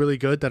really, really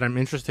good that I'm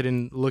interested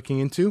in looking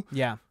into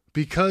Yeah,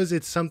 because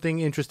it's something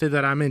interested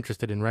that I'm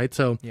interested in, right?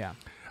 So yeah.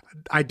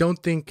 I don't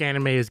think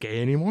anime is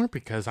gay anymore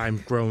because I'm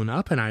grown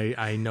up and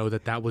I know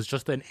that was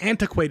just an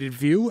antiquated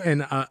view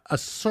and a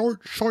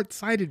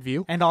short-sighted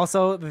view. And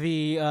also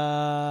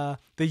the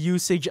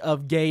usage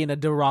of gay in a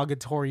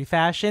derogatory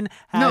fashion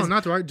has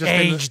Not right, just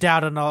aged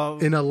out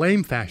in a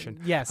lame fashion.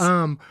 Yes.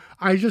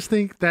 I just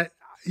think that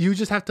you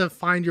just have to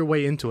find your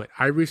way into it.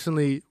 I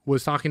recently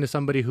was talking to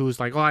somebody who's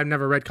like, "Oh, I've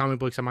never read comic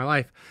books in my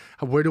life.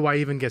 Where do I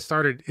even get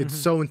started? It's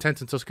so intense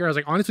and so scary." I was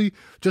like, honestly,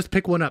 just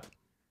pick one up.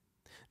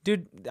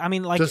 Dude, I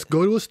mean, like, Just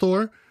go to a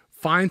store,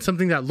 find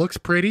something that looks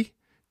pretty,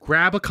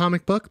 grab a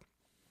comic book,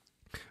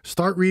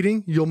 start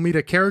reading. You'll meet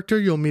a character,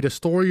 you'll meet a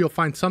story, you'll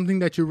find something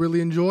that you really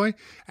enjoy,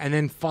 and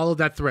then follow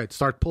that thread.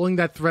 Start pulling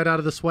that thread out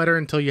of the sweater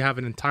until you have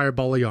an entire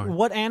ball of yarn.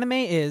 what anime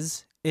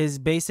is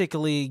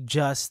basically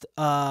just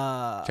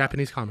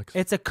Japanese comics.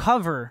 it's a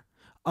cover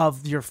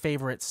of your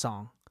favorite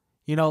song.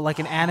 You know, like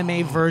an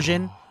anime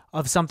version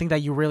of something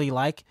that you really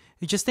like.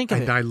 You just think of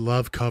And it. I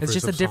love covers. It's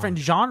just a of different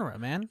songs. genre,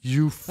 man.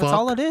 That's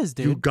all it is,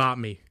 dude. You got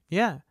me.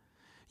 Yeah.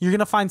 You're going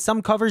to find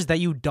some covers that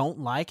you don't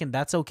like, and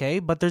that's okay.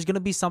 But there's going to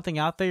be something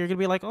out there. You're going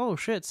to be like, oh,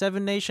 shit,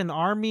 Seven Nation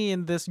Army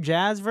in this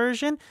jazz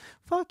version?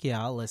 Fuck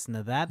yeah, I'll listen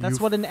to that. That's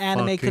You what an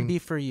anime could fucking be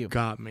for you.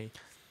 Got me.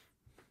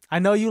 I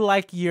know you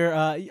like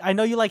I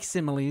know you like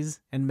similes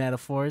and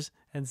metaphors,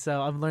 and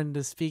so I'm learning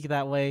to speak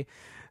that way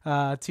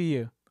to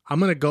you. I'm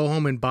going to go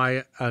home and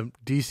buy a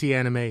DC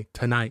anime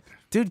tonight.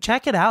 Dude,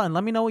 check it out and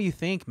let me know what you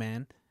think,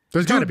 man.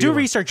 There's got to be Do one.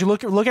 research.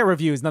 Look at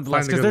reviews,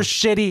 nonetheless, Find the because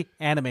good there's shitty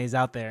animes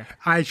out there.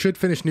 I should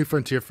finish New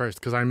Frontier first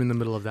because I'm in the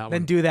middle of that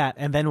Then one. do that,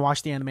 and then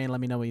watch the anime and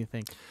let me know what you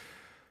think.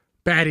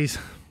 Baddies.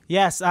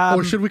 Yes.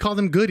 Or should we call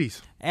them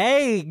goodies?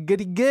 Hey,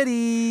 goody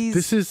goodies.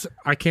 This is,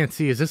 I can't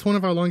see. Is this one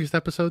of our longest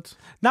episodes?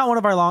 Not one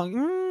of our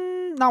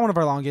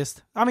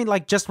longest. I mean,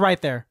 like, just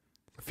right there.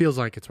 Feels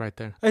like it's right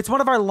there. It's one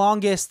of our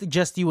longest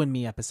just you and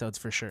me episodes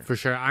for sure. For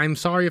sure. I'm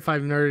sorry if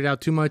I've nerded out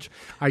too much.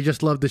 I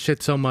just love the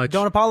shit so much.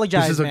 Don't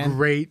apologize, This is a man.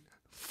 great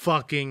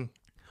fucking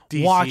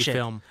DC Watch it.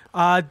 film.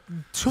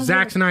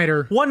 Zack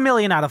Snyder. 1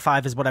 million out of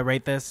 5 is what I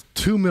rate this.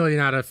 2 million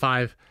out of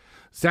 5.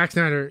 Zack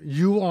Snyder,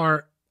 you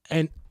are,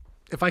 and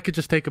if I could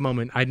just take a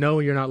moment, I know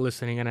you're not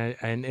listening,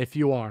 and if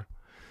you are,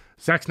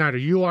 Zack Snyder,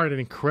 you are an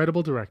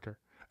incredible director,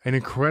 an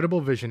incredible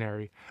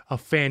visionary, a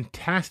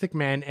fantastic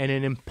man, and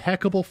an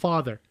impeccable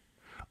father.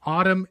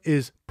 Autumn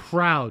is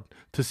proud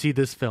to see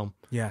this film.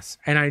 Yes.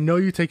 And I know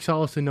you take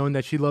solace in knowing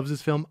that she loves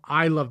this film.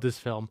 I love this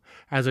film.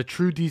 As a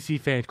true DC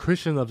fan,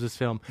 Christian loves this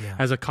film. Yeah.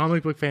 As a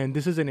comic book fan,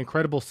 this is an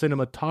incredible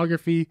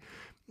cinematography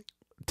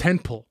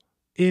tentpole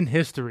in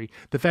history.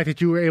 The fact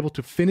that you were able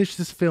to finish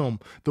this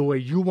film the way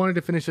you wanted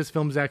to finish this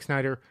film, Zack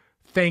Snyder,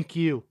 thank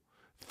you.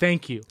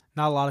 Thank you.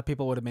 Not a lot of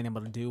people would have been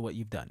able to do what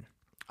you've done.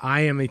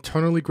 I am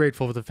eternally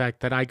grateful for the fact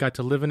that I got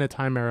to live in a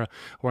time era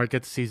where I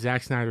get to see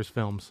Zack Snyder's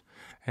films.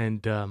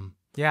 And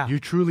Yeah. you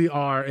truly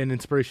are an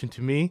inspiration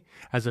to me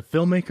as a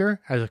filmmaker,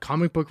 as a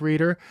comic book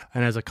reader,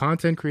 and as a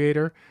content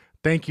creator.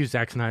 Thank you,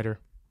 Zack Snyder.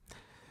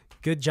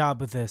 Good job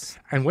with this.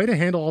 And way to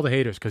handle all the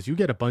haters, because you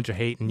get a bunch of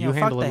hate and you fuck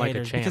handle the it like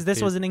haters, a champ. because this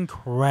dude. was an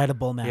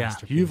incredible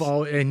masterpiece.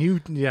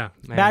 Man.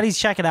 Baddies,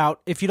 check it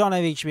out. If you don't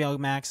have HBO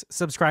Max,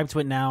 subscribe to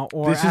it now,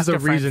 or This is ask the a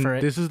friend reason. for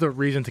it. This is the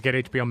reason to get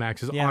HBO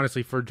Max. Is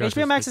honestly for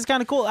Justice HBO Max League. is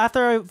kind of cool.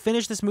 After I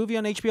finished this movie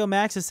on HBO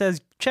Max, it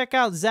says check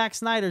out Zack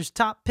Snyder's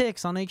top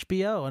picks on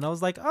HBO, and I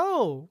was like,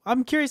 oh,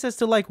 I'm curious as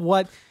to like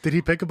what Did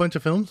he pick a bunch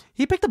of films?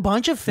 he picked. A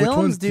bunch of films, Which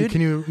ones, dude. Can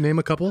you name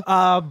a couple?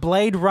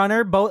 Blade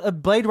Runner,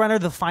 Blade Runner,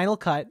 the final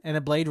cut, and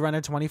a Blade Runner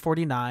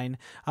 2049.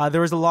 There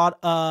was a lot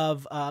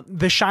of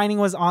The Shining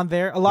was on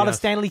there. A lot of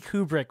Stanley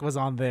Kubrick was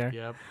on there.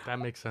 Yep, that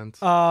makes sense.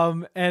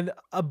 And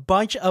a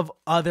bunch of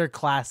other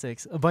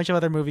classics, a bunch of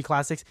other movie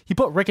classics. He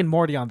put Rick and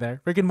Morty on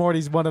there. Rick and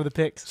Morty's one of the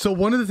picks. So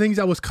one of the things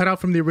that was cut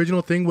out from the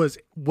original thing was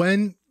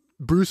when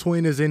Bruce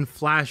Wayne is in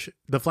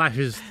the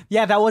Flash's.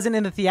 Yeah, that wasn't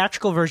in the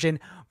theatrical version,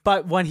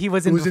 but when he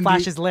was in the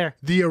Flash's lair.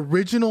 The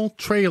original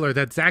trailer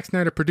that Zack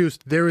Snyder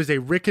produced, there is a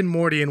Rick and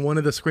Morty in one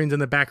of the screens in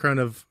the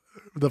background of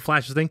the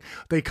Flash's thing.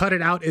 They cut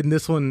it out in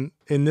this one,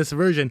 in this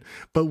version,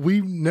 but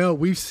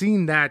we've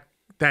seen that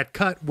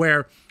cut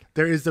where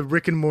there is the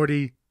Rick and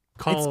Morty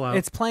call out.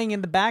 It's playing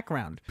in the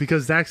background.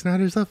 Because Zack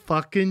Snyder's a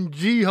fucking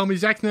G, homie.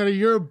 Zack Snyder,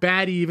 you're a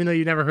baddie, even though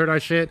you never heard our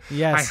shit.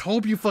 Yes. I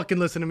hope you fucking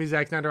listen to me,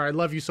 Zack Snyder. I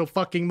love you so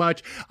fucking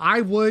much. I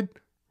would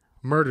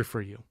murder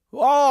for you.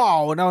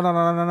 Oh, no.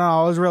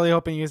 I was really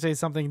hoping you could say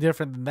something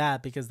different than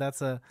that, because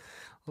that's a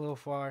little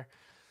far.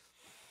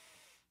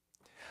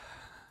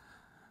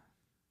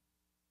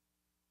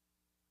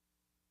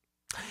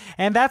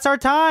 And that's our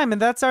time.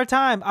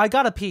 I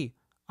gotta pee.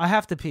 I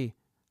have to pee.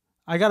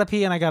 I gotta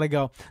pee and I gotta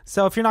go.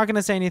 So if you're not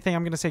gonna say anything,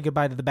 I'm gonna say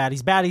goodbye to the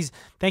baddies. Baddies,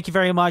 thank you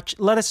very much.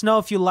 Let us know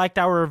if you liked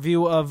our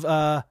review of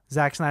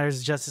Zack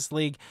Snyder's Justice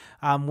League.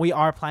 We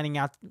are planning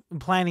on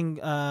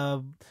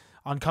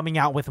coming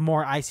out with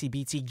more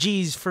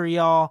ICBTGs for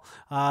y'all.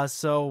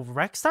 So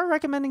start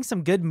recommending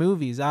some good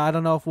movies. I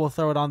don't know if we'll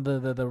throw it on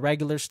the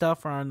regular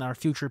stuff or on our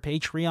future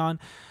Patreon.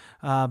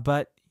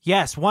 But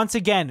yes, once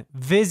again,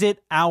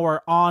 visit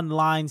our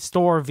online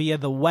store via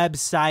the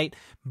website.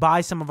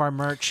 Buy some of our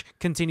merch.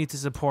 Continue to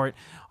support.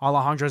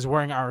 Alejandro is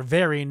wearing our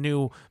very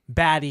new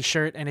baddie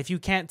shirt. And if you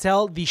can't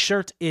tell, the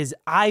shirt is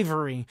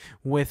ivory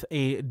with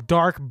a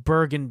dark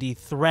burgundy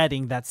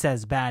threading that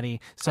says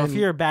baddie. So if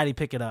you're a baddie,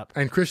 pick it up.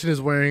 And Christian is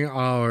wearing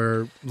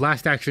our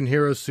Last Action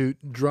Hero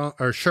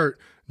shirt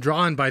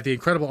drawn by the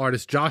incredible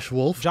artist Josh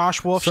Wolf.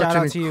 Josh Wolf, shout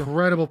out to you. Such an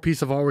incredible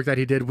piece of artwork that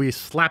he did. We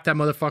slapped that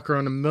motherfucker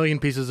on 1 million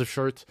pieces of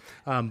shirts.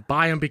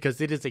 Buy them because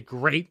it is a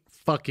great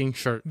fucking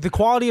shirt. The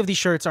quality of these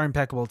shirts are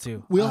impeccable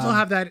too. We also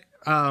have that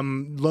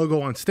logo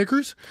on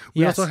stickers.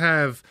 We also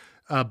have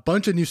a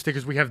bunch of new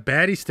stickers. We have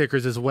baddie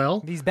stickers as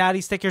well. These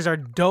baddie stickers are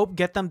dope.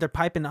 Get them. They're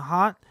piping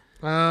hot.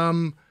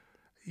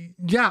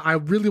 Yeah, I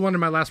really wanted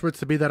my last words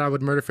to be that I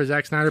would murder for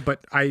Zack Snyder,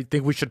 but I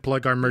think we should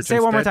plug our merch Say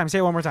it one more time. Say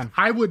it one more time.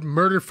 I would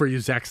murder for you,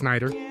 Zack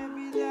Snyder.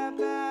 Can't be that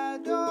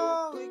bad,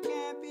 oh, it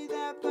can't be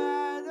that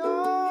bad,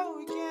 oh,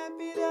 it can't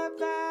be that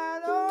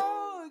bad,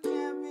 oh, it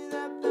can't be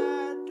that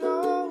bad,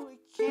 oh, it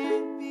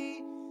can't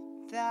be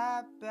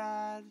that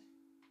bad.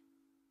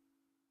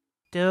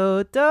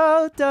 Do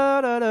do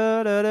do do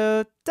do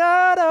do do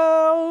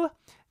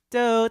do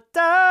do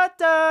do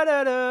do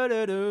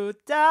do do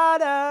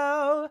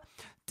do.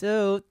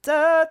 Do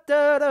da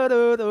da da da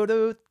da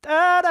da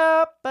da da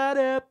da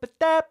da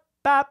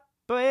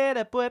da da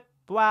da da.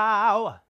 Wow.